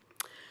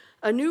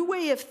 A new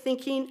way of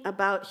thinking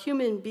about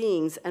human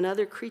beings and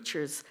other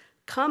creatures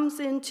comes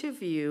into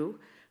view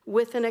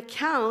with an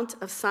account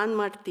of San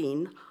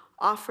Martin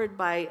offered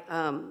by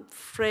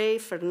Fray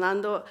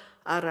Fernando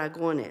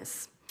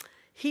Aragones.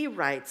 He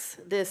writes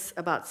this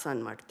about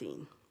San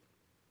Martin.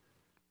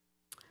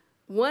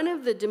 One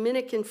of the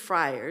Dominican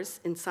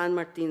friars in San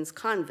Martin's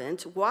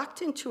convent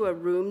walked into a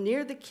room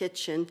near the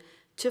kitchen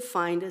to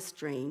find a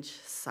strange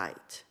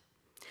sight.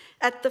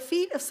 At the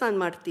feet of San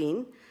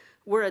Martin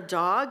were a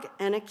dog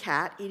and a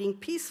cat eating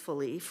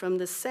peacefully from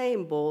the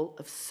same bowl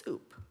of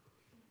soup.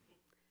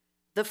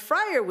 The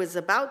friar was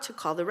about to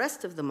call the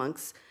rest of the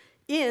monks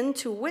in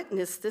to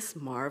witness this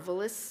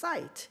marvelous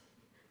sight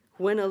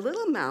when a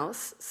little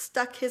mouse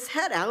stuck his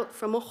head out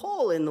from a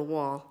hole in the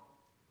wall.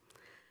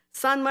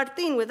 San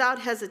Martin, without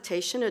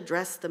hesitation,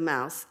 addressed the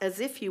mouse as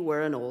if he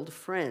were an old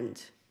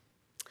friend.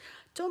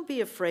 "Don't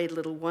be afraid,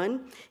 little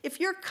one. If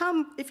you're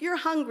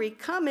hungry,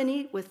 come and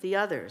eat with the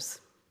others."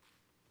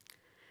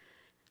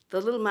 The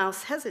little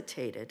mouse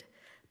hesitated,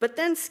 but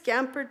then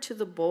scampered to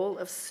the bowl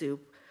of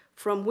soup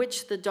from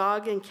which the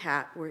dog and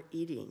cat were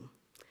eating.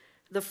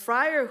 The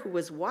friar, who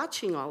was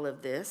watching all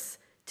of this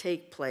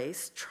take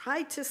place,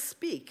 tried to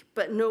speak,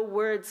 but no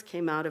words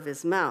came out of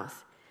his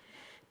mouth.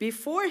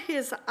 Before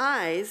his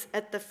eyes,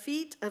 at the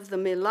feet of the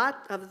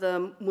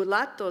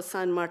mulatto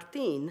San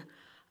Martin,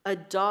 a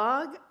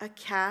dog, a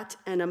cat,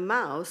 and a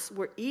mouse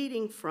were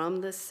eating from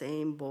the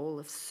same bowl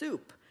of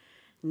soup,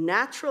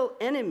 natural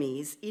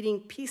enemies eating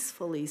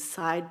peacefully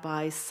side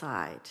by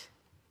side.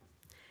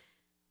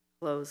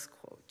 Close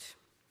quote.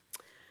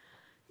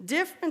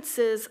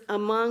 Differences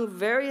among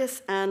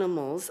various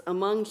animals,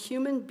 among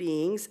human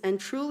beings, and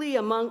truly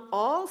among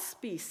all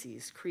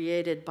species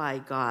created by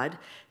God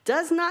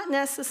does not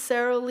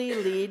necessarily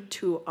lead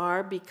to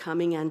our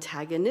becoming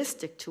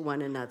antagonistic to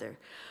one another,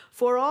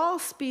 for all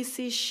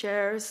species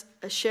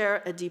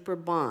share a deeper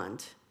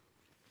bond.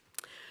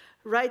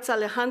 Writes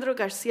Alejandro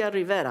Garcia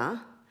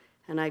Rivera,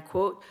 and I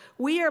quote,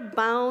 "We are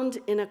bound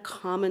in a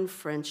common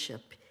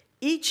friendship.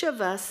 Each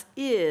of us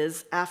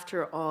is,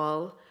 after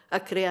all, a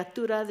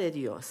criatura de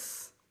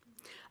Dios,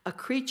 a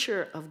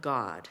creature of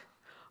God.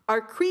 Our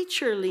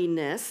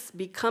creatureliness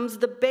becomes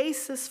the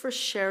basis for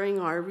sharing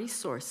our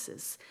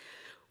resources.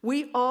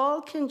 We all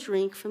can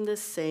drink from the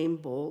same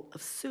bowl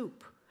of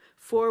soup,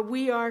 for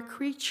we are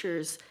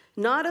creatures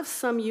not of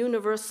some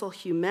universal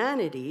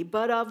humanity,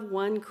 but of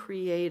one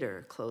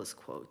creator," close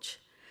quote.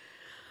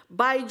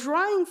 By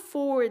drawing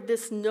forward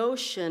this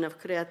notion of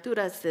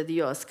criaturas de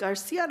Dios,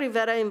 Garcia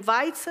Rivera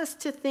invites us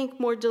to think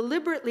more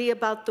deliberately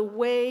about the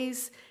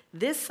ways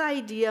this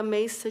idea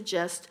may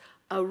suggest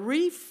a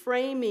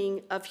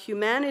reframing of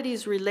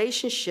humanity's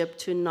relationship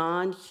to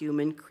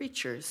non-human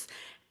creatures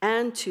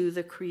and to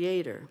the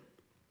Creator.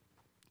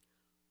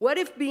 What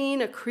if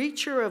being a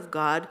creature of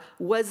God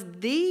was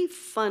the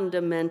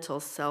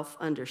fundamental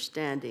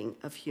self-understanding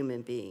of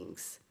human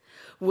beings?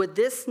 Would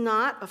this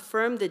not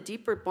affirm the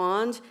deeper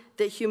bond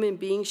that human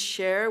beings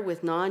share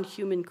with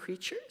non-human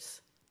creatures?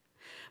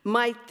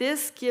 Might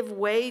this give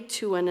way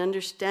to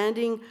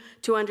understanding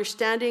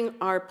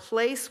our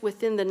place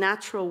within the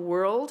natural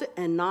world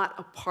and not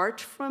apart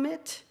from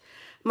it?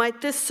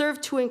 Might this serve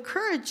to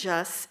encourage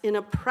us in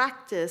a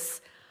practice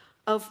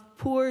of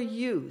poor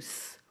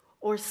use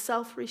or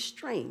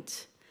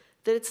self-restraint?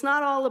 That it's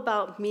not all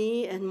about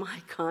me and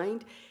my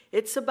kind,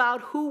 it's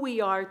about who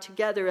we are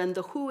together, and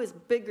the who is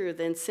bigger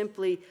than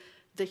simply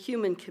the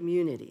human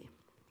community.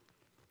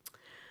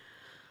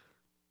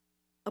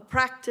 A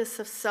practice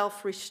of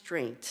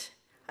self-restraint.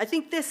 I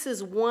think this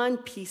is one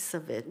piece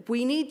of it.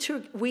 We need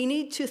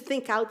to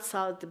think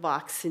outside the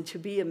box and to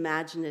be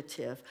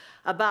imaginative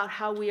about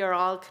how we are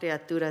all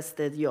criaturas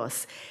de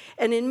Dios.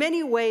 And in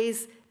many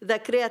ways, the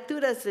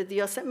criaturas de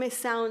Dios, it may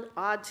sound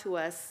odd to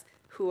us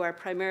who are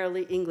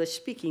primarily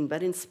English-speaking,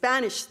 but in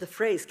Spanish, the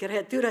phrase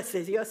criaturas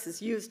de Dios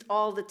is used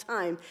all the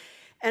time.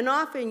 And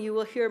often you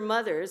will hear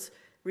mothers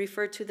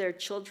refer to their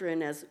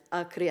children as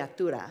a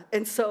criatura.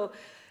 And so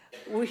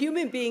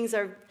human beings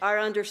are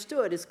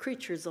understood as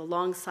creatures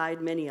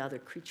alongside many other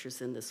creatures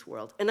in this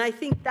world. And I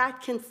think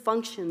that can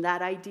function,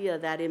 that idea,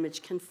 that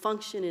image can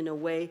function in a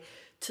way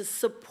to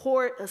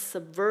support a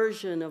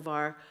subversion of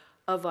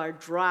our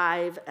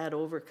drive at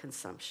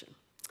overconsumption.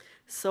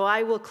 So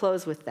I will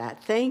close with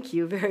that. Thank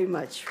you very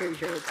much for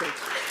your attention.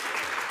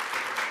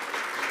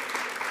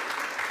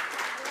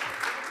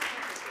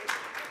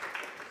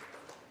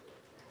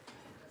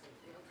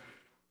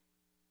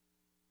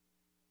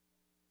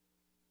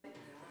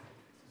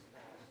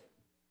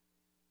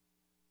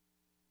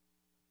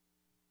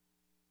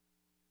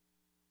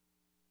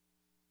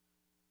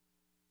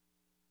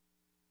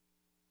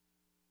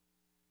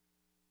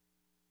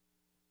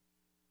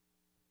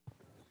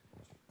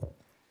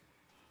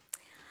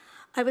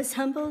 I was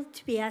humbled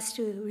to be asked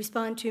to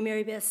respond to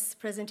Mary Beth's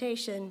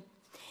presentation,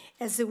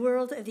 as the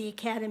world of the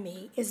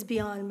Academy is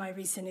beyond my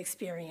recent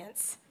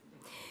experience.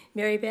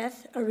 Mary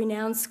Beth, a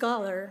renowned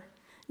scholar,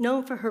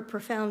 known for her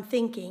profound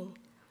thinking,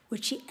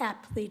 which she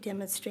aptly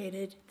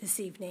demonstrated this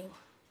evening.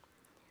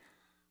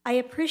 I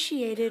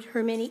appreciated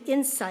her many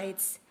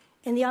insights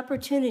and the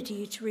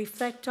opportunity to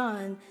reflect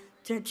on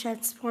the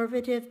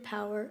transformative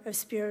power of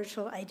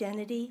spiritual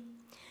identity,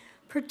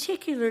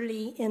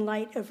 particularly in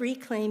light of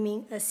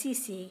reclaiming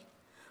Assisi,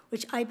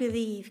 which I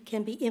believe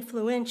can be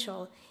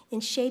influential in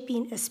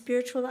shaping a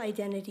spiritual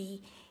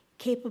identity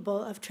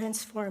capable of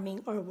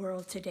transforming our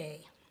world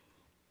today.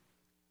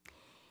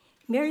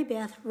 Mary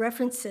Beth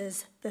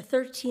references the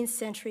 13th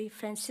century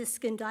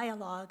Franciscan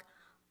dialogue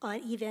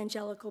on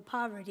evangelical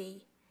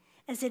poverty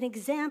as an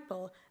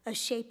example of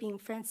shaping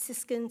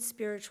Franciscan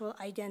spiritual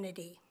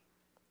identity.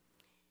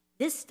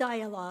 This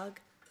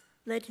dialogue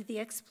led to the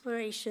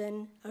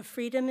exploration of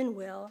freedom and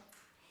will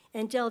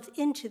and delved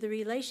into the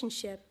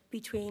relationship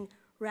between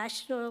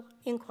rational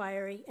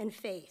inquiry and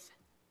faith.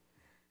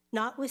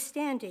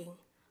 Notwithstanding,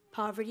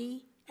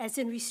 poverty, as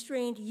in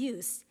restrained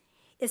use,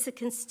 is a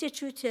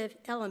constitutive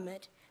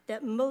element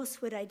that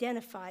most would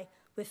identify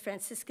with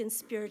Franciscan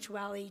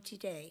spirituality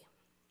today.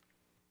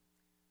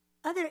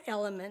 Other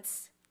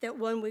elements that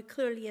one would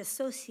clearly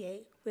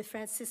associate with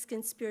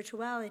Franciscan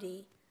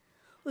spirituality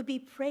would be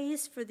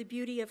praise for the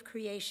beauty of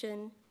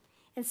creation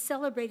and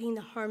celebrating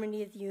the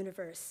harmony of the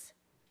universe,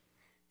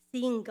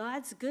 seeing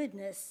God's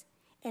goodness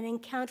and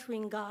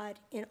encountering God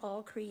in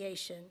all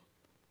creation,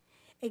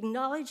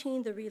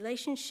 acknowledging the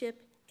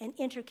relationship and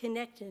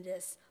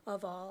interconnectedness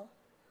of all,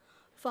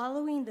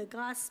 following the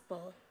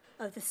gospel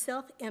of the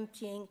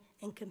self-emptying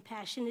and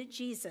compassionate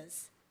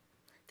Jesus,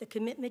 the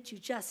commitment to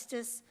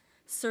justice,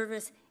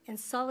 service, and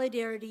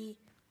solidarity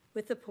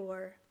with the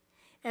poor,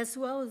 as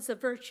well as the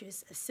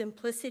virtues of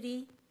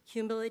simplicity,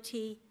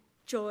 humility,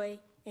 joy,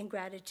 and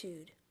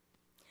gratitude.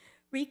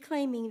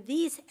 Reclaiming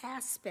these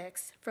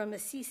aspects from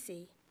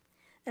Assisi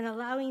and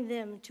allowing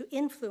them to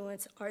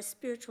influence our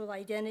spiritual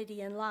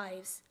identity and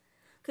lives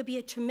could be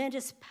a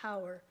tremendous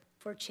power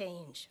for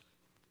change.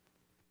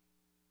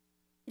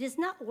 It is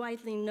not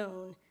widely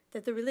known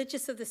that the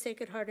religious of the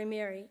Sacred Heart of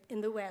Mary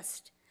in the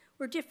West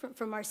were different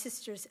from our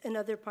sisters in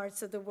other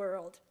parts of the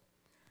world.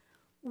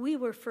 We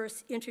were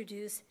first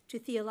introduced to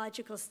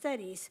theological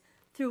studies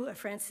through a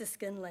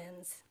Franciscan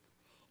lens.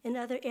 In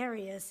other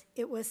areas,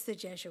 it was the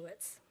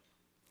Jesuits.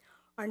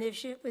 Our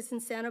initiate was in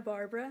Santa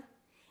Barbara,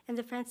 and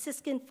the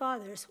Franciscan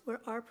fathers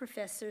were our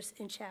professors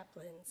and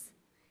chaplains.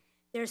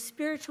 Their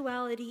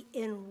spirituality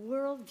and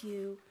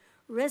worldview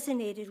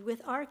resonated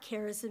with our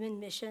charism and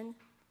mission,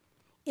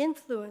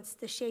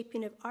 influenced the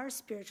shaping of our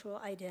spiritual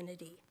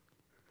identity.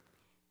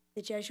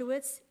 The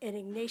Jesuits and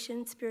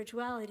Ignatian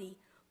spirituality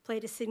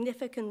played a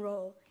significant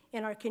role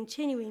in our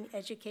continuing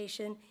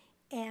education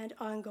and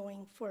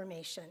ongoing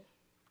formation.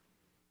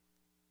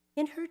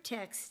 In her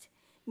text,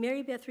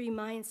 Mary Beth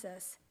reminds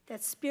us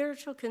that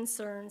spiritual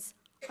concerns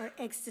are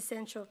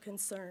existential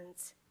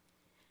concerns.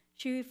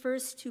 She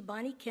refers to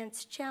Bonnie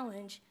Kent's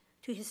challenge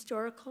to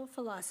historical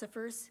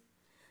philosophers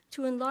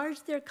to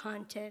enlarge their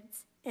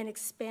context and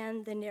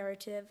expand the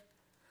narrative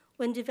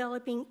when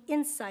developing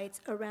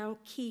insights around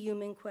key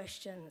human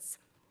questions.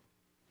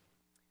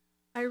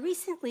 I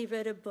recently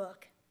read a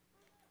book,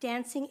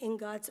 Dancing in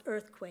God's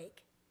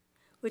Earthquake,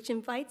 which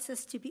invites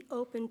us to be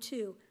open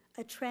to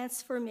a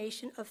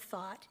transformation of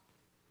thought,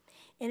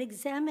 an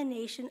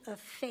examination of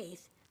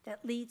faith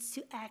that leads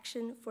to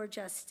action for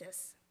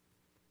justice.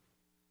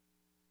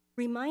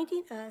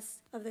 Reminding us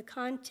of the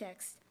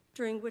context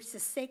during which the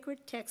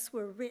sacred texts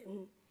were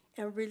written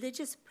and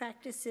religious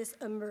practices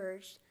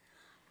emerged,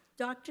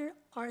 Dr.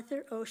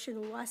 R.S.H.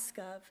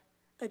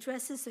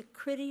 addresses the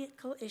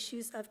critical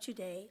issues of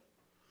today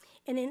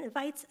and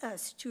invites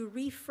us to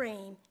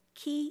reframe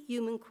key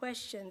human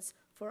questions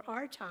for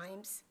our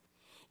times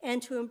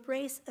and to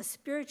embrace a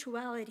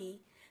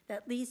spirituality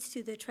that leads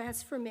to the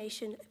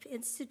transformation of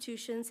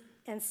institutions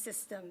and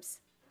systems.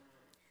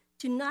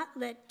 To not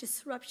let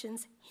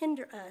disruptions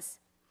hinder us,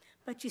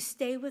 but to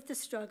stay with the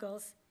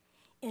struggles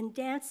and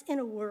dance in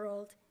a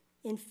world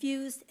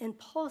infused and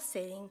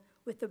pulsating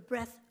with the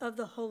breath of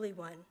the Holy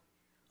One,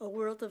 a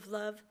world of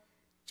love,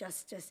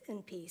 justice,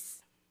 and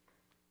peace.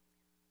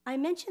 I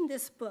mention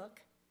this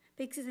book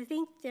because I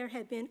think there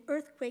have been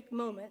earthquake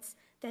moments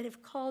that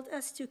have called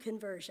us to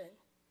conversion,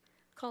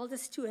 called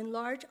us to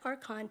enlarge our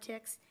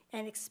context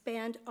and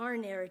expand our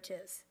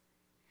narratives.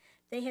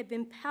 They have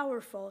been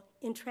powerful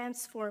in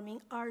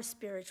transforming our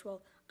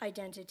spiritual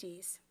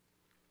identities.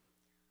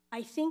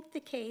 I think the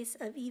case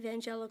of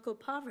evangelical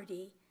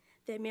poverty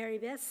that Mary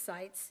Beth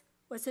cites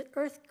was an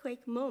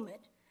earthquake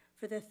moment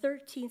for the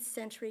 13th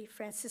century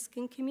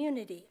Franciscan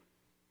community.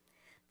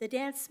 The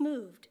dance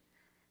moves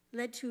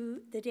led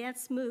to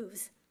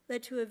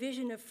a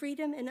vision of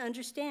freedom and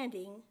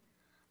understanding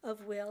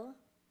of will,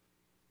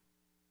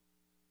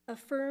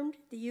 affirmed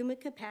the human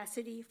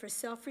capacity for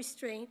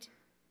self-restraint,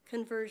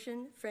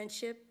 conversion,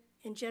 friendship,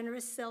 and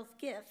generous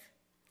self-gift,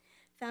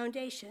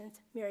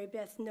 foundations, Mary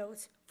Beth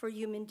notes, for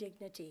human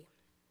dignity.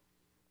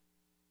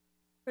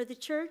 For the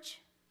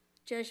Church,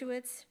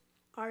 Jesuits,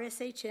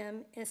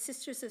 R.S.H.M, and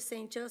Sisters of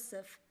St.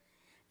 Joseph,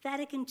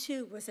 Vatican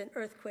II was an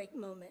earthquake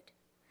moment.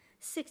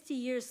 60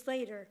 years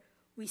later,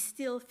 we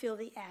still feel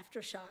the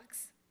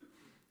aftershocks.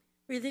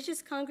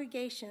 Religious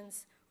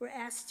congregations were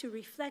asked to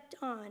reflect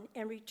on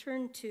and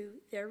return to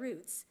their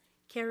roots,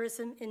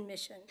 charism and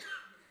mission,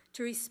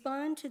 to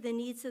respond to the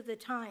needs of the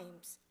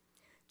times,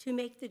 to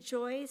make the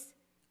joys,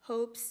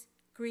 hopes,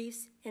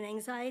 griefs, and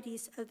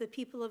anxieties of the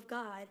people of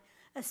God,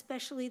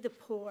 especially the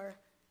poor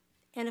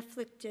and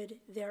afflicted,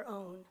 their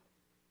own.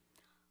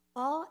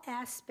 All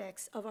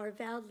aspects of our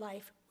vowed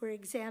life were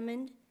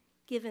examined,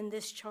 given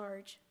this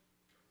charge.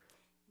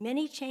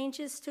 Many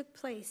changes took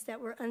place that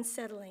were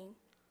unsettling,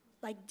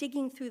 like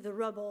digging through the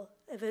rubble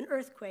of an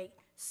earthquake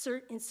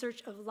in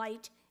search of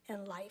light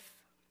and life.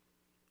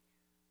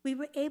 We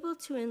were able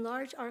to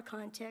enlarge our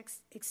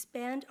context,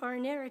 expand our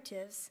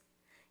narratives,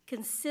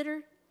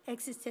 consider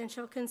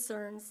existential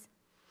concerns,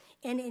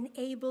 and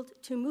enabled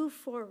to move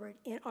forward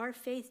in our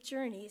faith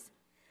journeys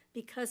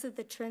because of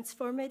the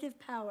transformative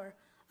power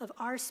of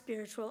our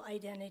spiritual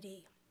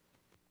identity.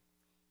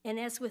 And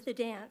as with the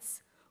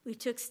dance, we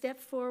took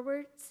steps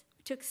forward,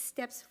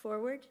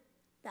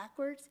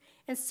 backwards,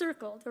 and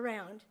circled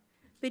around,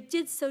 but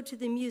did so to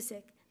the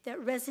music that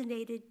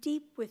resonated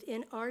deep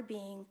within our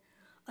being,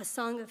 a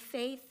song of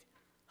faith,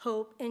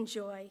 hope, and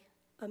joy,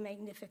 a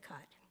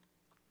Magnificat.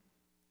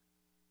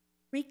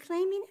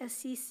 Reclaiming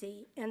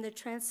Assisi and the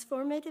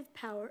transformative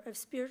power of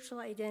spiritual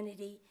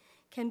identity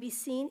can be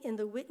seen in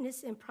the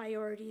witness and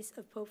priorities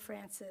of Pope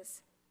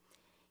Francis.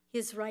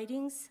 His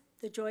writings,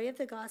 The Joy of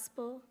the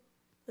Gospel,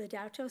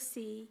 Laudato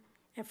Si,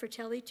 and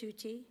Fratelli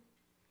Tutti,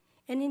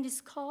 and in his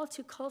call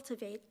to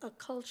cultivate a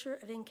culture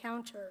of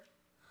encounter,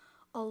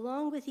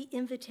 along with the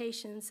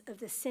invitations of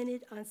the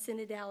Synod on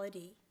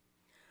Synodality,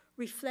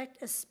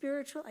 reflect a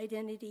spiritual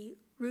identity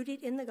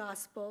rooted in the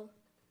gospel,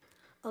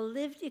 a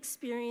lived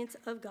experience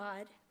of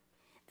God,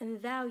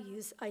 and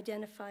values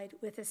identified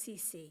with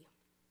Assisi.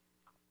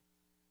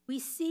 We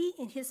see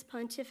in his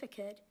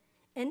pontificate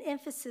an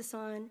emphasis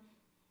on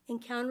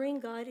encountering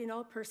God in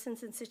all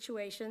persons and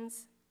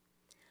situations,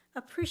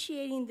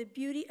 appreciating the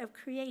beauty of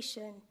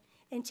creation,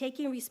 and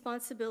taking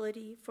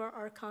responsibility for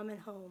our common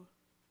home.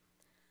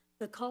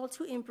 The call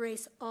to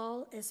embrace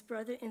all as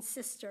brother and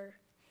sister,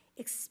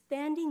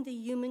 expanding the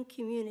human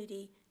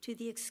community to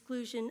the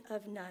exclusion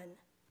of none.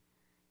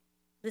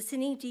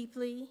 Listening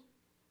deeply,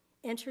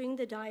 entering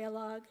the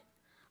dialogue,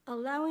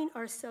 allowing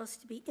ourselves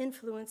to be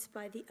influenced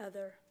by the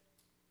other,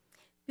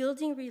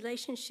 building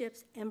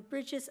relationships and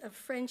bridges of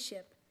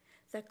friendship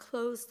that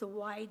close the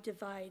wide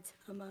divides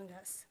among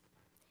us.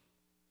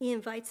 He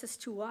invites us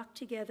to walk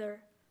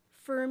together,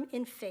 firm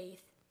in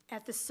faith,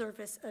 at the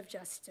service of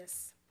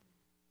justice.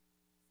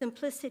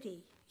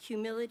 Simplicity,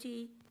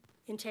 humility,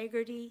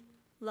 integrity,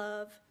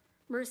 love,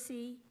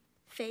 mercy,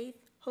 faith,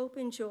 hope,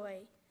 and joy,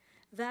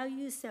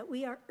 values that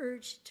we are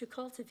urged to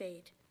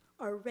cultivate,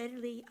 are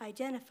readily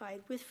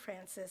identified with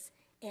Francis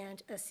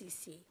and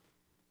Assisi.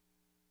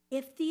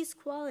 If these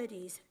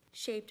qualities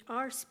shaped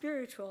our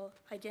spiritual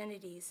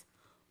identities,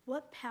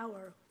 what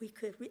power we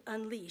could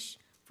unleash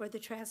for the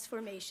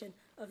transformation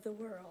of the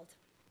world.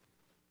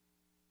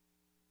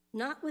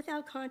 Not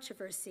without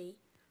controversy,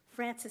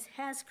 Francis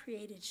has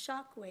created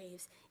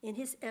shockwaves in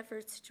his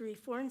efforts to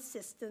reform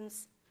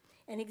systems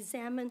and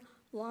examine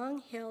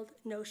long-held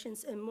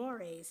notions and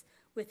mores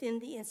within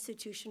the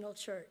institutional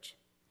church.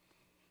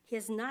 He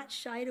has not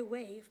shied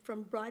away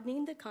from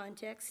broadening the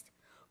context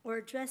or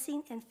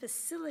addressing and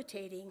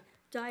facilitating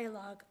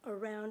dialogue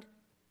around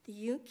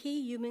the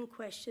key human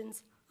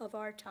questions of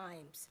our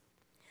times,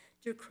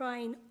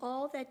 decrying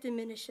all that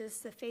diminishes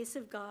the face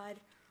of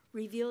God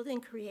revealed in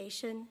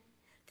creation,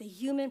 the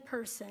human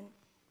person,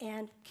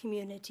 and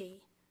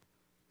community,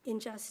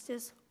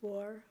 injustice,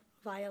 war,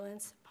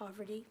 violence,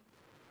 poverty,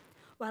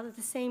 while at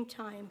the same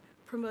time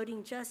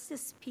promoting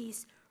justice,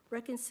 peace,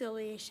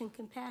 reconciliation,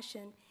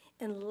 compassion,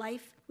 and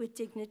life with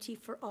dignity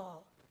for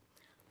all,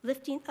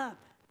 lifting up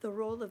the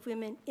role of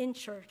women in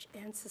church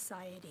and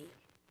society.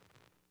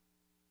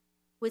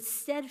 With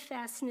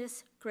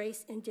steadfastness,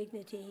 grace, and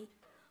dignity,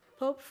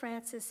 Pope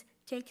Francis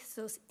takes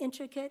those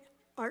intricate,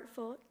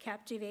 artful,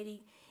 captivating,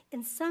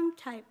 and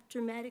sometime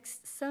dramatic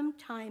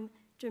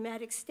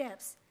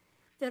steps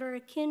that are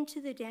akin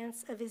to the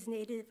dance of his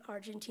native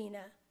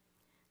Argentina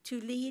to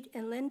lead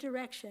and lend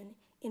direction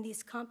in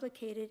these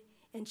complicated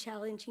and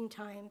challenging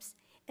times,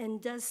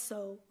 and does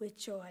so with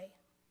joy.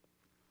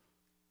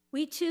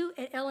 We too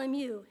at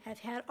LMU have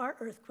had our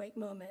earthquake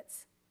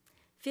moments.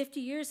 50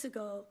 years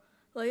ago,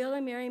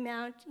 Loyola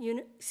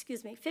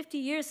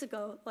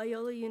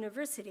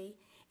University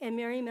and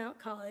Marymount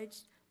College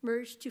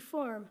merged to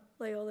form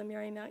Loyola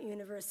Marymount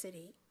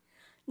University,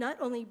 not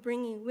only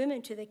bringing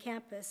women to the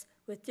campus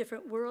with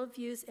different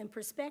worldviews and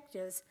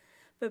perspectives,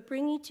 but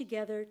bringing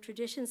together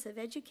traditions of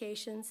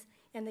educations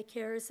and the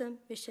charism,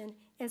 mission,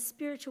 and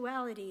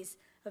spiritualities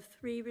of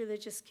three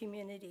religious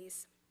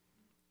communities.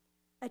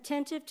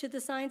 Attentive to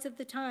the signs of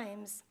the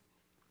times,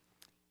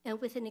 and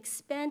with an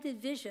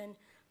expanded vision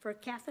for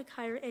Catholic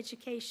higher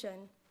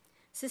education,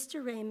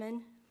 Sister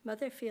Raymond,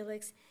 Mother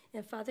Felix,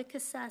 and Father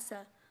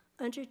Casassa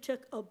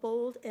undertook a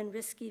bold and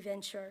risky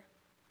venture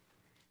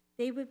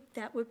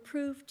that would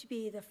prove to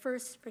be the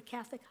first for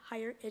Catholic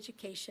higher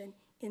education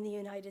in the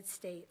United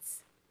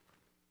States.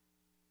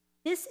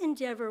 This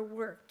endeavor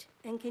worked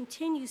and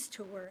continues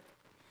to work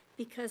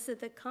because of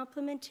the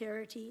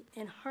complementarity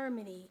and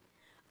harmony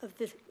of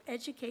the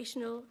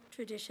educational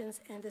traditions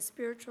and the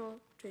spiritual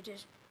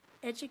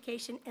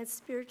education and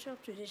spiritual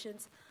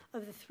traditions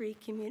of the three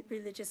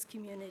religious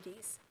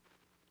communities.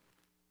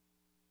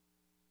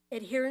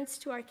 Adherence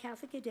to our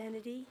Catholic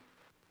identity,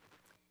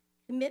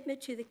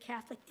 commitment to the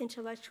Catholic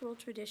intellectual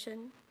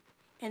tradition,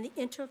 and the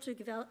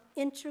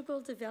integral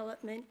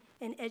development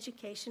and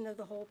education of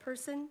the whole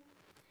person,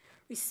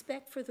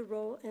 respect for the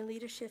role and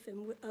leadership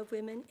of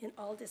women in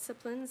all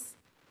disciplines.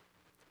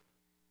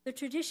 The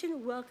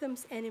tradition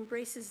welcomes and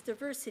embraces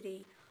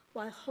diversity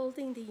while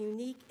holding the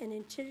unique and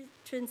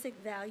intrinsic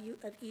value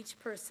of each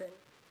person,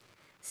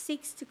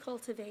 seeks to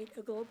cultivate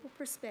a global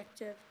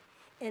perspective,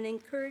 and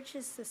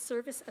encourages the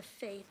service of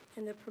faith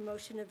and the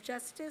promotion of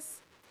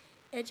justice,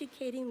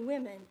 educating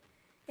women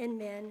and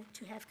men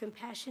to have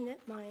compassionate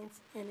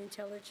minds and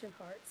intelligent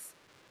hearts.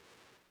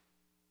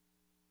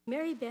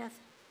 Mary Beth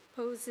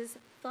poses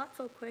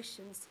thoughtful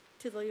questions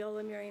to the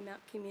Loyola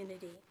Marymount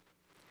community.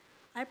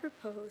 I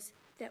propose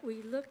that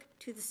we look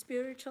to the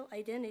spiritual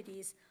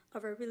identities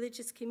of our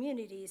religious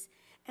communities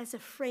as a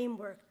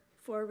framework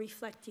for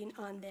reflecting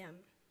on them.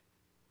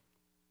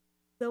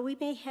 Though we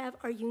may have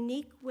our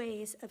unique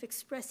ways of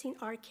expressing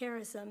our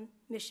charism,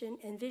 mission,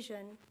 and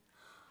vision,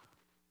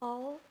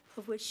 all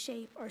of which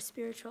shape our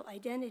spiritual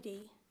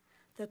identity,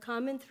 the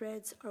common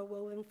threads are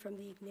woven from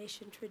the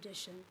Ignatian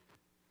tradition.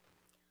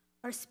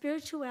 Our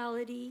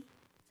spirituality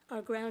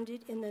are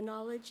grounded in the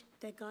knowledge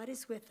that God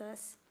is with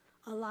us,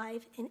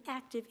 alive and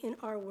active in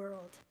our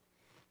world,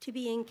 to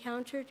be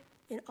encountered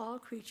in all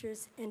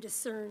creatures and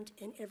discerned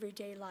in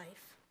everyday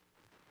life.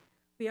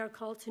 We are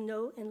called to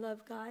know and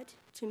love God,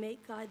 to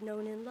make God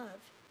known in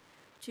love,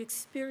 to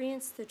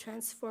experience the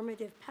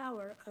transformative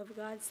power of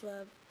God's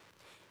love,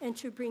 and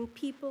to bring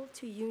people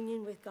to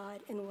union with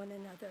God and one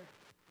another.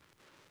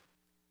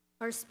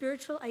 Our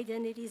spiritual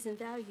identities and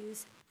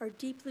values are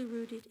deeply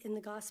rooted in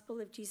the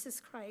gospel of Jesus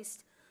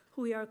Christ,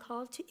 who we are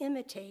called to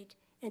imitate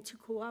and to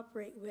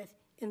cooperate with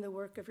in the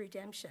work of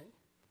redemption.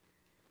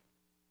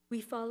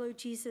 We follow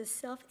Jesus'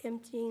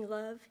 self-emptying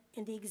love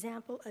and the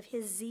example of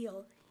his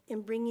zeal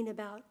in bringing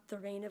about the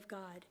reign of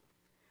God,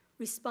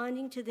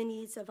 responding to the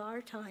needs of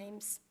our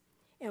times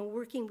and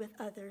working with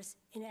others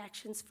in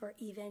actions for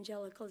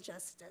evangelical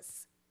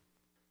justice.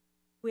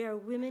 We are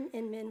women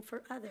and men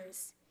for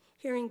others,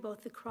 hearing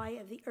both the cry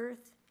of the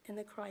earth and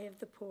the cry of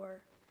the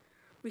poor,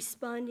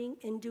 responding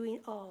and doing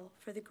all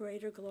for the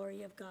greater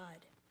glory of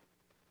God.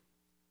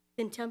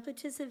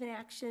 Contemplatives in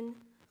action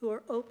who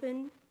are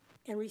open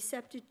and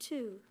receptive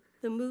to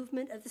the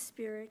movement of the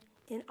Spirit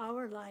in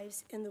our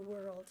lives and the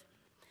world,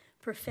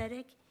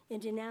 prophetic in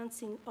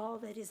denouncing all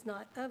that is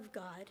not of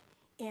God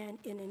and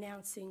in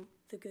announcing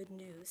the good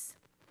news.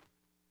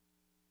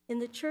 In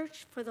the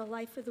Church for the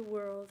Life of the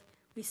World,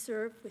 we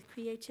serve with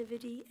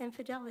creativity and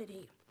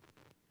fidelity.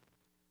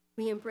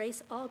 We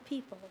embrace all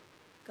people,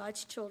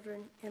 God's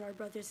children, and our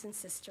brothers and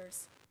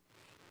sisters,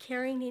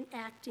 caring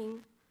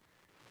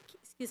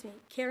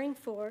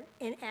for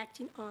and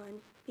acting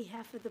on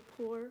behalf of the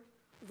poor,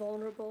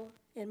 vulnerable,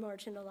 and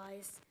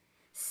marginalized,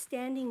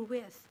 standing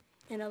with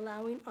and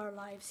allowing our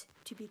lives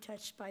to be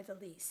touched by the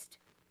least.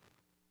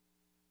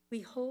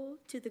 We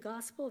hold to the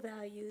gospel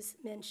values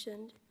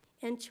mentioned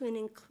and to an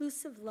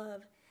inclusive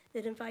love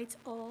that invites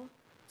all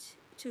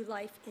to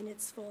life in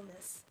its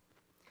fullness.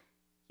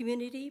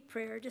 Community,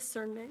 prayer,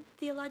 discernment,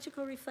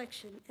 theological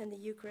reflection, and the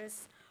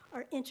Eucharist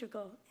are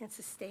integral and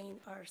sustain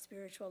our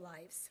spiritual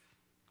lives.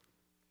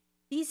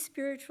 These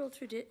spiritual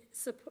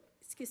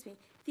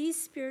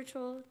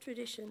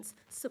traditions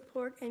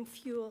support and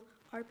fuel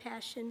our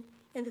passion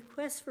in the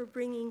quest for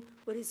bringing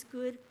what is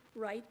good,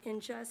 right,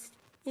 and just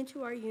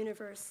into our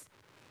universe,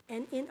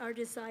 and in our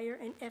desire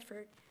and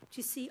effort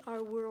to see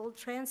our world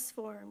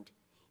transformed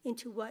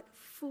into what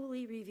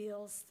fully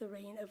reveals the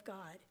reign of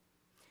God,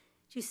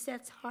 to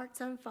set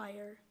hearts on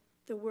fire,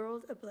 the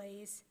world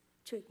ablaze,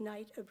 to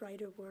ignite a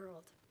brighter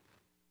world.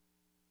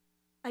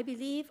 I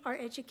believe our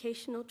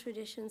educational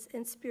traditions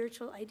and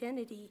spiritual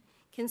identity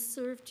can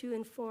serve to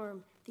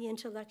inform the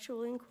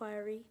intellectual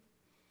inquiry,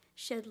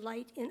 shed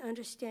light in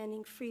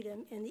understanding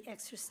freedom and the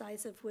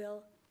exercise of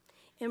will,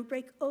 and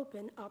break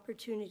open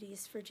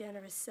opportunities for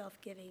generous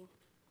self-giving.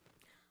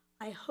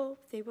 I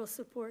hope they will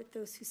support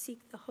those who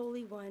seek the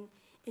Holy One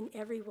in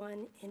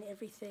everyone and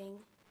everything,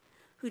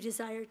 who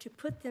desire to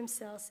put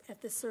themselves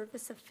at the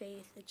service of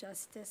faith and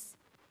justice,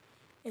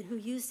 and who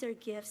use their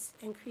gifts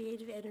and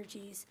creative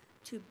energies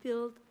to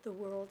build the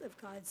world of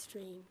God's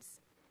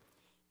dreams.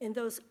 In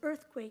those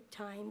earthquake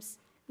times,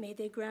 may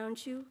they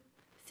ground you,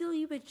 fill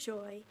you with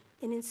joy,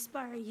 and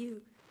inspire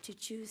you to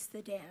choose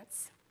the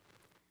dance.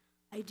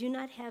 I do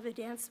not have a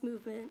dance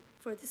movement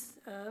for this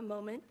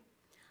moment.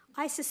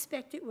 I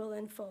suspect it will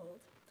unfold.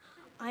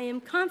 I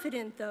am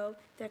confident, though,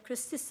 that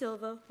Krista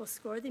Silva will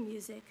score the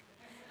music,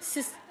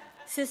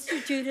 Sister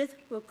Judith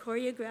will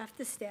choreograph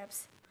the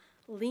steps,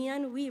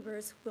 Leon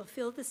Weavers will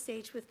fill the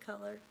stage with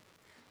color,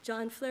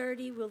 John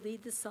Flaherty will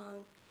lead the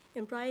song,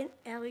 and Brian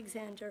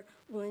Alexander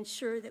will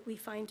ensure that we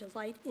find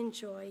delight and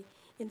joy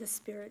in the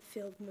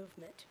Spirit-filled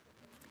movement.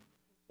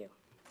 Thank you.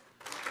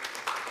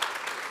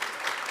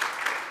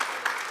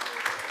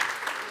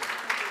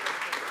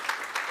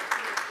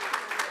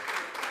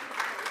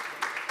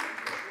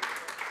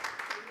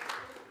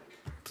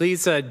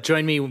 Please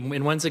join me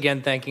in once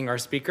again thanking our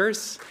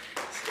speakers.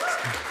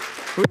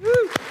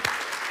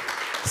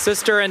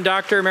 Sister and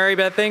Dr. Mary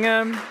Beth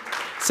Ingham,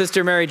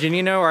 Sister Mary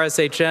Janino,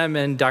 R.S.H.M,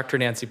 and Dr.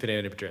 Nancy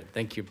Pineda-Madrid.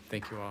 Thank you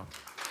all.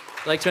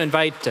 I'd like to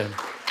invite,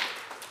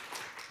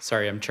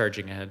 sorry, I'm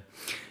charging ahead.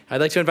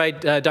 I'd like to invite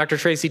Dr.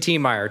 Tracy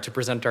Tiemeyer to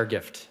present our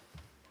gift.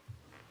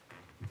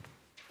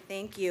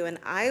 Thank you, and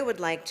I would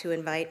like to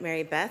invite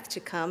Mary Beth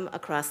to come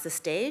across the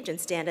stage and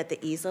stand at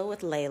the easel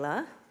with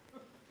Layla.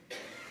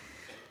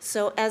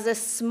 So as a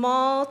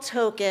small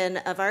token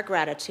of our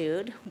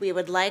gratitude, we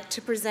would like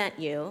to present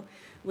you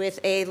with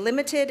a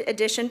limited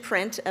edition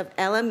print of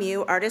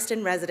LMU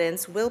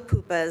Artist-in-Residence Will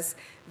Pupa's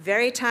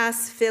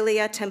Veritas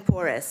Filia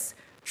Temporis,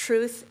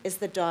 Truth is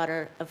the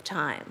Daughter of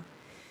Time.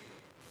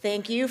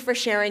 Thank you for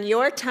sharing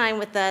your time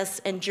with us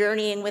and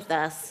journeying with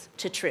us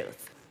to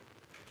truth.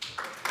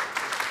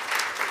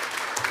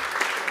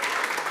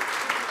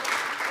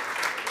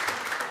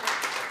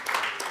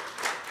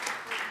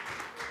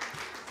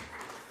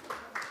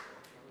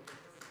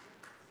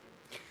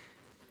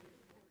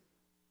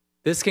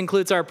 This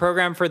concludes our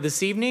program for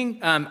this evening.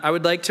 I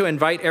would like to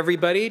invite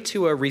everybody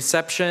to a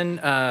reception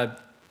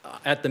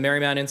at the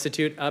Marymount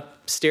Institute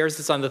upstairs.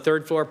 It's on the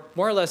 3rd floor,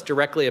 more or less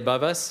directly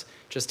above us.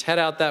 Just head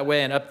out that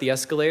way and up the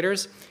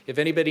escalators. If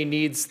anybody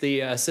needs the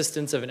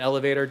assistance of an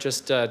elevator,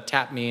 just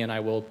tap me and I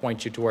will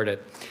point you toward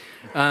it.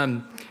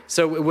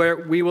 So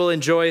we will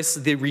enjoy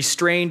the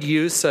restrained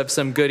use of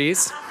some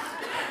goodies,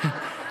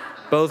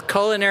 both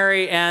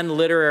culinary and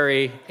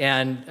literary,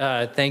 and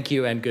thank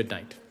you and good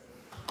night.